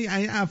بگیر،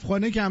 این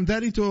افغانه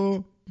کمتری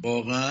تو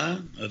واقعا.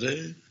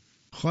 آره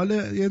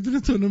خاله یه دونه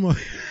تن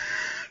ماهی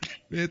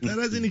بهتر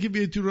از اینه که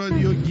بیای تو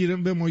رادیو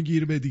گیرم به ما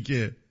گیر بدی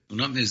که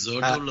اونم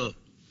 $1,000.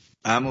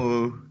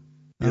 عمو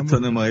یه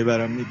تن ماهی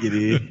برام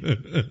میگیری؟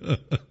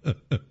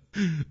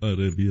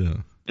 آره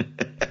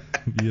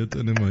بیا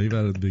تن ماهی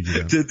برات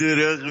بگیرم. تو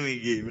دروغ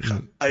میگی،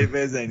 میخوام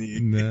بزنی.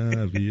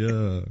 نه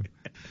بیا.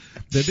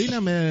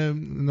 ببینم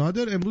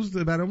نادر امروز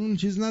برامون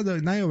چیز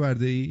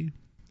نیاورده ای؟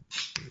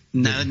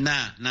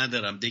 نه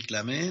ندارم،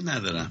 دکلمه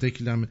ندارم.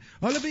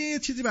 حالا به یه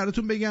چیزی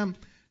براتون بگم،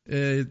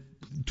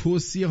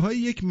 توصیه های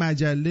یک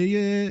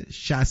مجله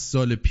 60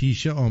 سال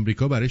پیش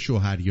آمریکا برای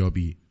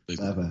شوهریابی.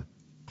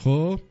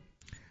 خب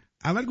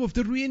اول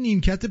گفته روی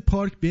نیمکت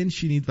پارک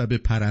بنشینید و به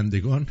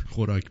پرندگان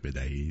خوراک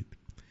بدهید.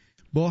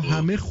 با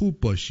همه خوب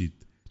باشید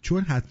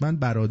چون حتما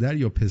برادر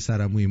یا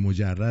پسرعموی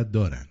مجرد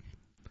دارن.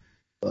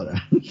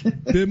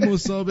 به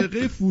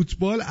مسابقه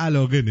فوتبال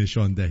علاقه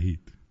نشان دهید.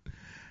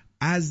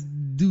 از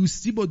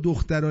دوستی با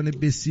دختران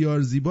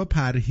بسیار زیبا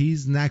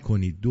پرهیز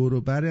نکنید، دور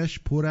و برش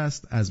پر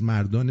است از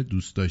مردان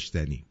دوست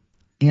داشتنی.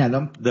 این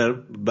الان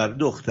برای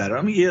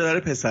دخترها میگه یا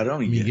برای پسرها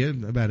میگه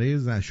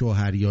برای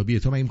شوهریابی.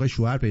 تو من میخوای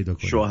شوهر پیدا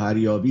کنی؟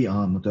 شوهریابی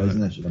متوجه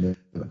نشدم.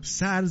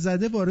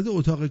 سرزده وارد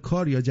اتاق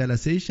کار یا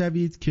جلسه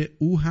شوید که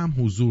او هم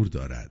حضور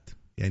دارد.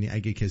 یعنی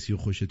اگه کسی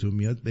خوشتون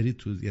میاد برید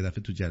تو یه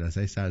دفعه تو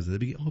جلسه سرزده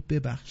بگی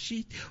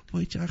ببخشید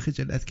وای چقدر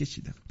خجالت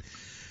کشیدم.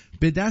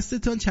 به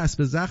دستتان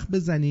چسب زخم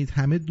بزنید،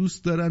 همه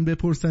دوست دارن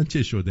بپرسن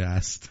چه شده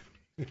است.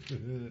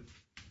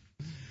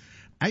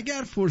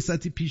 اگر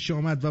فرصتی پیش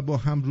آمد و با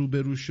هم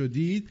روبرو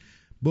شدید،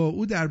 با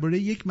او درباره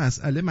یک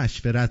مسئله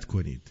مشورت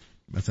کنید.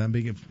 مثلا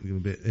بگه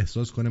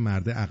احساس کنه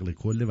مرد عقل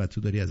کله و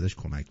تو داری ازش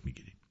کمک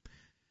میگیری.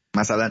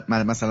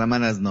 مثلا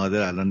من از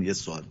نادر الان یه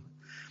سوال.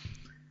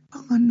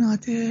 آقا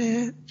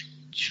نادر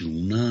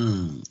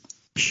جونم،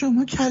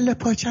 شما کله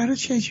پاچه رو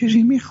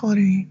چجوری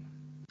میخورین؟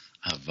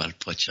 اول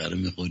پاچه رو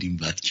میخوریم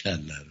بعد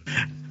کله رو.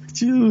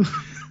 جو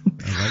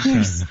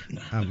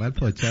اول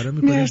پاچه رو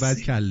میخوریم بعد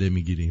کله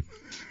میگیریم.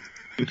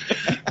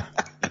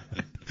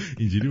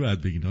 اینجوری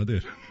باید بگی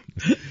نادر.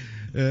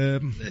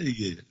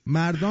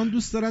 مردان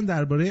دوست دارن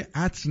درباره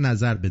عطر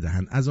نظر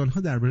بدهند. از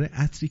آنها درباره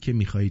عطری که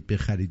میخواهید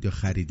بخرید یا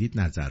خریدید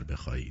نظر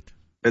بخواهید.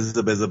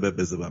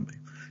 بذار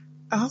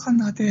آقا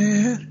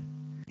نادر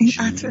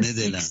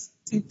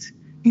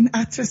این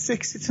عطر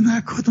سکسیتون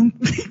هر کدوم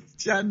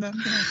جنم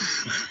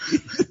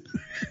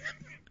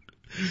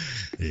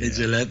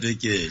اجالت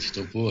بکش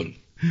تو پر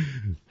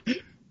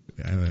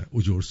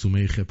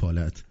اجرسومه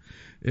خپالت.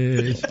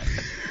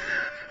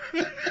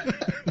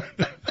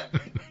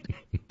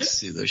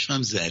 صداش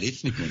هم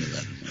ظریف میکنه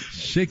برام.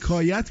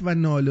 شکایت و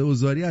ناله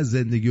وزاری از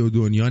زندگی و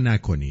دنیا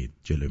نکنید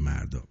جلوی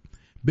مردم.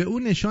 به او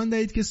نشان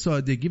دهید که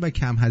سادگی و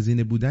کم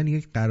هزینه بودن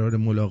یک قرار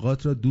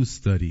ملاقات را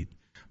دوست دارید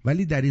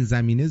ولی در این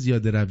زمینه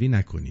زیاده روی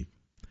نکنید.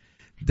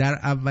 در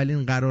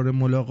اولین قرار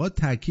ملاقات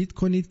تأکید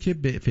کنید که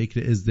به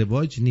فکر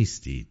ازدواج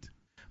نیستید.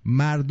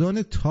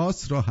 مردان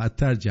تاس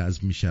راحت‌تر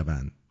جذب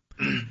می‌شوند.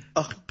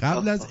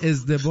 قبل از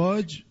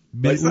ازدواج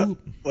به او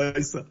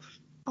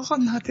آقا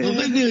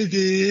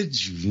نده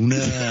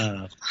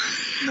جونه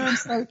من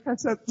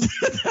سرکشت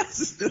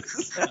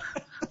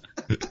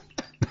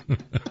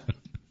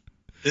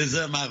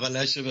بذار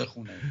مقاله‌شو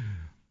بخونه.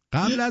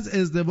 قبل از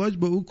ازدواج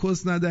به او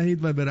کس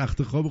ندهید و به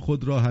رخت خواب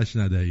خود راهش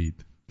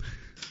ندهید.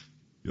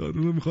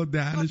 یارو رو میخواد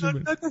دهنشو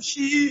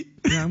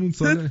به همون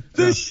سال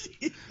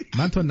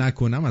من تا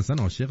نکنم اصلا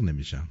عاشق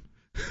نمیشم.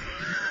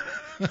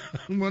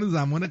 مال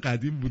زمان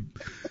قدیم بود،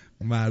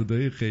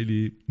 مردای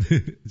خیلی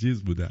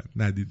چیز بودن،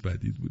 ندید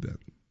بدید بودن،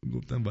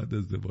 گفتن باید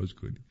ازدواج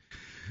کنی.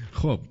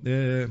 خب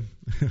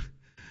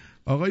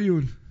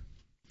آقایون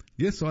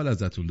یه سوال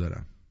ازتون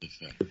دارم.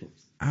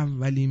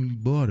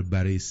 اولین بار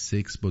برای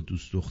سکس با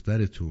دوست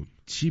دخترتون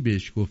چی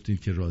بهش گفتین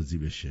که راضی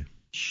بشه؟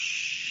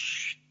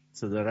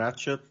 صدا رد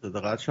شد.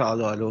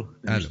 الو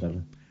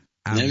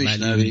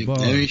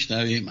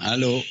نمیشنویم.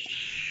 الو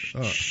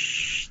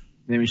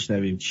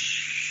نمیشنویم.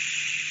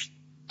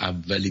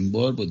 اولین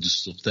بار با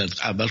دوست دختر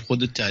اول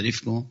خودت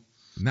تعریف کن.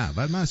 نه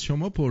بعد من از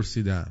شما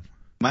پرسیدم.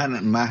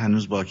 من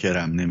هنوز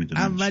باکرم،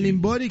 نمیدونم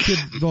اولین باری که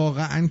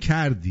واقعا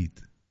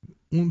کردید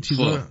اون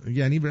چیزا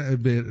یعنی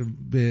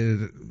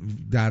به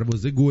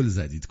دروازه گل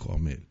زدید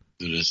کامل.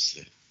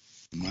 درسته.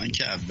 من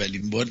که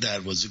اولین بار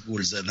دروازه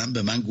گل زدم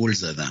به من گل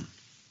زدم.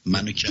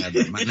 منو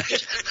کردم من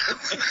نکردم.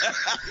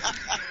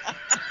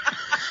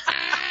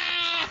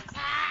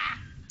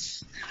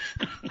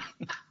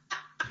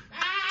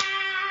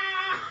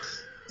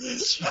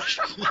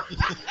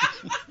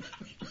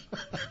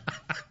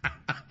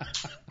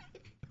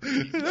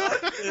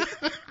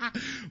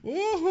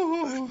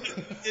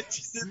 یه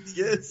چیز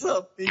دیگه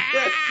حساب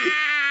می‌کردی.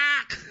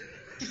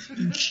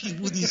 کی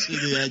بودی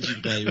صدای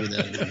عجیب غریبه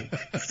در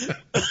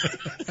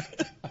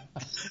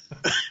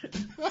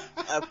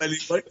اولین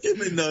بار که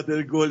به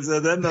نادر گل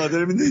زدن،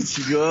 نادر میدونی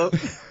چی گفت؟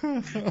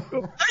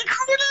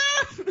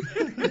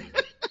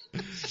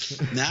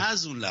 نه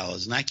از اون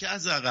لحاظ، نه که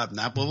از عقب،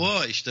 نه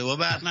بابا اشتباه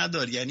بر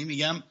ندار. یعنی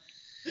میگم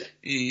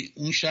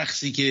اون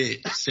شخصی که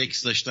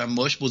سکس داشتم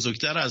باش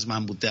بزرگتر از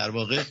من بود، در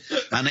واقع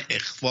من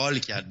اخفال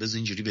کرد. بذار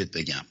اینجوری بهت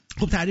بگم.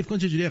 خب تعریف کن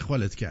چجوری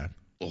اخفالت کرد.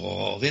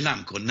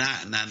 ولم کن.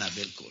 نه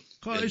ول کن.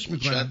 خواهش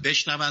میکنم. شاید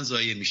بشنون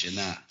ضایع میشه.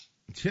 نه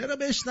چرا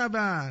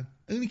بشنون؟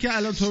 اینی که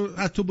الان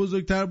تو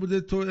بزرگتر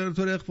بوده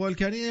تو اخفال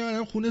کردی،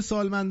 یعنی خونه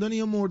سالمندان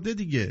یا مرده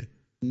دیگه.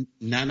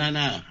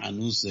 نه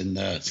هنوز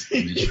زنده است.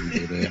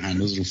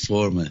 هنوز رو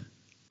فرمه.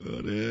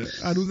 آره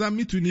هنوزم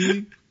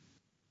میتونی؟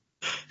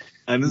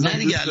 نه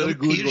دیگه الان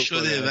پیر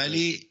شده،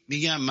 ولی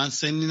میگم من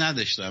سنی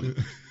نداشتم.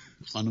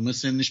 خانوم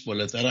سنش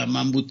بالاتر هم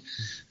من بود،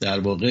 در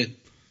واقع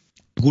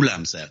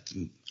گولم زد.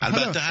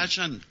 البته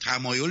هرچند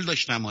تمایل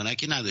داشتم نه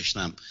که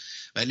نداشتم،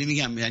 ولی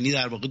میگم یعنی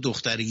در واقع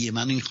دخترگی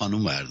من این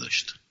خانوم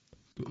برداشت.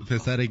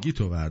 پسرگی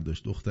تو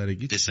برداشت،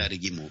 دخترگی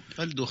پسرگیمو،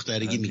 ولی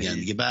دخترگی میگن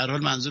دیگه. به هر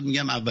حال منظور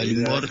میگم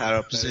اولین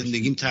بار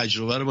زندگیم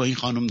تجربه رو با این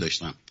خانوم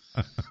داشتم.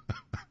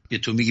 یه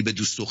تو میگی به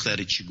دوست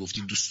دختر چی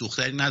گفتی؟ دوست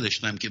دختری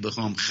نداشتم که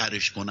بخوام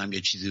خرش کنم یا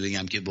چیزی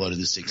بگم که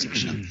وارد سکس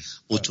بشم.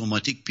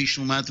 اتوماتیک پیش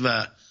اومد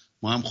و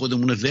ما هم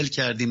خودمون رو ول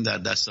کردیم در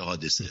دست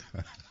حادثه.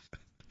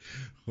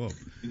 خب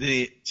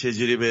میدونی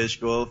چجوری بهش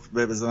گفت؟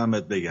 بذار من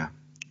بهت بگم.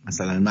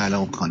 مثلا من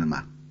الان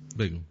خانمم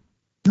بگو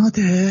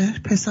نادر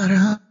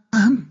پسرم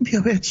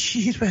بیا بهت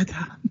شیر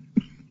بدم.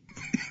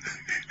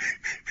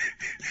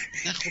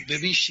 نه خب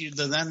ببین شیر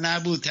دادن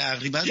نبود،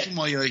 تقریبا تو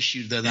مایه‌های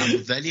شیر دادن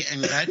بود، ولی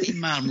انقدر این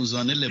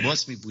مرموزانه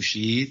لباس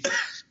میپوشید.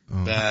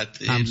 بعد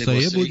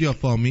همسایه بود یا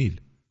فامیل؟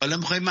 حالا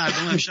میخوایم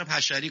مردم امشب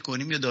حشری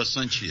کنیم یا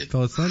داستان چیه؟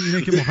 داستان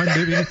اینه که میخوایم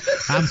ببینیم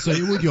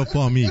همسایه بود یا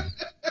فامیل.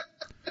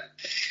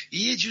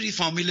 یه جوری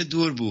فامیل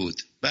دور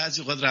بود.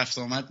 بعضی اوقات رفت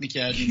آمد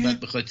میکردیم، بعد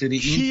به خاطر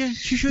این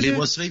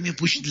لباسایی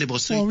میپوشید،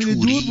 لباسای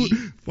توری.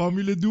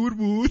 فامیل دور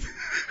بود.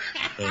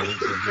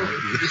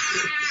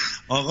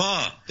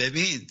 آقا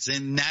ببین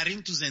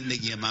نریم تو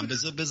زندگی من،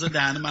 بذار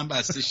دهن من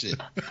بسته شه.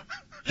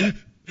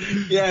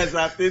 یه از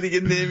هفته دیگه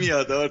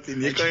نمیاد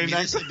آرتین، یه کاری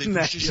نکن.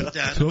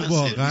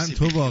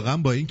 تو واقعا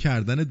با این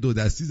کردن دو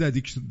دستی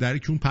زدی در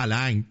کون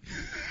پلنگ.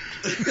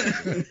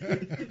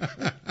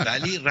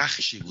 ولی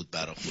رخشی بود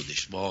برای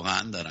خودش،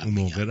 واقعا دارم اون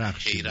موقع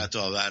رخشی حیرت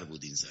آور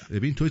بود این زن.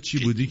 ببین تو چی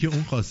بودی که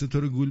اون خواسته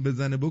تو رو گول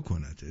بزنه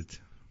بکنتت.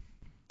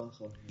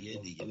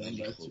 یه دیگه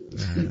ولی خوب.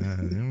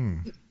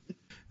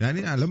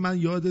 یعنی الان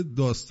من یاد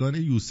داستان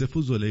یوسف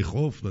و زلیخا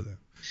افتادم.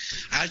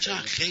 هرچند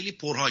خیلی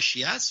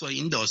پرحاشیه است و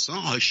این داستان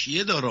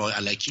حاشیه داره،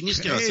 الکی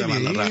نیست که واسه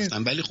من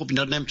رفتم، ولی خب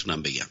اینا رو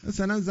نمیتونم بگم.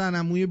 مثلا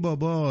زنموی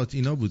بابات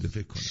اینا بوده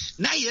فکر کنم.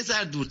 نه یه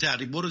ذره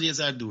دورتر، برو یه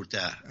ذره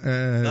دورتر.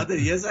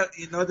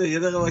 نادر یه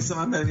دقیقه وایسا،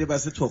 من برم یه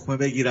بسته تخمه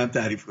بگیرم،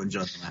 تعریف کن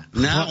جان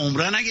من. نه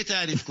عمرن اگه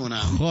تعریف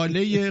کنم.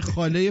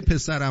 خاله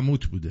پسر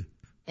عموت بوده.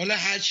 حالا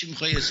هر چی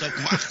میخوای حساب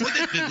کن.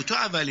 خودت بگو تو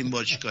اولین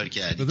بار چیکار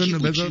کردی؟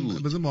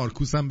 بذار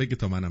مارکوس هم بگه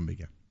تا منم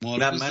بگم.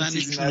 مارکوس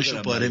زنش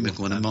چونشو پاره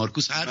میکنه.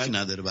 مارکوس حرفی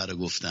نداره برای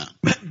گفتم.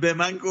 به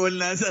من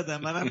گل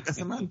نزدم.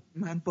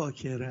 من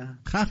باکرم.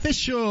 خفه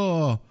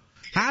شو.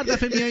 هر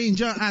دفعه میای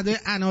اینجا ادای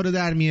انار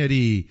در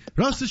میاری.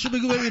 راستشو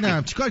بگو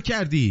ببینم چیکار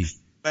کردی؟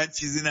 من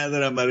چیزی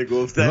ندارم برای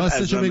گفتن.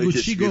 راستشو بگو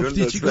چی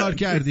گفتی؟ چیکار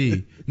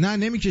کردی؟ نه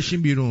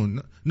نمیکشیم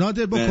بیرون.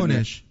 نادر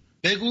بکنش.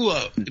 بگو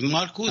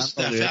مارکوس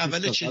دفعه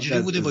اول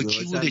چجوری بوده؟ با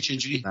کی بوده؟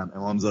 چجوری؟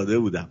 امامزاده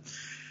بودم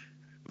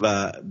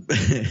و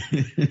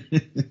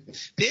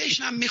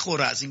بهش هم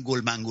میخوره از این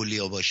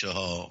گلمنگولیا باشه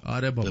ها.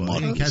 آره بابا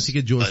این کسی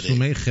که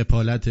جرثومه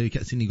خپالت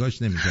کسی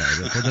نگاش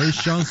نمیکرده. خدای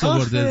شانس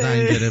آورده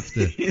زنگ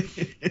گرفته.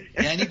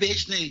 یعنی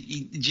بهش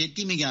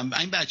جدی میگم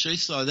این بچهای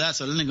ساده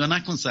است. حالا نگاه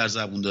نکن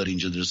سرزبون داره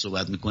اینجا داره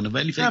صحبت میکنه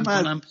ولی فکر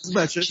میکنم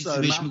چیزی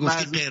بهش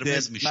میگفتی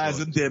قرمز میشه.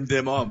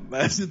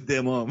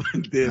 دمام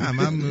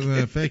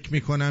من فکر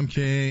میکنم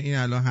که این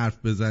الان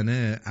حرف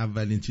بزنه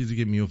اولین چیزی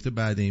که میفته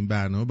بعد این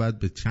برنامه باید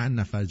به چند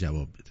نفر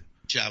جواب بده.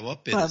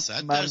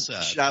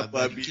 100%. شب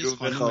باید بیرون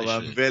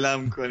بخوابم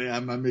ولم کنی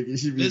من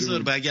بگیشی بیرون.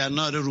 بذار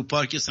بگرنا رو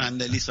پارک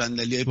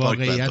صندلی پارک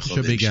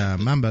واقعیتشو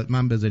بگم.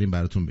 من بذاریم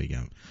براتون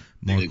بگم.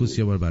 مارکوس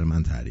یه بار برای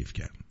من تعریف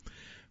کرد.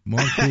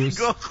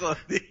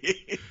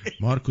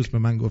 مارکوس به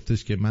من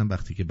گفتش که من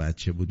وقتی که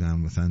بچه بودم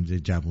مثلا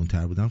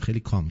جوان‌تر بودم خیلی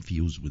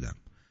کانفیوز بودم.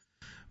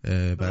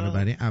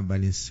 بنابراین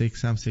اولین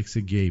سکس هم سکس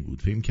گی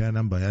بود. فکر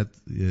کردم باید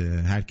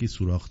هر کی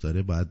سوراخ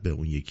داره باید به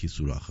اون یکی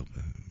سوراخ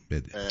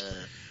بده.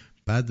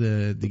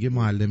 بعد دیگه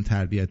معلم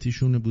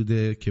تربیتیشونه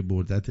بوده که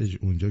بردتش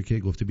اونجا که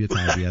گفته بیا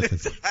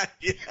تربیت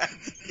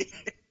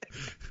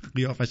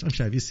قیافش هم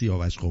شبیه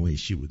سیاوش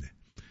قمیشی بوده.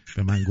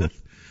 به من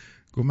گفت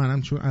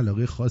منم چون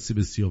علاقه خاصی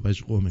به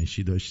سیاوش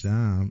قمیشی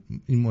داشتم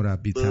این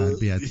مربی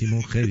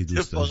تربیتیمو خیلی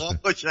دوست داشتم. واقعا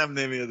خوشم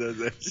نمیاد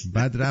ازش.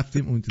 بعد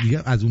رفتیم اون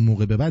دیگه از اون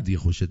موقع به بعد دیگه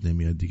خوشت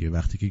نمیاد دیگه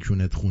وقتی که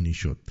کونت خونی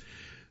شد.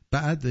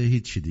 بعد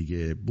هیچی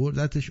دیگه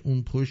بردتش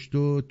اون پشت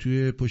و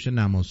توی پشت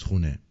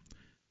نمازخونه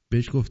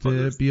بهش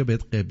گفته بیا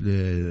بهت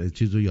قبل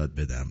چیزو یاد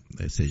بدم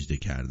سجده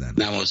کردن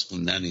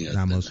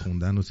نماز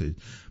خوندن و سجده.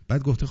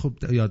 بعد گفته خب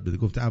یاد بده.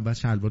 گفته اول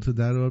شلوارتو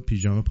درار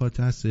پیژامه پات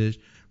هستش.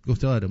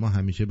 گفته آره ما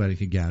همیشه برای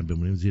اینکه گرم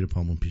بمونیم زیر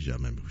پامون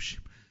پیژامه میپوشیم.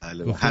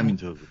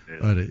 همینطور بود.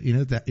 آره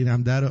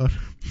اینم درار.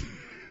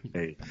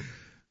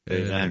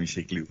 همین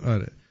شکلی بود.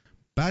 آره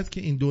بعد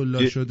که این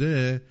دولا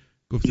شده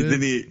گفته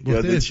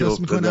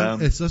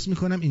احساس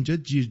میکنم اینجا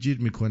جیر جیر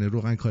میکنه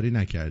روغن کاری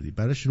نکردی.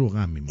 براش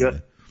روغن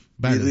میمونه.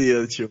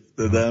 یادش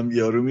افتادم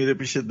یارو میره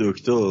پیش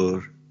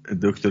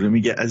دکتر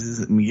میگه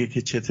عزیز میگه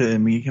که چته؟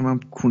 میگه که من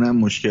کونم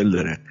مشکل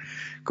داره.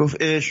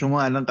 گفت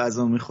شما الان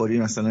غذا میخوری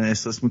مثلا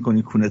احساس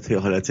میکنی کونت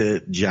حالت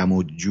جمع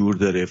و جور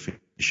داره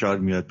فشار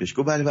میاد بهش؟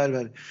 گفت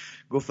بله.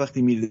 گفت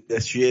وقتی میره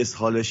دستشویی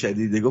اسهال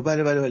شدیده؟ گفت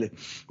بله.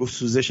 گفت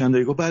سوزش هم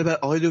داره؟ گفت بله.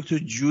 آقای دکتر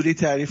جوری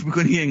تعریف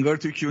میکنی انگار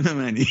تو کون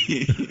منی.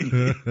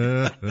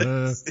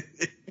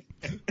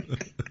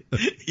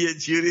 یه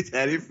جوری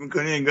تعریف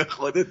میکنی انگار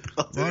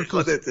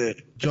خودته.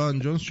 جان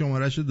جونز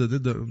شمارهشو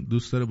داده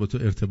دوست داره با تو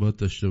ارتباط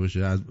داشته باشه.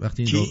 از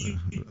وقتی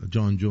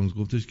جان جونز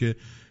گفتش که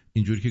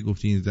اینجوری که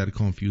گفتی این ذره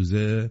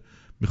کانفیوزه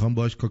میخوام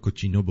باهاش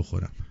کاکوچینو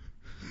بخورم.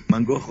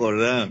 من گفت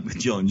خوردم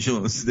جان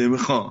جونز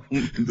نمیخوام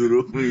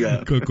دروغ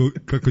میگم.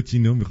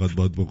 کاکوچینو میخواد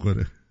باد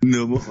بخوره.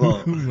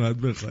 نمیخوام.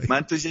 بخوای.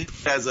 من تو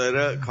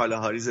جزایر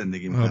کالاهاری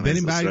زندگی میکنم.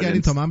 بریم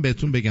برگردیم تا من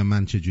بهتون بگم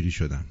من چه جوری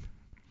شدم.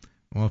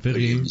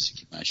 موافقی؟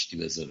 موزیک مشتی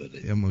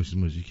بذاره. یه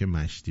موزیک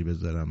مشتی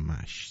بذارم.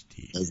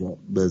 مشتی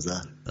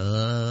بذار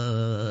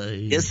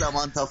یه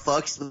سامانتا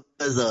فاکس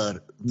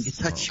بذار.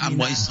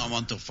 اما این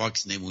سامانتا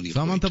فاکس نمونی.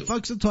 سامانتا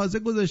فاکس تازه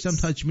گذاشتم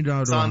تاچ میرا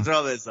رو.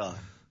 ساندرا بذار.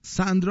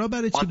 ساندرا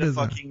برای چی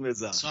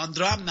بذار؟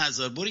 ساندرا هم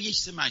نذار. برو یه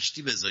چیز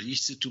مشتی بذار. یه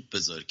چیز توپ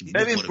بذار.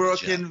 ببین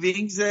بروکن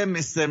وینگز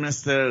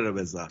مستر رو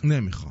بذار.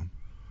 نمیخوام.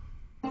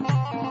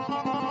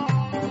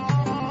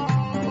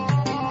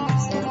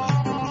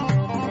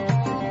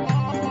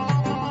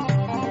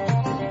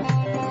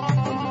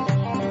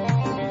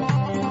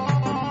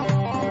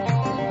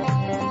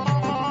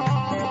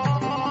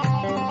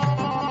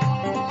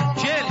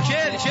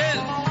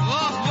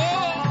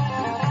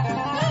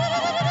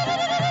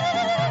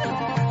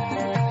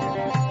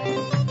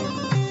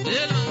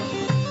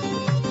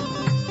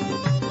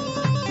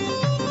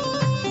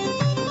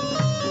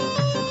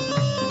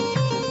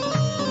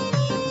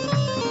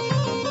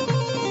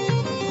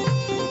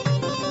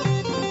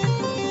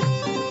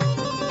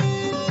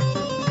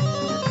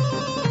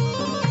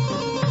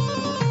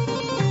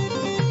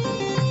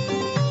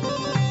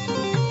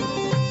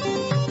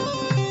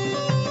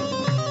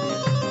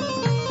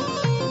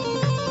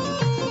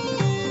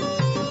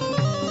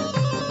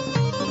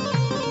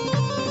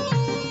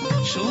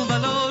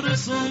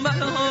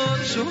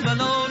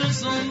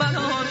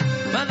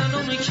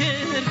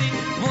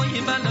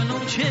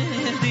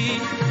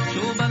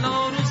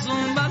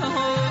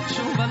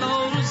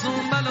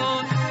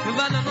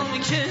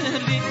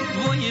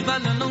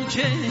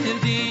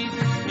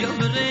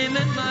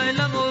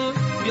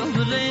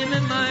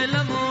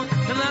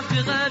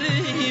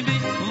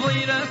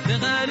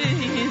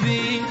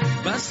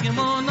 بس که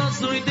ما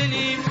نازوی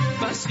دلیم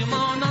بس که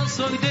ما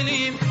نازوی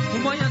دلیم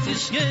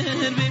بایدش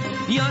گربیم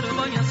یار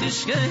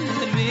بایدش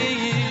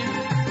گربیم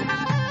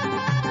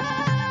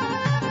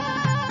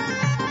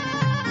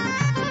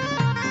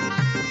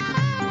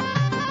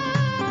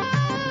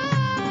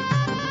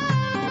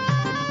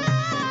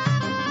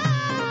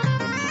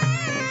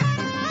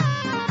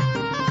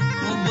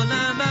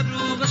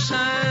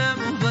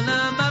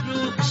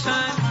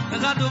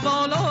قد و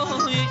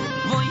بالایی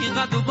وای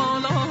قد و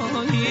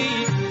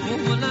بالایی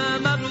مولا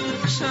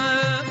مبروک شه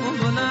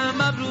مولا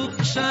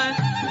مبروک شه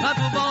قد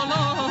و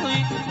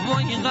بالایی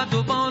وای قد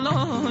و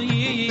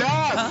بالایی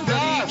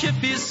حق که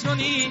پیس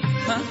کنی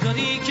حق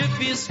که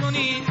پیس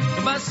کنی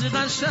بس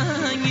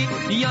قشنگی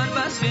یار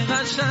بس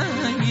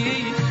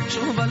قشنگی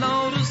شو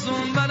بلا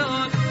روزون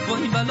بلال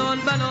وای بلال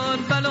بلال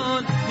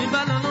بلال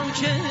بلالم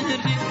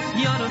کردی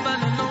یار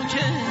بلالم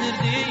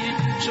کردی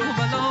شو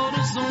بلا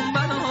روزون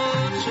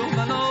بلال شو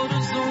بلا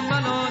روزون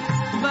بلال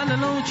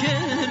بلالم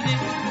کردی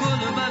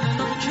گل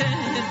بلالم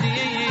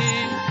کردی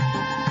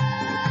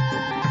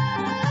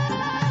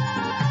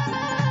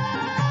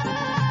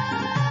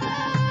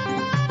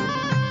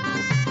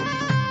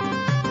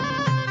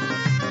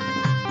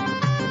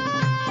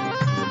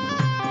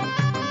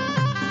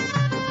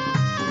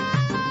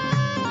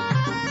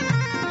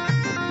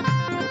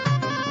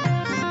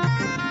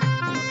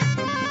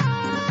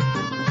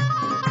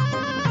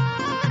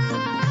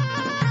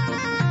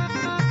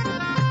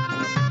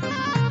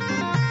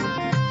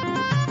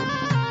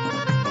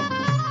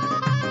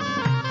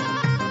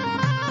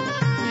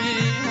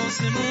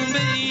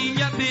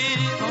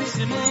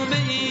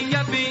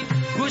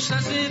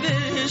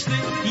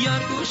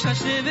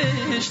گوشش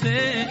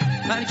نوشته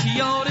هر کی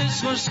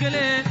یارش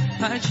خوشگله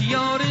هر کی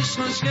یارش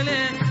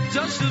خوشگله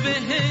جاش تو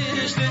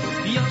بهشته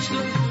یاش تو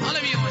حالا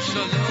بیا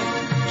ماشاءالله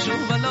شو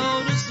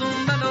بلا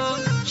رسون بلا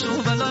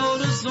شو بلا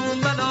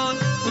رسون بلا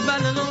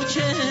بلالو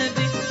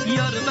کردی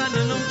یار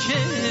بلالو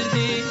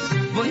کردی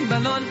وای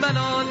بلال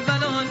بلال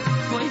بلال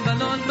وای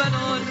بلال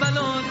بلال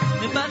بلال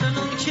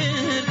بلالو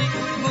کردی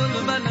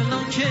گل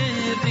بلالو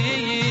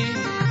کردی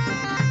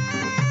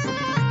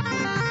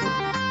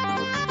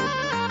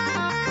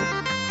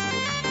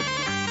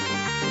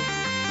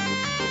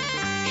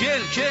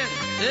کل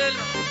دل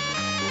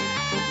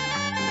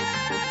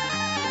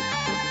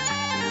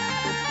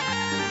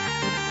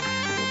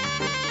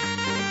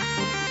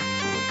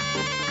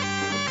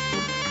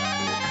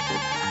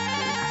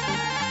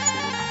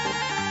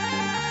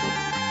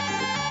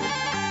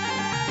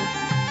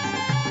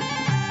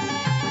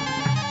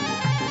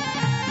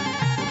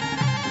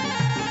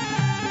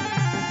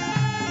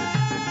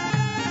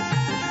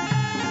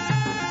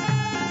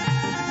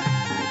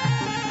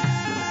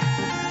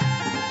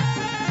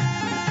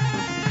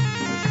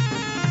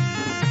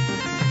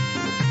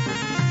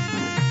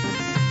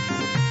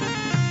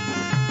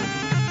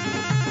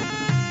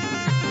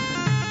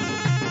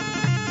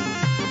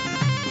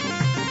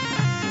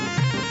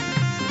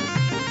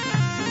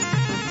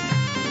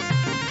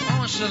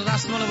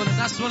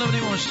دست بالا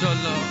بریم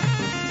ماشاءالله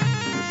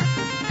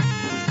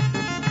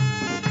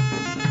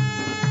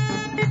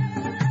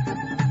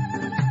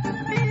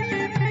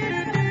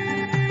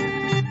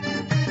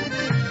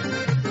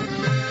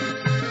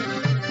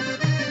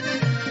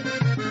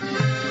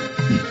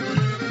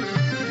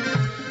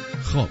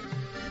خب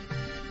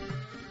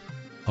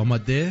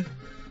آماده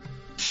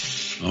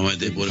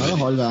برو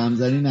حال به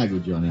همزنی نگو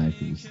جان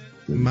اکیلیست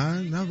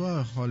من نه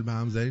با حال به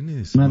همزنی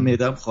نیست من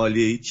معدم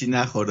خالیه هیچی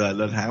نخورده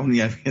الان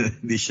همون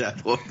دیشب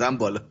خوردم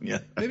بالا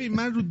میاد ببین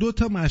من رو 2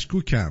 تا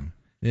مشکوکم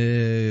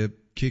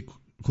که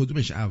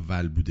کدومش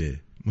اول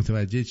بوده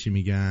متوجه چی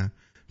میگم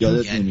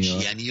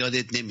یعنی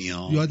یادت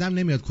نمیاد یادم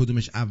نمیاد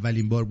کدومش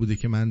اولین بار بوده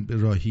که من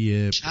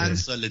راهی چند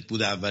سالت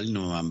بوده اولین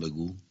رو من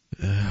بگو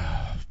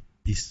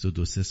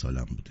 22-23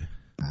 سالم بوده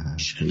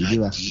خیلی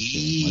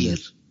وقتی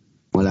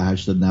مال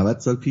 80-90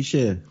 سال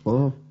پیشه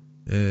خب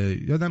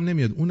یادم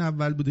نمیاد اون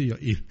اول بوده یا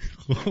این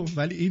خب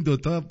ولی این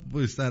دوتا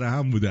سر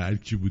هم بوده هر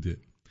کی بوده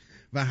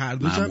و هر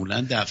دوشم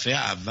معمولا دفعه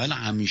اول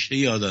همیشه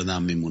یاد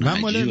آدم میمونه. من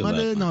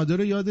مال نادر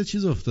رو یاد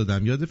چیز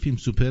افتادم، یاد فیلم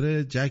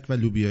سوپر جک و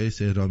لوبیای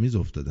سهرامیز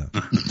افتادم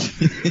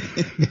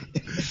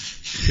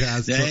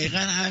دقیقا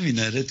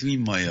همینه تو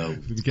این مایا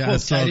بود که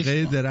از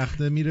ساقه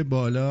درخت میره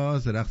بالا،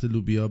 درخت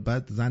لوبیا،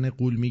 بعد زن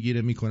قول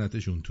میگیره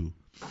میکنتشون تو.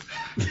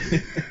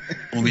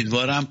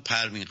 امیدوارم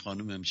پروین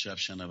خانم امشب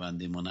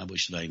شنونده ما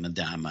نباشه و اینا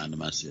دهن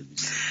مسئله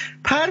بیست.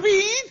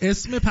 پروین؟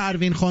 اسم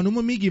پروین خانم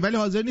رو میگی ولی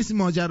حاضر نیستی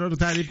ماجرا رو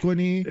تعریف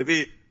کنی؟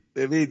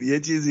 ببین یه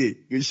چیزی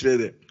گوش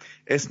بده،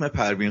 اسم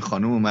پروین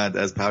خانم اومد،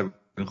 از پروین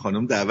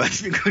خانم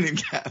دعوت میکنیم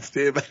که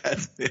هفته بعد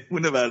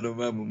مهمون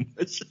برنامه‌مون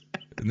باشه.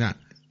 نه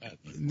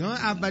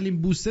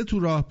اولین بوسه تو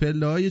راه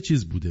پله‌های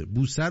چیز بوده.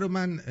 بوسه رو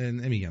من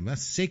نمیگم، من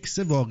سکس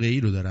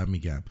واقعی رو دارم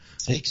میگم.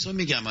 سکس رو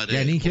میگم آره.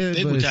 یعنی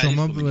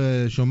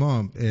که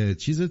شما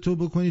چیز تو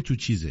بکنی تو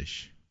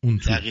چیزش اون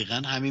تو.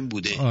 دقیقاً همین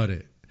بوده.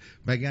 آره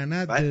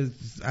وگرنه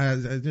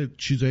از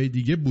چیزای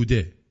دیگه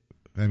بوده.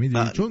 فهمیدی؟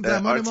 چون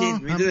زمان آرتین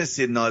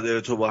میدونستی نادر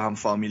تو با هم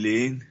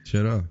فامیلین؟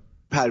 چرا؟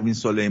 پروین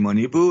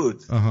سلیمانی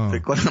بود. فکر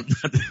کنم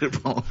نداره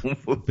با اون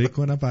بود. فکر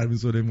کنم پروین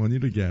سلیمانی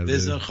رو کرده.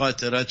 بذار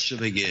خاطراتشو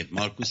بگه.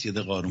 مارکوس یه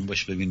دقیقه آروم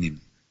باش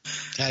ببینیم.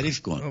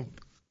 تعریف کن.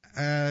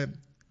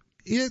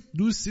 یه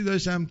دوستی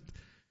داشتم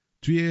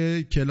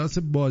توی کلاس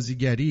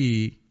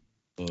بازیگری.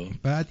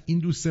 بعد این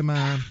دوست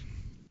من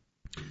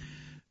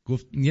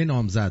گفت یه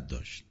نامزد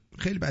داشت،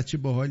 خیلی بچه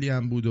باحالی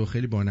هم بود و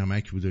خیلی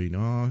بانمک بود و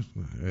اینا.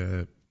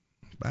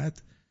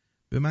 بعد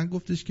به من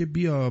گفتش که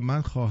بیا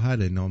من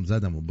خواهر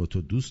نامزدم رو با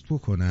تو دوست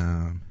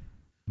بکنم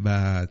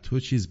و تو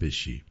چیز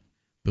بشی،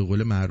 به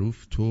قول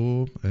معروف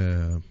تو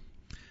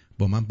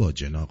با من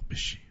باجناق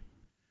بشی.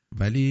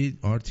 ولی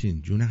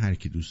آرتین جون هر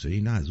کی دوست داری،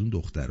 اینا از اون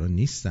دخترها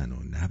نیستن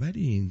و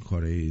نبری این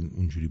کارای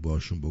اونجوری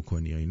باشون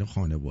بکنی یا اینا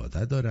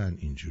خانواده دارن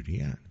اینجوری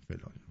هن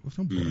فلان.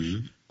 گفتم باش.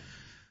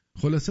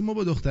 خلاصه ما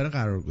با دختره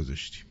قرار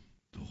گذاشتیم.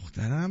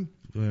 دخترم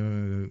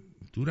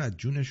دور از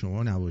جون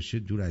شما نباشه،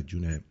 دور از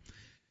جون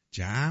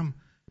جمع،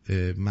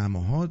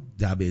 مماها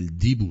دبل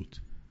دی بود.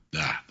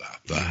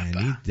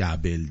 یعنی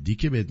دبل دی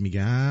که بهت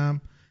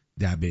میگم،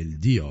 دبل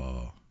دی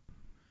ها،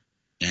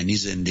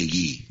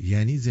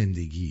 یعنی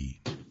زندگی.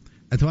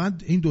 اتفاقا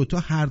این دوتا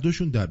هر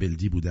دوشون دبل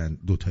دی بودن،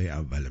 دوتای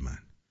اول من.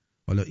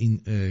 حالا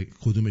این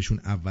کدومشون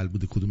اول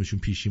بوده کدومشون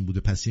پیشین بوده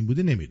پسین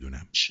بوده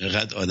نمیدونم.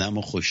 چقدر آدم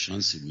و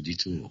خوششانسی بودی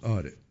تو.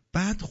 آره.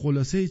 بعد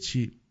خلاصه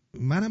چی،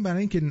 منم برای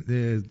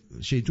اینکه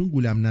شیطون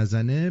گولم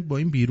نزنه با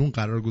این بیرون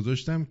قرار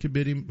گذاشتم که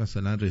بریم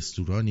مثلا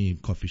رستورانی،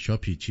 کافی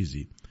شاپی،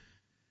 چیزی.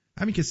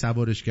 همین که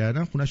سوارش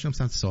کردم، خونه‌ش هم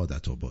سمت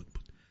سعادت آباد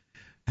بود.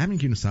 همین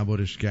که اینو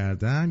سوارش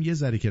کردم یه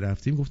ذره که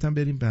رفتیم گفتم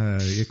بریم به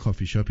یه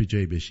کافی شاپی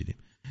جایی بشینیم.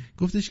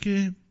 گفتش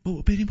که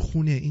بریم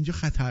خونه، اینجا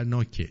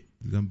خطرناکه.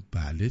 دیدم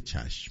بله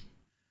چشم.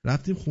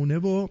 رفتیم خونه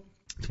و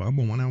اتفاقا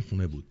مامانم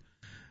خونه بود.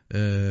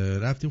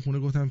 رفتیم خونه،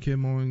 گفتم که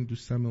ما این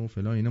دوستم و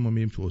فلان اینا، ما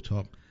میریم تو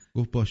اتاق.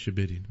 گفت باشه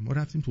برین. ما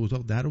رفتیم تو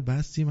اتاق، در رو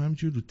بستیم،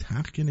 همینجوری رو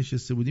تخت که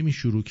نشسته بودیم این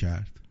شروع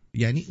کرد.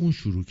 یعنی اون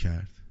شروع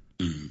کرد.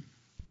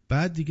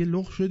 بعد دیگه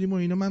لغ شدیم و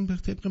اینا. من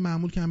طبق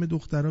معمول که همه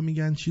دخترها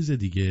میگن چیز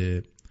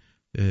دیگه،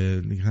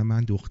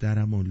 من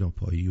دخترم و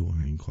لاپایی و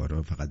این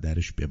کارا، فقط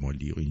درش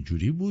بمالی و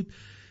اینجوری بود.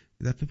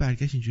 دفعه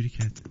برگشت اینجوری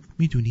کرد،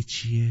 میدونی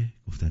چیه؟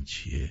 گفتم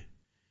چیه؟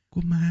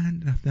 گفت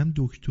من رفتم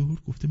دکتر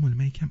گفته مال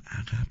من یکم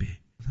عقبه.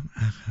 گفتم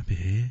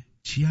عقبه؟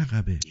 چی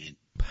عقبه؟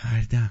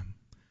 پردم.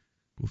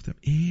 گفتم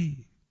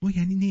ما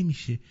یعنی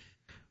نمیشه.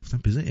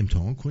 گفتم بذار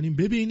امتحان کنیم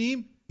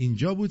ببینیم.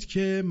 اینجا بود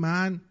که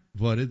من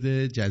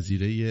وارد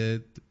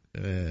جزیره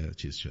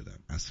چیز شدم،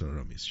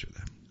 اسرارآمیز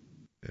شدم.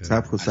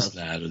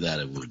 اصلا رو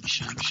در بردی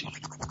شمشیر.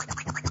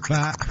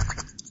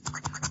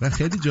 و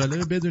خیلی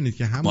جالبه بدونید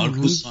که همون روز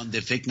روز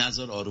ساندفک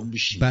نظر آروم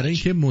بشین، برای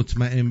اینکه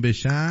مطمئن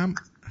بشم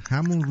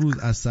همون روز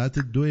از ساعت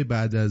 2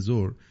 بعد از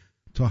ظهر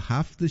تا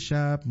 7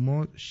 شب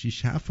ما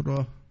 6-7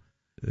 راه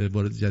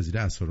وارد جزیره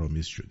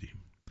اسرارآمیز شدیم.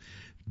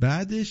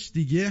 بعدش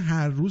دیگه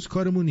هر روز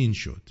کارمون این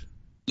شد،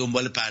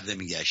 دنبال پرده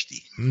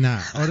میگشتی.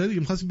 نه آره دیگه،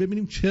 می‌خواستیم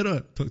ببینیم چرا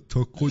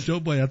تا کجا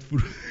باید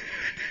فرو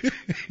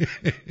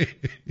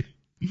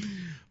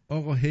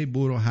آقا هی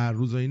برو هر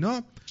روز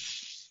اینا.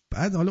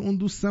 بعد حالا اون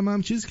دوستم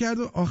هم چیز کرد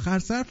و آخر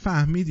سر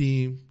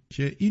فهمیدیم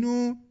که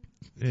اینو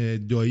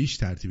داییش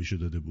ترتیبشو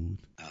داده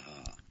بود.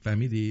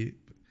 فهمیدی؟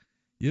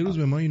 یه روز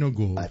به ما اینو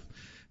گفت.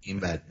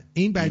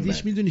 این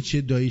بعدیش میدونی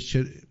چه داییش؟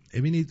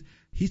 ببینید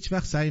هیچ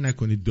وقت سعی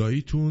نکنید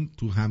داییتون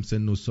تو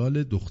همسن و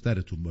سال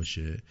دخترتون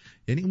باشه.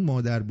 یعنی اون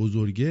مادر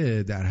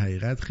بزرگه در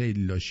حقیقت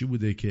خیلی لاشی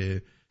بوده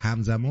که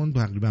همزمان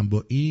تقریبا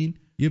با این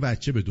یه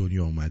بچه به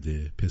دنیا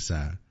اومده،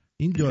 پسر.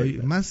 این دایی،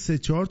 من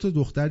 3-4 تا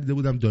دختر دیده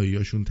بودم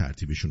داییاشون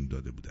ترتیبشون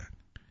داده بودن.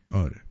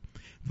 آره.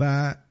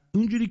 و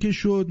اونجوری که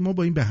شد ما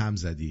با این به هم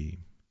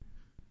زدیم.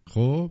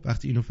 خب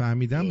وقتی اینو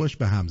فهمیدم باش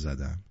به هم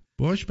زدم.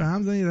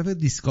 یه دفعه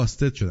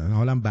دیسکاستد شدن،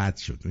 حالم بد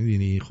شد.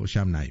 میدونی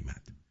خوشم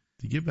نیامد.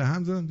 دیگه به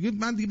هم زدم. دیگه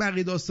من دیگه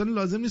بقیه داستان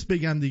لازم نیست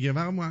بگم دیگه.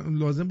 فقط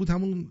لازم بود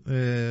همون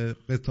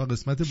تا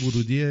قسمت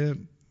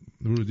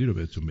ورودی رو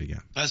بهتون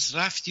بگم. پس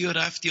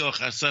رفتی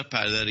آخر سر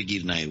پرده رو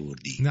گیر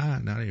نیاوردی؟ نه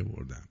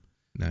نیاوردم.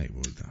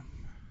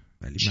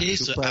 چه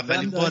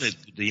اولین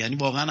بارت بوده؟ یعنی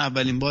واقعا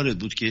اولین بارت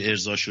بود که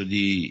ارضا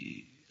شدی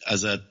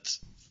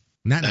ازت؟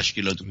 نه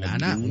تشکیلات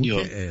نه اون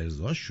که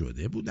ارضا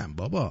شده بودم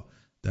بابا.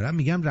 دارم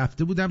میگم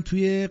رفته بودم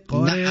توی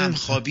قاره. نه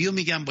همخوابی رو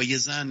میگم با یه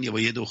زن یا با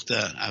یه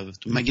دختر.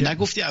 مگه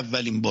نگفتی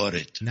اولین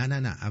بارت؟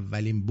 نه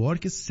اولین بار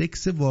که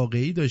سکس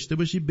واقعی داشته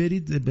باشی،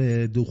 برید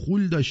به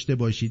دخول داشته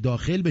باشی،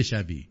 داخل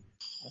بشوی.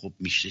 خب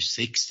میشه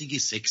سکس دیگه،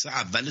 سکس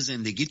اول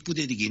زندگیت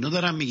بوده دیگه. اینو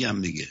دارم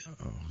میگم دیگه.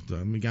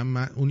 دارم میگم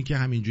من اونی که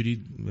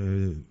همینجوری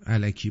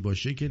الکی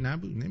باشه که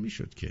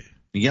نمیشد که.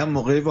 میگم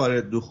موقعی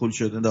وارد دخول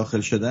شدن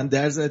داخل شدن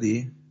در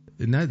زدی؟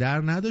 نه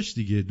در نداشت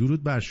دیگه.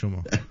 درود بر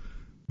شما.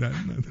 در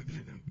نداشت.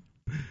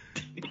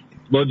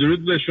 با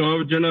درود به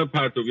شما جناب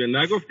پرتویان.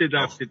 نگفتید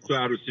رفتید تو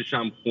عروسیش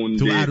هم خوندید؟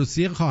 تو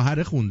عروسی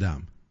خواهر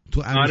خوندم.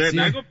 تو عروسی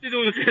نگفتید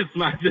اون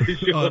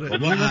قسمتش؟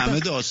 بابا همه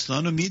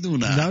داستانو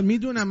میدونم. نه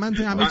میدونم، من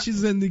تو همه چیز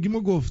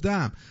زندگیمو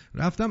گفتم.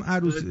 رفتم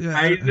عروسی.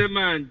 عزیز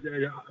من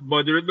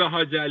با درود به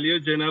حاج علی و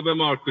جناب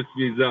مارکوس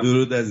ویزا.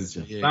 درود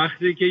عزیزم.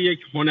 وقتی که یک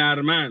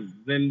هنرمند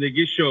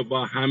زندگیشو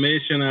با همه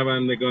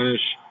شنوندگانش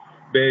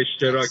به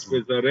اشتراک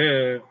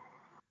بذاره،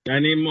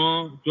 یعنی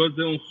ما جز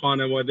اون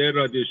خانواده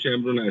رادیو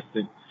شمرون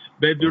هستیم.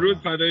 به درود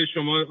فدای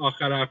شما،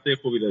 آخر هفته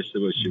خوبی داشته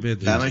باشید.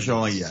 دم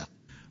شما گرم.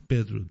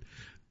 بدرود.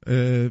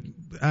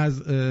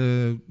 از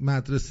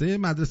مدرسه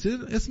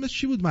اسمش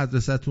چی بود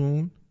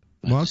مدرسه‌تون؟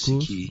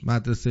 مارکوس،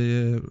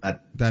 مدرسه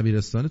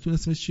دبیرستانتون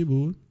اسمش چی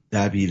بود؟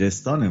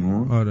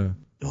 دبیرستانمون؟ آره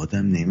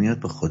یادم نمیاد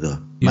به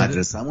خدا.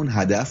 مدرسه‌مون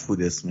هدف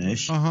بود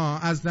اسمش. آها،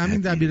 از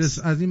همین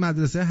از این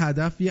مدرسه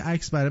هدف یه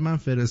عکس برای من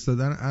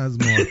فرستادن از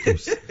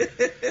مارکوس.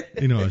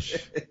 ایناش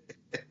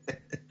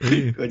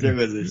کجا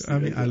گذاشتی؟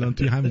 همین الان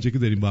توی همینجا که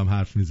داریم با هم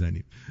حرف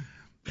میزنیم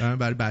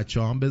برای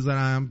بچه‌هام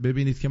بذارم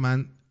ببینید که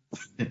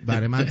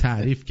برای من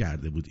تعریف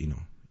کرده بود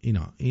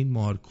این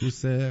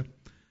مارکوس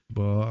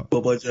با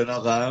بابا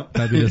جناقم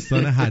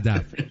دبیرستان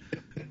هدف.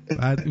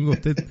 بعد این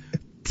گفته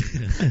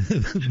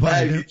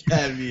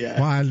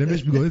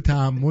معلمش میگفته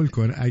تحمل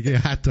کن، اگه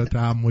حتی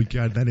تحمل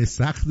کردن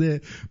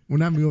سخته.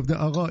 اونم میگفته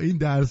آقا این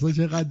درس‌ها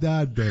چقدر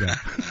درد داره.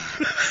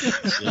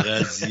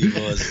 چقدر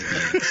زیباست.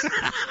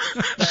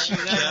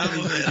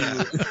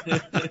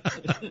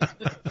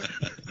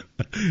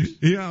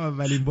 این هم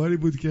اولین باری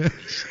بود که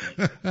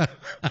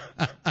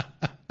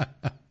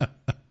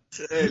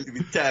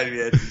خیلی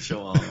تربیتی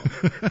شما.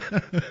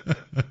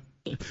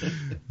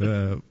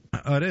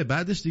 آره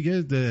بعدش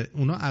دیگه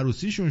اونا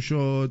عروسیشون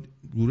شد،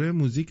 گروه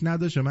موزیک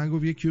نداشت. من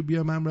گفت یکی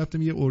بیا، من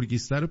رفتم یه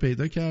ارگیسته رو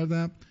پیدا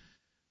کردم.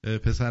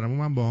 پسرمو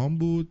من با هم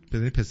بود،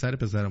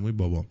 پسرموی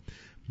بابام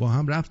با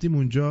هم رفتیم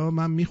اونجا،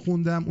 من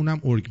میخوندم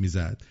اونم ارگ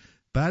میزد.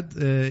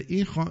 بعد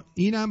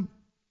اینم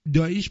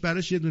داییش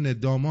براش یه دونه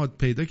داماد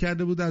پیدا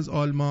کرده بود از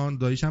آلمان.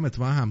 داییش هم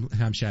اتفاقا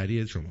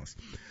همشهری شماست.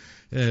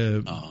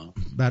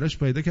 براش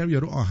پیدا کرد،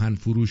 یارو آهن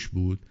فروش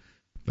بود.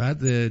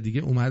 بعد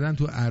دیگه اومدن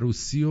تو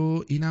عروسی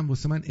و اینم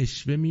واسه من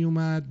اشوه می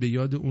اومد به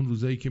یاد اون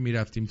روزایی که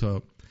میرفتیم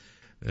تا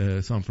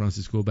سان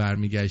فرانسیسکو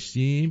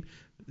برمیگشتیم.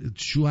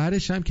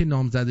 شوهرش هم که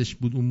نامزدش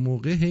بود اون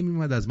موقع هی می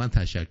اومد از من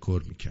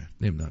تشکر میکرد،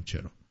 نمیدونم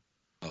چرا.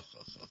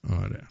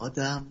 آره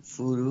آدم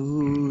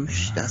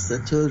فروش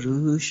دست تو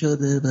رو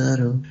شده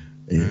برام،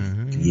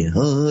 یه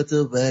ها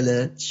تو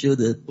بلد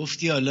شده.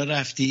 گفتی حالا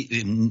رفتی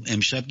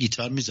امشب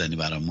گیتار میزنی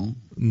برامون؟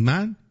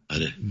 من؟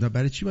 آره.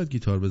 برای چی باید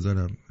گیتار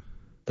بزنم؟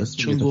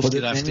 چون گفتی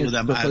رفته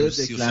بودم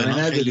عروسی و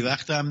فلان، خیلی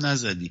وقت هم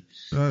نزدی.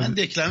 من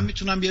دکلمه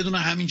میتونم یه دونه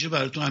همینجا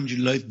براتون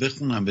همینجوری لایو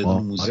بخونم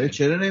بدون موزیک. آره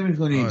چرا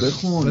نمی‌کنی؟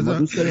 بخون، ما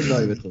دوست داریم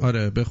لایو بخونیم.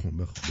 آره بخون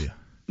بیا.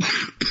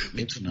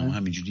 میتونم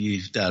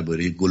همینجوری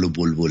درباره گل و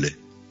بلبله.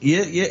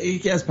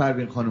 یکی از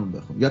پروین خانم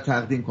بخون یا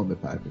تقدیم کن به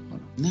پروین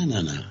خانم.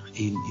 نه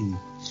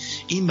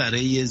این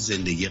برای یه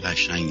زندگی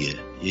قشنگه،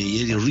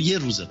 یه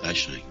روز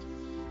قشنگ.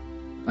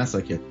 من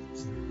ساکت.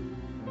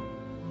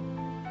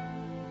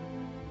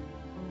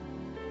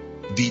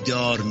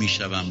 بیدار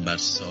میشوم بر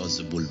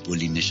ساز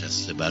بلبلی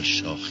نشسته بر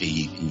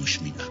شاخه‌ای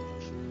گوش میدم.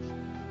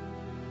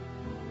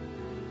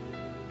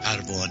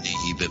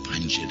 پروانه‌ای به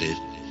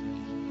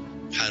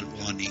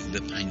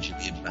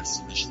پنجره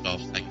بسمش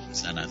تافک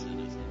میزند.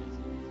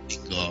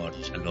 نگار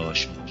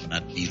تلاش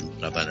میکند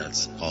بیرون رود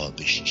از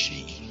قاب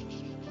شیشه‌ای.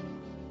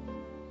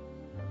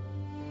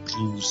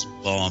 روز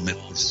بام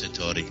پر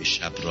ستاره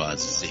شب را از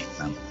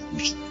ذهنم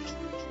پوشید.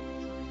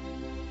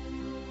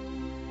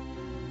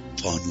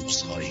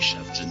 فانوس های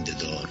شب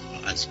زنده‌دار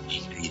را از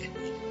میله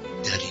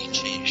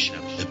دریچه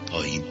شب به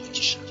پایین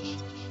میکشم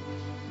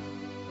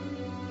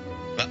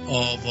و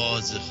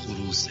آواز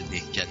خروس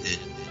دهکده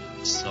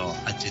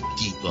ساعت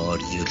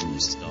دیواری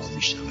روستا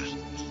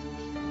میشود.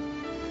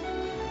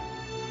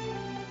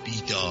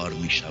 بیدار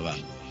میشوم.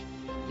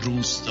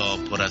 روستا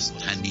پر از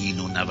تنین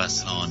و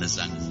نوسان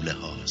زنگوله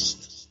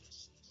هاست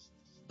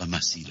و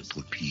مسیر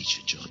پرپیچ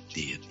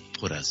جاده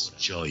پر از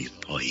جای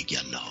پای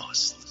گله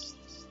هاست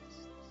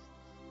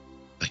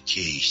و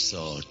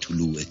کشتزار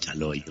طلوع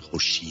طلای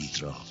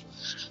خورشید را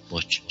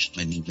با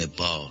چشم نیمه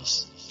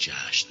باز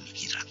جشن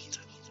میگیرد.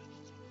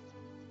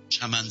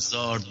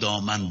 چمنزار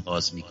دامن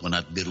باز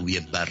میکند به روی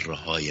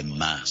بره‌های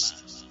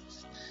مست.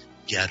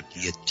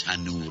 گرمی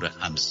تنور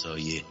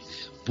همسایه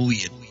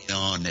بوی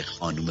میان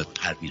خانم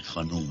پروین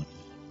خانم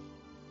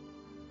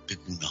به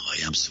گونه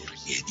هایم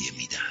سرخی هدیه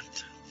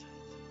میدهد.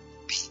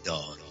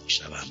 بیدار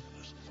میشوم.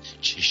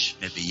 چشم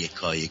به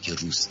یکایی که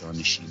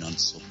روستانشینان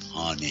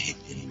صبحانه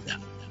هدیه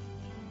میدهد.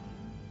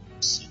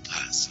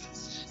 صبح است.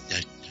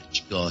 در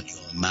جگاه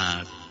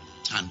مرد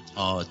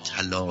تنها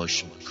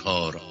تلاش و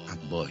کار و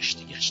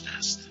انباشته گشته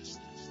است.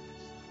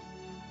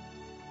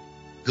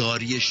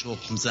 گاری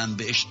شخمزن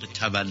به عشق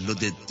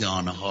تولد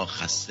دانه ها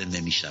خسته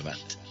نمی شود.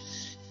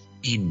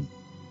 این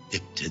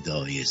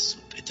ابتدای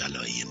صبح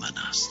دلایی من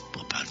است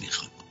با پروین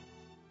خانم.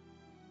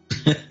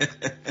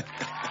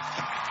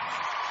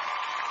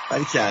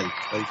 باریکلا.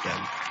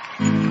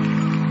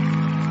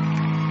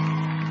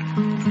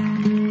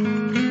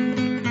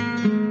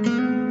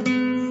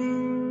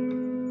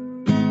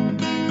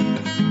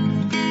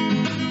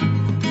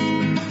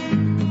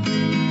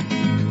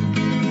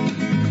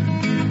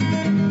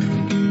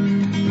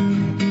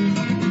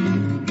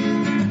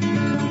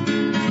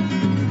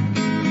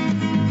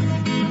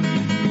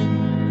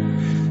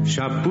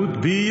 شب بود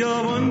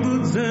بیابان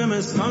بود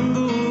زمستان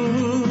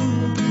بود،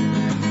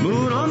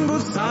 بوران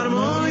بود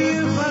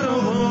سرمایه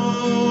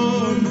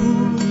فراوان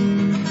بود،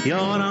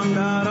 یارم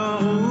در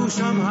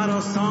آغوشم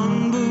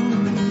هراسان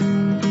بود،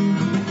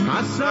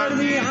 از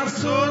سردی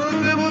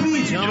افسرده و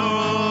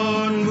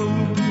بیجان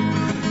بود،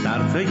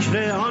 در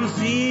فکر آن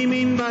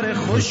سیمین بر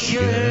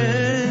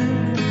خشکه،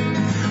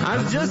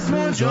 از جسم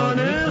و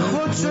جان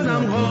خود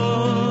شدم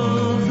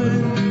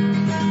غافل،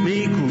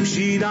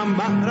 میکوشیدم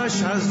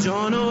بهرش از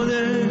جان و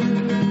دل،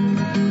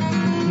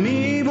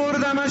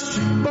 میبردمش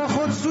با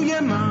خود سوی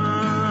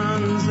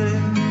منزل.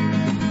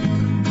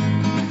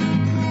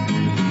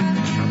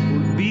 شب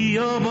بود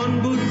بیابان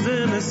بود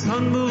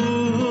زمستان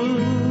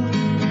بود،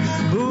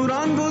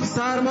 بوران بود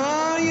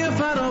سرمایه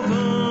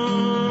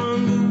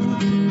فراوان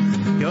بود،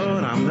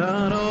 یارم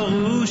در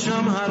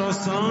آغوشم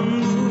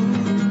هراسان بود،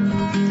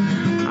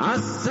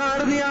 از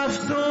سردی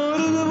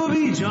افسرده و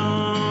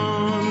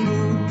بیجان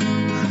بود،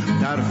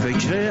 در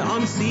فکر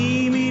آن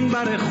سیمین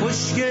بر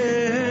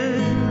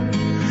خشکه،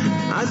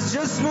 از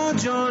جسم و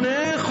جان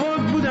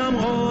خود بودم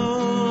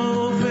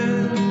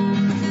غافل،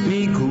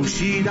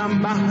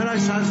 میکوشیدم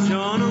بهرش از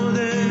جان و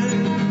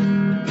دل،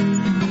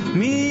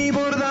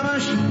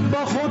 میبردمش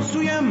با خود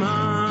سوی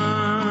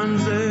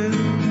منزل.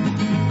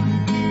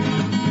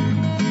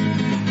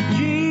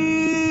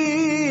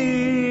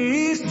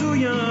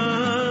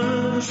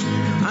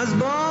 از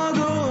باد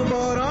و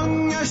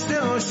باران گشته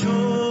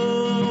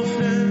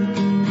آشفته،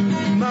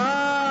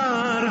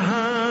 بر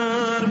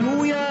هر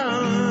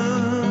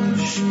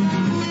مویش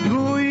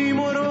روی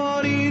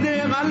مروارید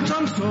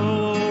غلطان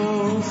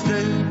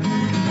سفته،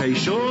 پی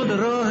شد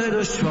راه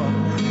دشوار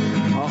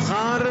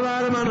آخر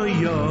بر من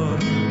و یار،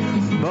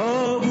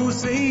 با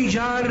بوسه‌ای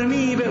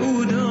گرمی به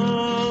او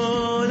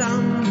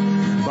دادم،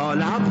 با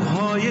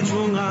لبهای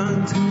چون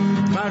قند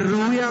بر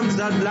رویم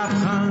زد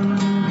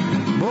لبخند،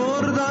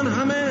 بردان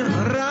همه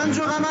رنج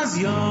و غم از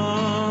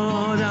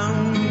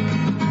یادم.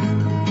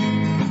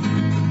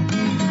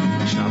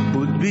 شب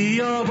بود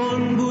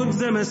بیابان بود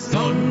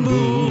زمستان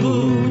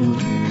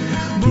بود،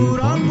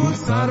 بوران بود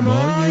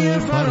سرمایه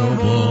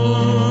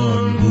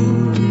فراوان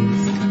بود،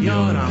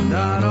 یارم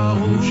در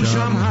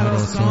آغوشم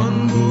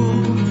هراسان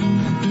بود،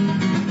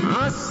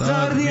 از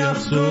سردی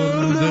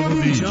افسرده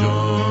و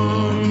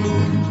بیجان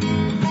بود،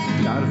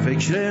 در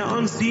فکر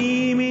آن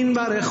سیمین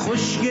بر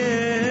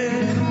خشکه،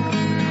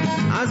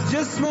 از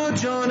جسم و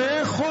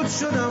جان خود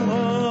شدم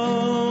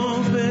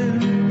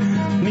غافل،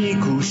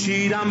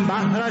 میکوشیدم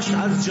بهرش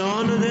از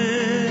جان و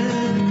دل،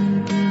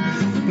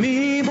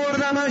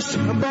 میبردمش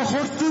با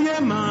خود سوی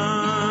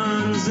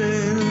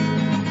منزل.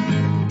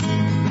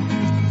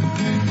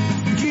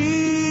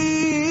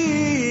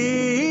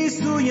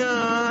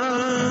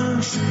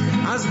 گیسویش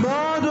از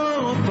باد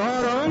و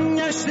باران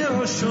گشته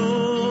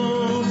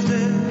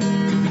آشفته،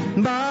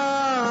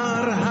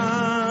 بر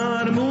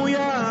هر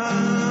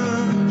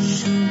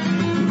مویش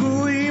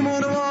گویی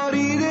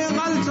مروارید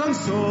غلطان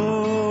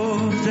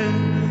سفته،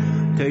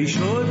 طی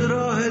شد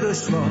راه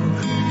دشوار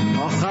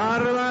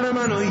آخر بر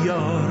من و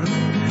یار،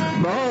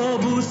 با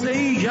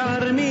بوسه‌ای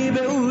گرمی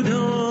به او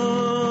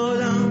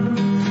دادم،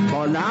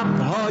 با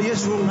لبهای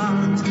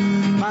شوخند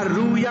بر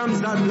رویم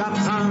زد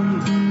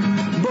لبخند،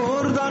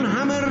 بردان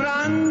همه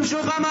رنج و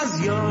غم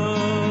از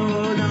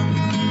یادم.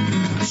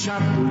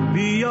 شب بود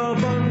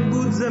بیابان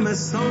بود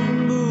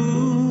زمستان بود.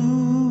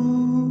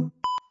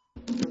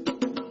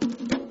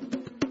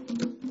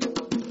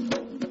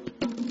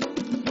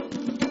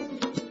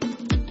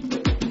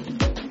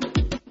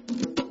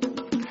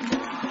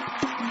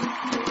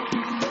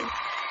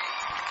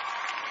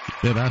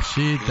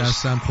 ببخشید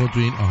دستم خود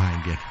رو این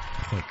آهنگه.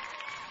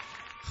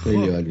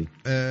 خیلی عالی.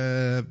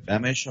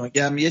 دمت شما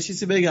گرم. یه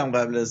چیزی بگم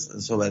قبل از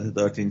صحبت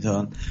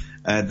دارتینتان.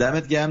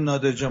 دمت گرم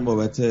نادر جان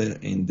بابت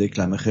این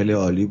دکلمه، خیلی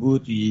عالی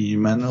بود.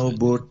 منو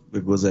برد به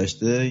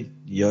گذشته،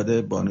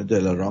 یاد بانو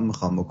دلارام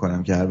میخوام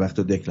بکنم که هر وقت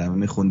تو دکلمه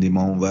میخوندیم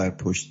ما اونور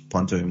پشت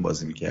پانتومین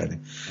بازی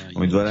میکردیم.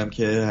 امیدوارم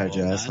که هر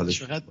جا هست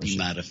حالش باشه.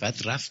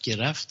 معرفت رفت که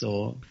رفت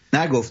و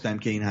نگفتم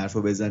که این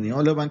حرفو بزنی،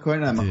 حالا من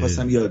کاری نمی‌کنم،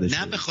 خواستم یادش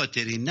نه به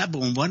خاطری، نه به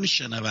عنوان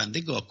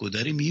شنونده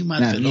گاکوداری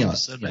میومد فلان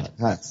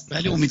هست،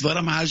 ولی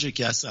امیدوارم هر جا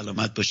که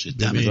سلامت باشه.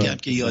 دمت گرم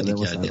که یادی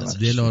کردی ازش.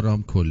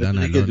 دلارام کلا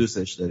الان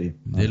دوستش داریم.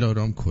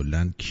 دلارام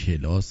کلا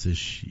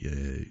کلاسش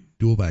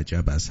 2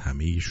 وجب از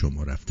همه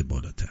شما رفته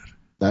بالاتر.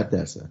 100%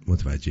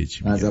 متوجه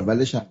چی میگم؟ از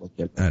اولش هم بود.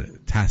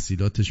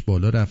 تحصیلاتش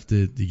بالا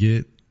رفته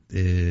دیگه،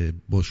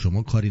 با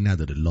شما کاری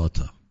نداره.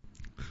 لاتا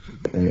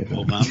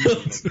واقعا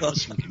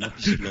راست میگی، ما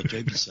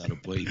پیشلاتای بی سر و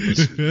پایی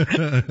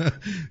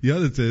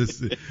یادت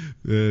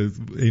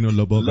این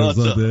الله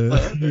باقرزاده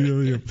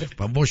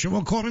با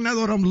شما کاری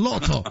ندارم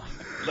لاتا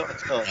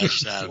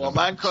با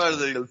من کار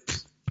داریم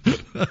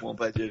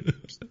منفجر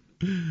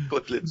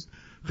کتلت.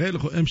 خیلی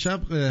خوب،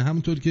 امشب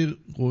همونطور که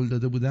قول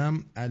داده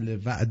بودم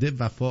الوعده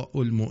وفاء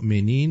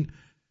المؤمنین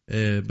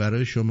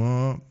برای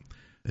شما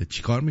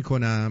چیکار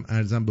میکنم؟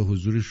 عرضم به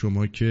حضور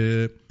شما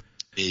که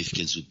حیف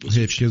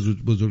که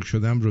زود بزرگ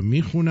شدم رو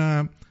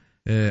میخونم.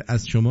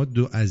 از شما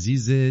 2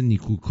 عزیز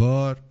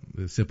نیکوکار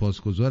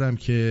سپاسگزارم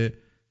که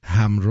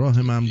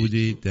همراه من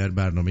بودید در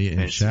برنامه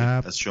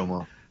امشب. از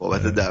شما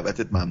بابت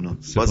دعوتت ممنون.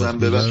 بازم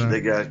ببخشید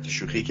اگر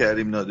شوخی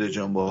کردیم نادر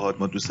جان باهات،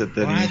 ما دوستت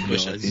داریم.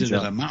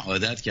 من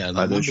عادت کردم،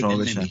 من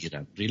بدل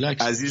نمیگیرم.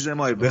 ریلکس عزیز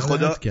ما، به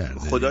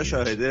خدا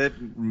شاهده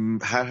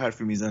هر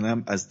حرفی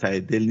میزنم از ته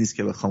دل نیست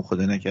که بخوام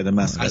خدا نکرده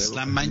مسخره.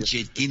 اصلا من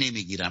جدی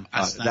نمیگیرم،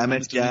 اصلا من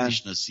تو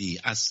میشناسی،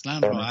 اصلا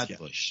راحت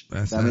باش.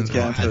 دمت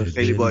گرم،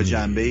 خیلی با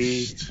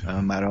جنبه‌ای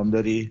مرام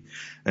داری.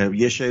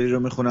 یه شعری رو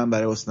میخونم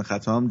برای حسن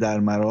ختام. در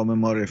مرام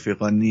ما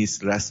رفیقان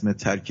نیست رسم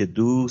ترک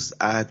دوست،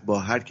 عهد با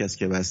هر کس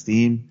که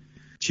بستیم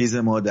چیز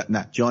ما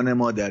جان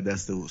ما در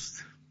دست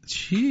اوست.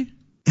 چی؟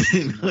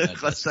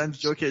 خواستم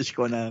جوکش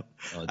کنم،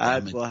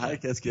 عهد با هر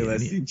کس که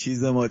بستیم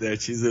چیز ما در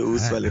چیز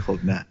اوست، ولی خب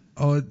نه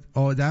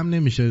آدم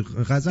نمیشه.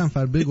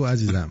 غضنفر بگو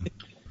عزیزم.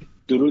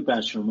 درود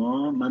بر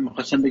شما. من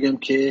میخواستم بگم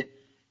که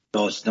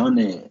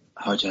داستان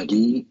حاج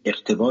علی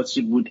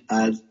اقتباسی بود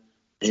از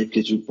حیف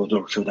که زود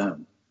بزرگ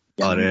شدم.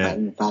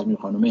 آره فرمی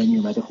خانم این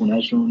اومده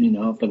خونهشون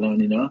اینا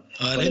فلان اینا.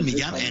 آره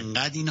میگم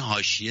انقدر این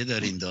حاشیه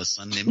دارین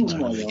داستان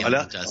نمیتونم بگم.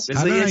 حالا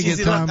بذار یه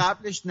چیزی رو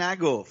قبلش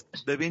نگفت.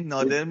 ببین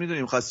نادر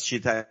میدونیم خواست چی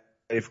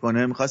تعریف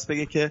کنه، میخواست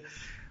بگه که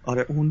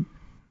آره اون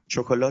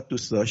شکلات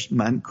دوست داشت،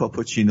 من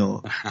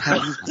کاپوچینو.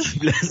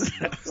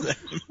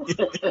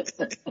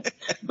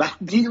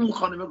 وقتی اون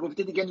خانم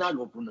گفته دیگه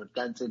نگفت اونو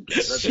کنسل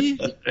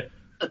کرد.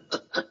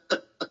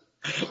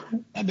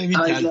 ببین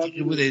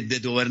تلفیقی بوده به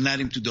دوباره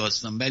نریم تو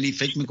داستان، ولی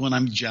فکر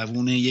میکنم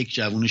یک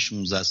جوون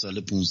 16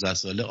 ساله 15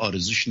 ساله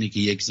آرزوش اینه که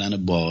یک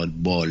زن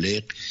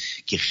بالغ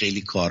که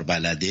خیلی کار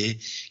بلده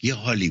یه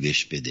حالی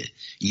بهش بده،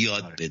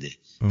 یاد بده.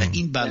 و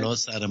این بلا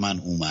سر من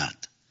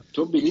اومد.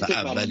 تو بلیت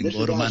اولین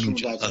بار من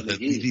اونجا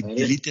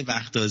بلیت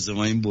وقت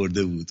آزماییم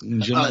برده بود،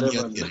 اونجا من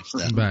یاد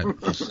گرفتم.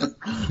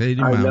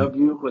 خیلی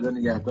ممنون. خدا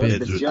نگهدار.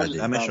 بسیار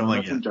همه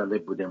شما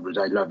جالب بود امروز. I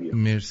love you.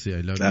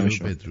 مرسی. I love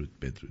you.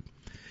 بدرود.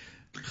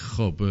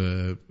 خب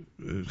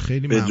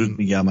خیلی بدرود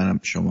میگم منم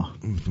شما.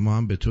 ما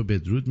هم به تو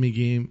بدرود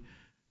میگیم.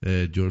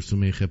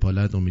 جرثومه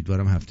خپالت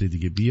امیدوارم هفته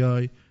دیگه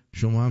بیای.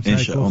 شما هم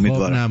سعی کن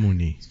خواب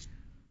نمونی،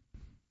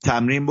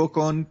 تمرین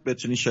بکن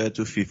بتونی شاید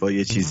تو فیفا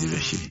یه چیزی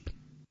بشی.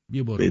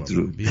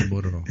 بدرود.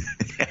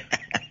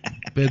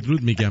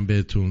 بدرود میگم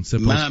بهتون.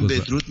 منم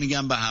بدرود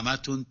میگم به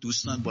همتون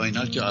دوستان. با این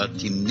حال که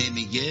آرتین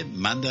نمیگه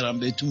من دارم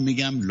بهتون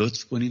میگم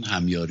لطف کنین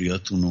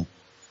همیاریاتونو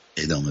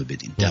ادامه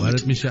بدین.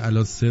 باورت میشه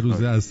الان 3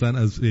 روزه اصلا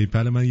از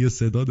ایپل من یه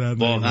صدا در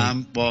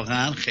نمیاد.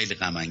 واقعا خیلی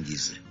غم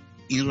انگیزه.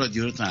 این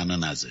رادیو رو تنها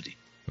نذارین.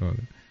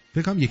 آره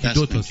فکر کنم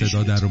 1-2 تا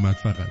صدا در اومد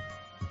فقط.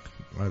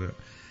 آره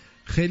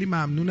خیلی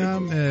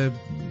ممنونم.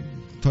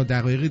 تا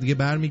دقایقی دیگه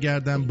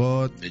برمیگردم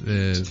با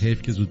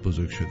حیف که زود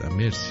بزرگ شدم.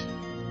 مرسی.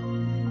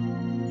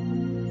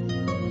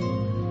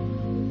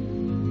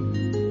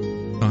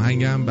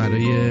 آهنگم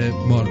برای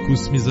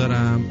مارکوس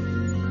میذارم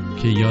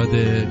که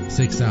یاد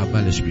سکس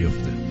اولش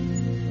بیفته.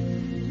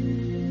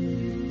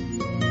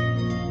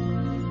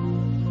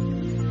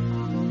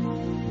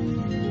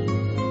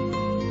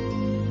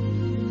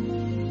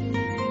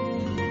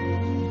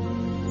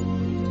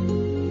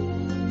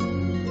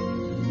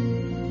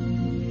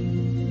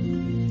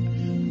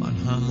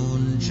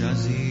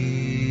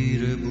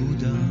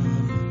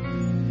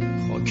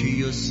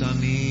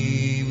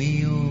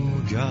 صمیمی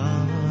و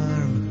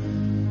گرم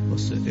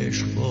واسه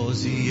عشق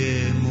بازی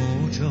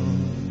موجا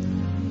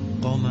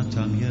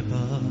قامتم یه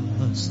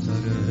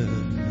بستره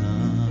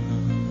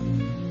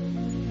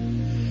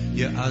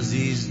یه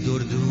عزیز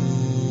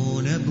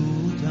دردونه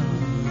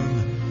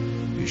بودم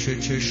پیش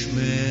چشم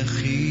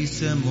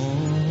خیس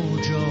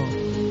موجا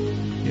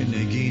یه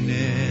نگین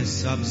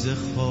سبز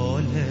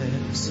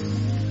خالص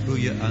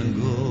روی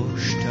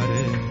انگشتر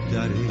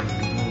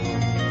دریا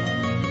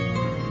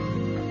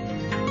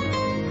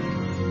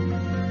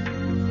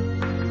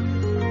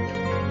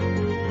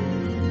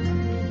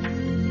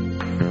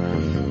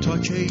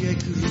که یک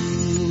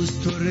روز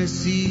تو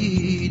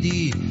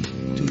رسیدی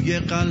توی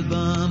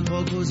قلبم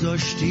پا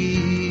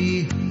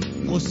گذاشتی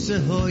قصه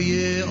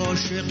های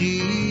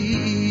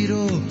عاشقی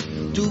رو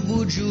تو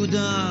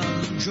وجودم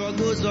جا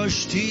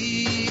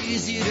گذاشتی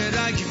زیر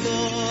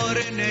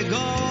رگبار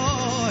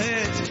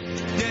نگاهت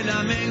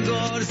دلم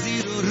انگار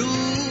زیر و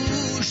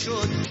رو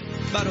شد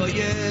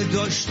برای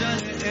داشتن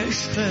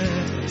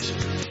عشقت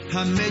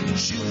همه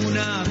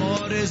جونم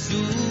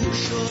آرزو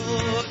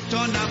شد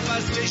تا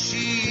نفس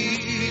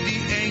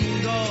کشیدی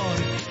انگار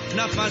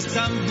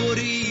نفسم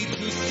برید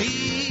تو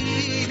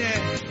سینه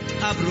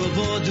ابر و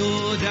باد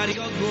و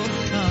دریا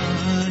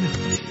گفتن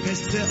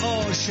حس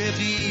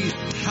عاشقی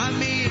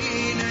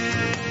همینه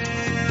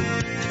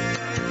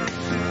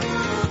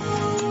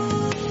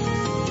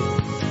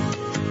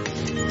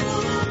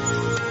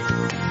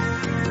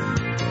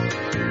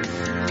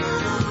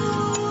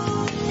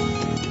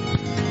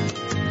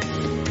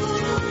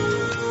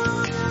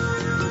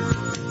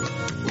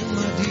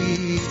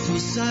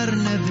سر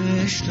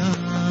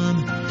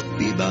نوشتم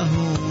بی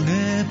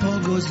بهونه پا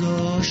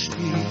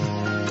گذاشتی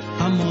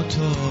اما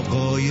تا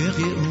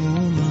قایقی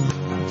اومد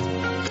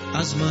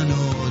از من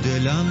و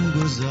دلم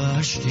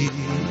گذشتی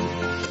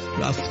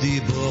رفتی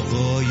با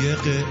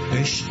قایق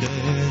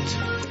عشقت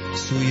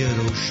سوی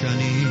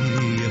روشنی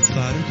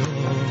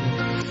فردا.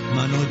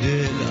 من و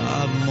دل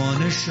اما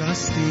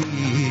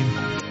نشستیم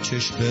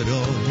چشم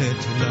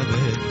راهت لب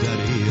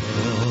دریا.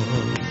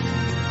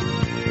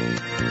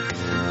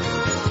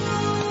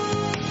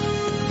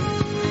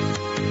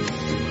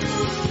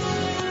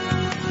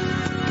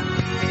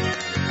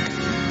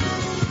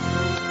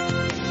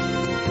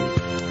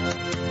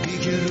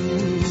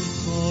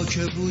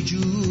 که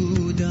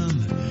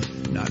وجودم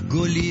نه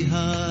گلی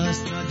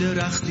هست نه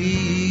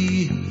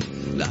درختی،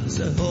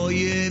 لحظه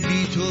های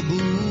بی تو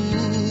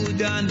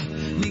بودن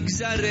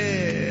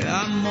میگذره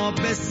اما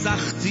به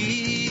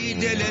سختی.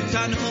 دل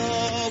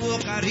تنها و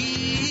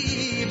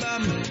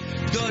غریبم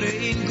داره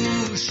این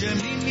گوشه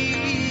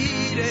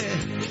میمیره،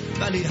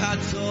 ولی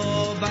حتی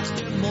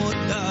وقت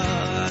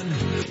مردن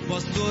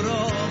باز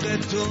سراغ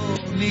تو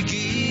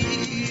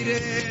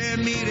میگیره.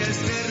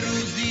 میرسه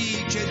روزی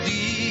که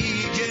دیگه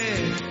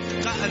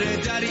قعر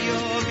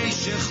دریا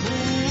میشه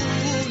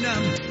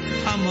خونم،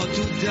 اما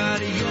تو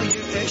دریای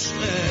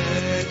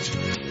عشقت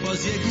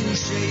باز یه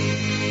گوشه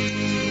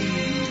ای